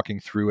like you're walking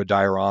through a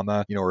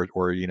diorama,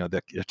 or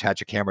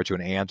attach a camera to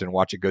an ant and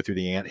watch it go through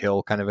the ant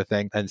hill kind of a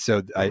thing. And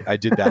so I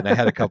did that, and I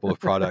had a couple of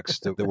products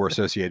that were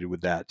associated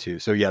with that too.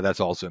 So yeah, that's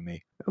also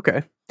me.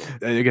 Okay.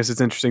 I guess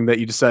it's interesting that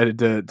you decided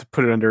to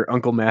put it under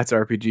Uncle Matt's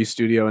RPG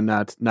Studio and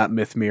not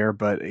Mythmere,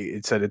 but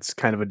it said it's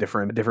kind of a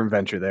different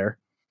venture there.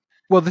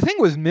 Well, the thing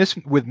with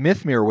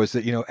Mythmere was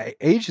that,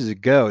 ages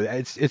ago,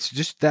 it's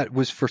just that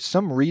was for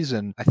some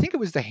reason, I think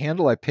it was the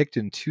handle I picked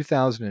in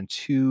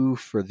 2002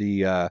 for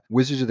the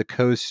Wizards of the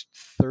Coast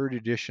 3rd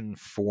edition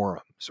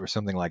forums or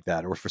something like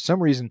that. Or for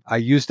some reason, I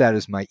used that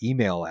as my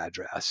email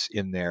address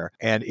in there,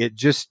 and it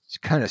just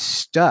kind of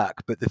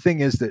stuck. But the thing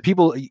is that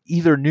people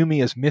either knew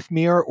me as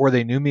Mythmere or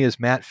they knew me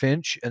as Matt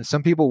Finch, and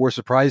some people were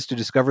surprised to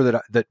discover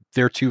that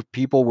their two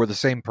people were the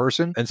same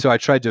person. And so I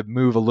tried to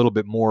move a little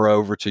bit more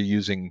over to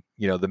using,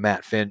 the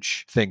Matt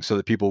Finch thing so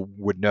that people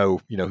would know,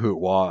 who it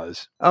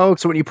was. Oh,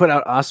 so when you put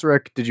out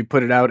Osric, did you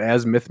put it out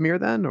as Mythmere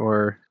then,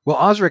 or? Well,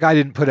 Osric, I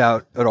didn't put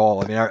out at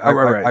all. I mean,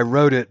 Right. I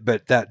wrote it,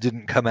 but that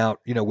didn't come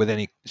out, with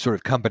any sort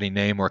of company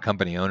name or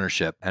company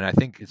ownership. And I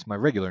think it's my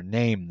regular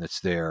name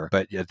that's there.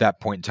 But at that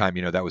point in time,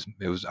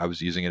 I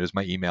was using it as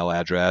my email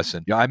address.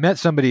 And I met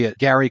somebody at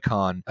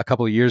GaryCon a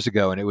couple of years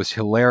ago, and it was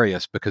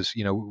hilarious because,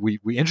 we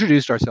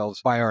introduced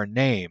ourselves by our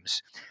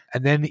names.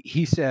 And then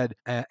he said,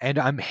 and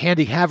I'm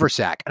Handy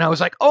Haversack. And I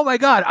was like, oh my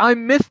God,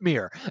 I'm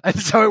Mythmere. And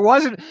so it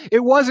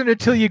wasn't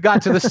until you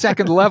got to the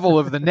second level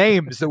of the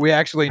names that we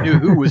actually knew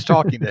who was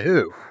talking to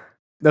who.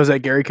 That was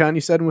at GaryCon,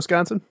 you said, in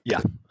Wisconsin?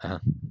 Yeah. Uh-huh.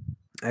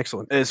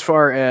 Excellent. As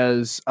far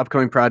as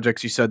upcoming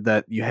projects, you said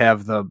that you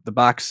have the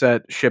box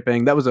set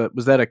shipping. Was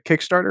that a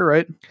Kickstarter,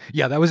 right?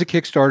 Yeah, that was a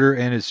Kickstarter,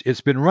 and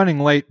it's been running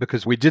late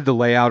because we did the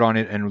layout on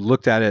it and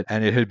looked at it,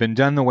 and it had been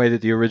done the way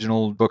that the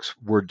original books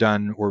were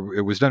done, or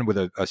it was done with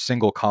a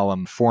single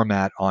column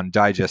format on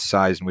digest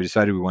size, and we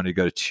decided we wanted to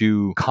go to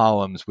 2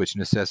 columns, which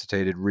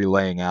necessitated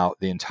relaying out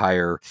the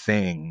entire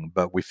thing,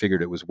 but we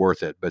figured it was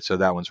worth it. But so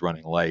that one's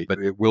running late, but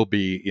it will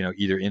be,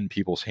 either in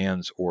people's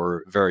hands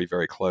or very,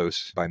 very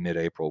close by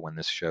mid-April when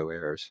this show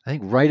airs. I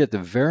think right at the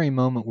very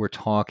moment we're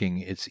talking,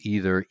 it's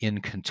either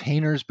in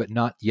containers but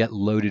not yet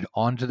loaded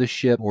onto the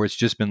ship, or it's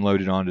just been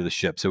loaded onto the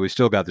ship. So we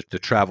still got the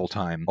travel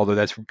time, although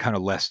that's kind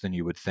of less than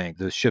you would think.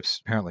 The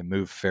ships apparently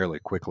move fairly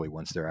quickly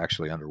once they're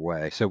actually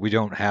underway. So we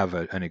don't have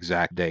an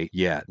exact date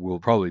yet. We'll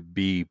probably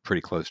be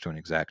pretty close to an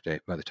exact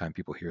date by the time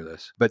people hear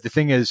this. But the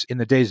thing is, in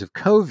the days of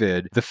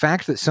COVID, the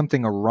fact that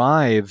something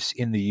arrives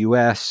in the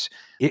US,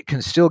 it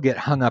can still get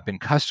hung up in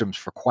customs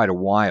for quite a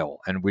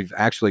while. And we've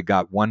actually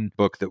got one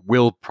book that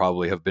will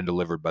probably have been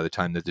delivered by the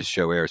time that this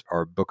show airs.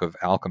 Our book of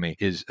alchemy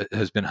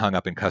has been hung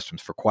up in customs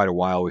for quite a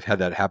while. We've had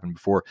that happen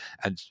before.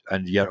 And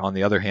yet, on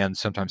the other hand,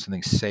 sometimes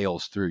something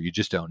sails through. You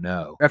just don't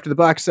know. After the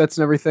box sets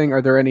and everything,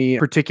 are there any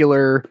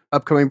particular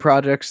upcoming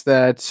projects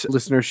that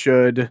listeners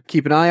should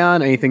keep an eye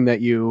on? Anything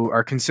that you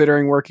are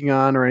considering working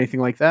on or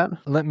anything like that?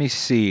 Let me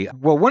see.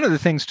 Well, one of the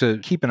things to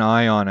keep an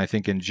eye on, I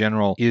think, in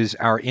general, is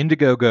our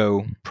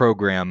Indiegogo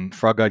program.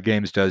 Frog God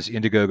Games does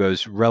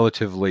Indiegogos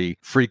relatively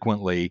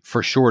frequently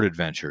for short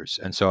adventures.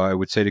 And so I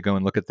would say to go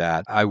and look at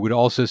that. I would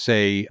also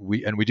say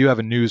we do have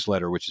a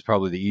newsletter, which is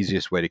probably the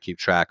easiest way to keep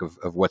track of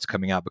what's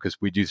coming out,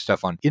 because we do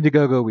stuff on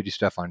Indiegogo, we do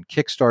stuff on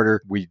Kickstarter,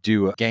 we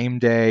do a game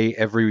day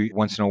every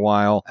once in a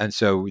while. And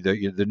so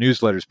the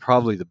newsletter is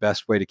probably the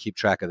best way to keep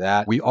track of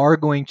that. We are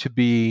going to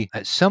be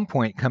at some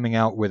point coming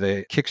out with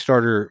a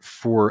Kickstarter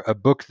for a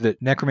book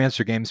that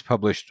Necromancer Games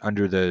published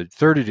under the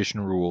 3rd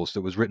edition rules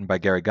that was written by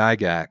Gary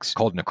Gygax,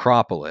 called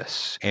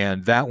Necropolis.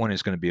 And that one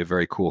is going to be a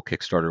very cool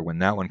Kickstarter when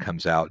that one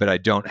comes out, but I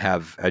don't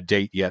have a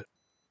date yet.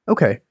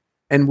 Okay.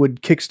 And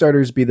would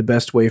Kickstarters be the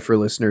best way for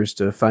listeners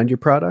to find your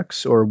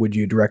products, or would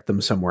you direct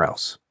them somewhere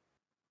else?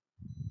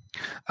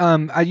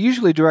 I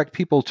usually direct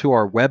people to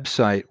our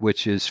website,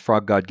 which is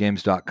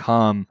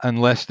froggodgames.com,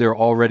 unless they're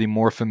already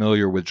more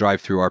familiar with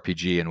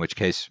DriveThruRPG, in which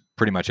case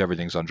pretty much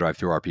everything's on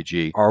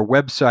DriveThruRPG. Our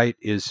website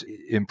is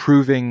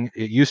improving.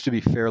 It used to be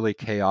fairly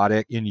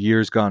chaotic in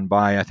years gone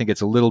by. I think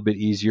it's a little bit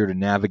easier to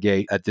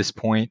navigate at this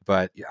point,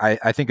 but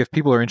I think if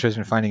people are interested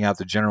in finding out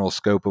the general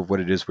scope of what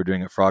it is we're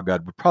doing at Frog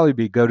God, would probably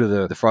be go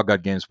to the Frog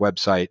God Games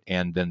website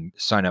and then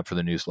sign up for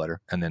the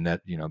newsletter. And then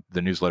that,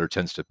 the newsletter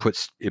tends to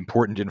put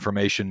important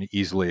information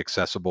easily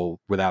accessible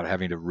without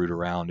having to root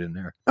around in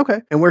there.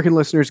 Okay. And where can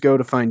listeners go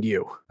to find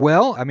you?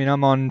 Well, I mean,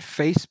 I'm on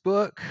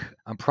Facebook.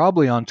 I'm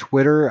probably on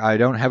Twitter. I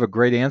don't have a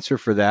great answer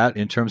for that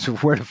in terms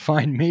of where to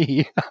find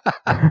me.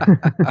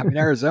 I'm in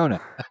Arizona.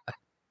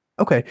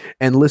 Okay.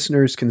 And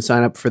listeners can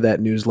sign up for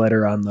that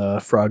newsletter on the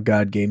Frog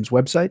God Games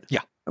website? Yeah.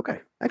 Okay.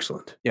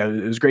 Excellent. Yeah,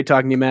 it was great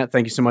talking to you, Matt.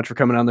 Thank you so much for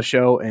coming on the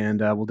show, and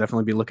we'll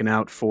definitely be looking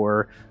out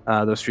for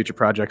those future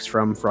projects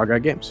from Frog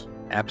God Games.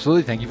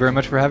 Absolutely. Thank you very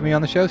much for having me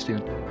on the show,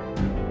 Stephen.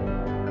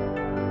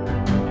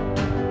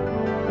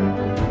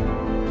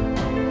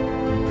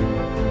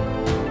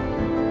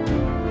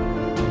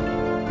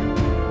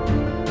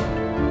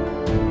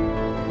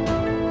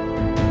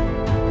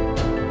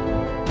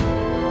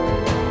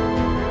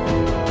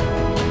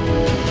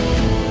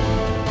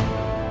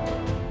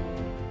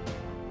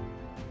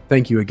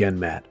 Thank you again,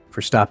 Matt,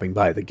 for stopping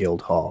by the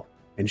Guild Hall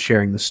and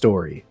sharing the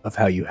story of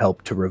how you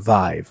helped to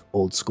revive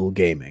old school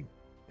gaming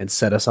and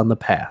set us on the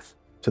path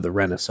to the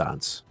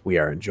renaissance we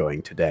are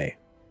enjoying today.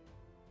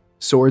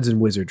 Swords and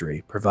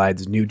Wizardry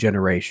provides new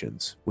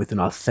generations with an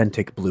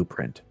authentic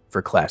blueprint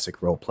for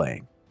classic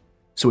role-playing,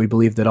 so we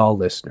believe that all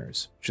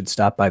listeners should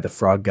stop by the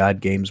Frog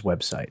God Games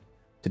website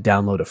to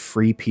download a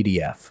free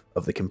PDF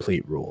of the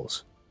complete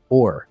rules,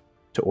 or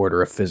to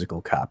order a physical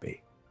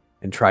copy,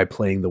 and try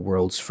playing the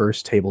world's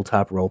first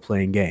tabletop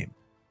role-playing game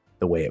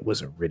the way it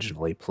was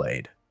originally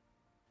played.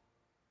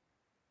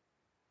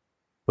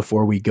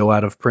 Before we go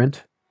out of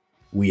print,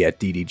 we at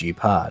DDG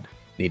Pod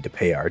need to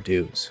pay our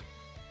dues.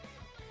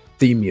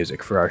 Theme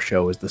music for our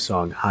show is the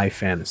song High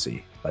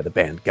Fantasy by the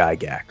band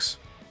Gygax.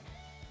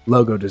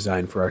 Logo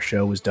design for our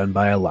show was done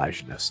by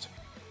Elijahist.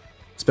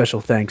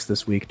 Special thanks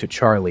this week to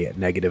Charlie at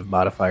Negative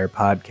Modifier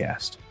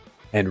Podcast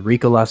and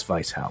Rikolas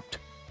Weishaupt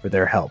for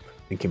their help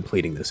in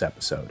completing this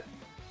episode.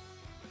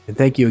 And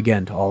thank you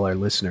again to all our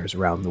listeners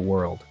around the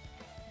world.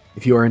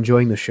 If you are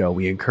enjoying the show,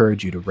 we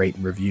encourage you to rate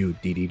and review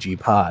DDG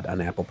Pod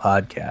on Apple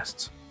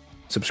Podcasts.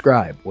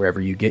 Subscribe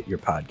wherever you get your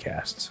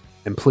podcasts.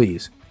 And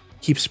please,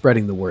 keep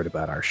spreading the word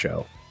about our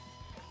show.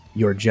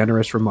 Your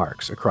generous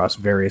remarks across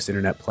various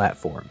internet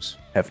platforms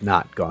have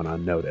not gone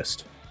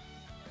unnoticed.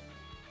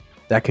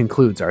 That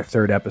concludes our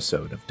third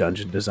episode of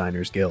Dungeon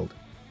Designers Guild.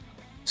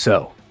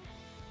 So,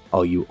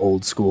 all you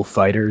old school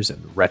fighters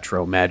and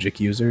retro magic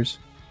users,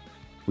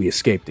 we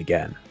escaped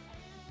again.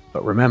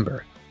 But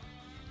remember,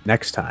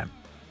 next time,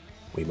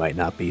 we might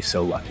not be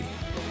so lucky.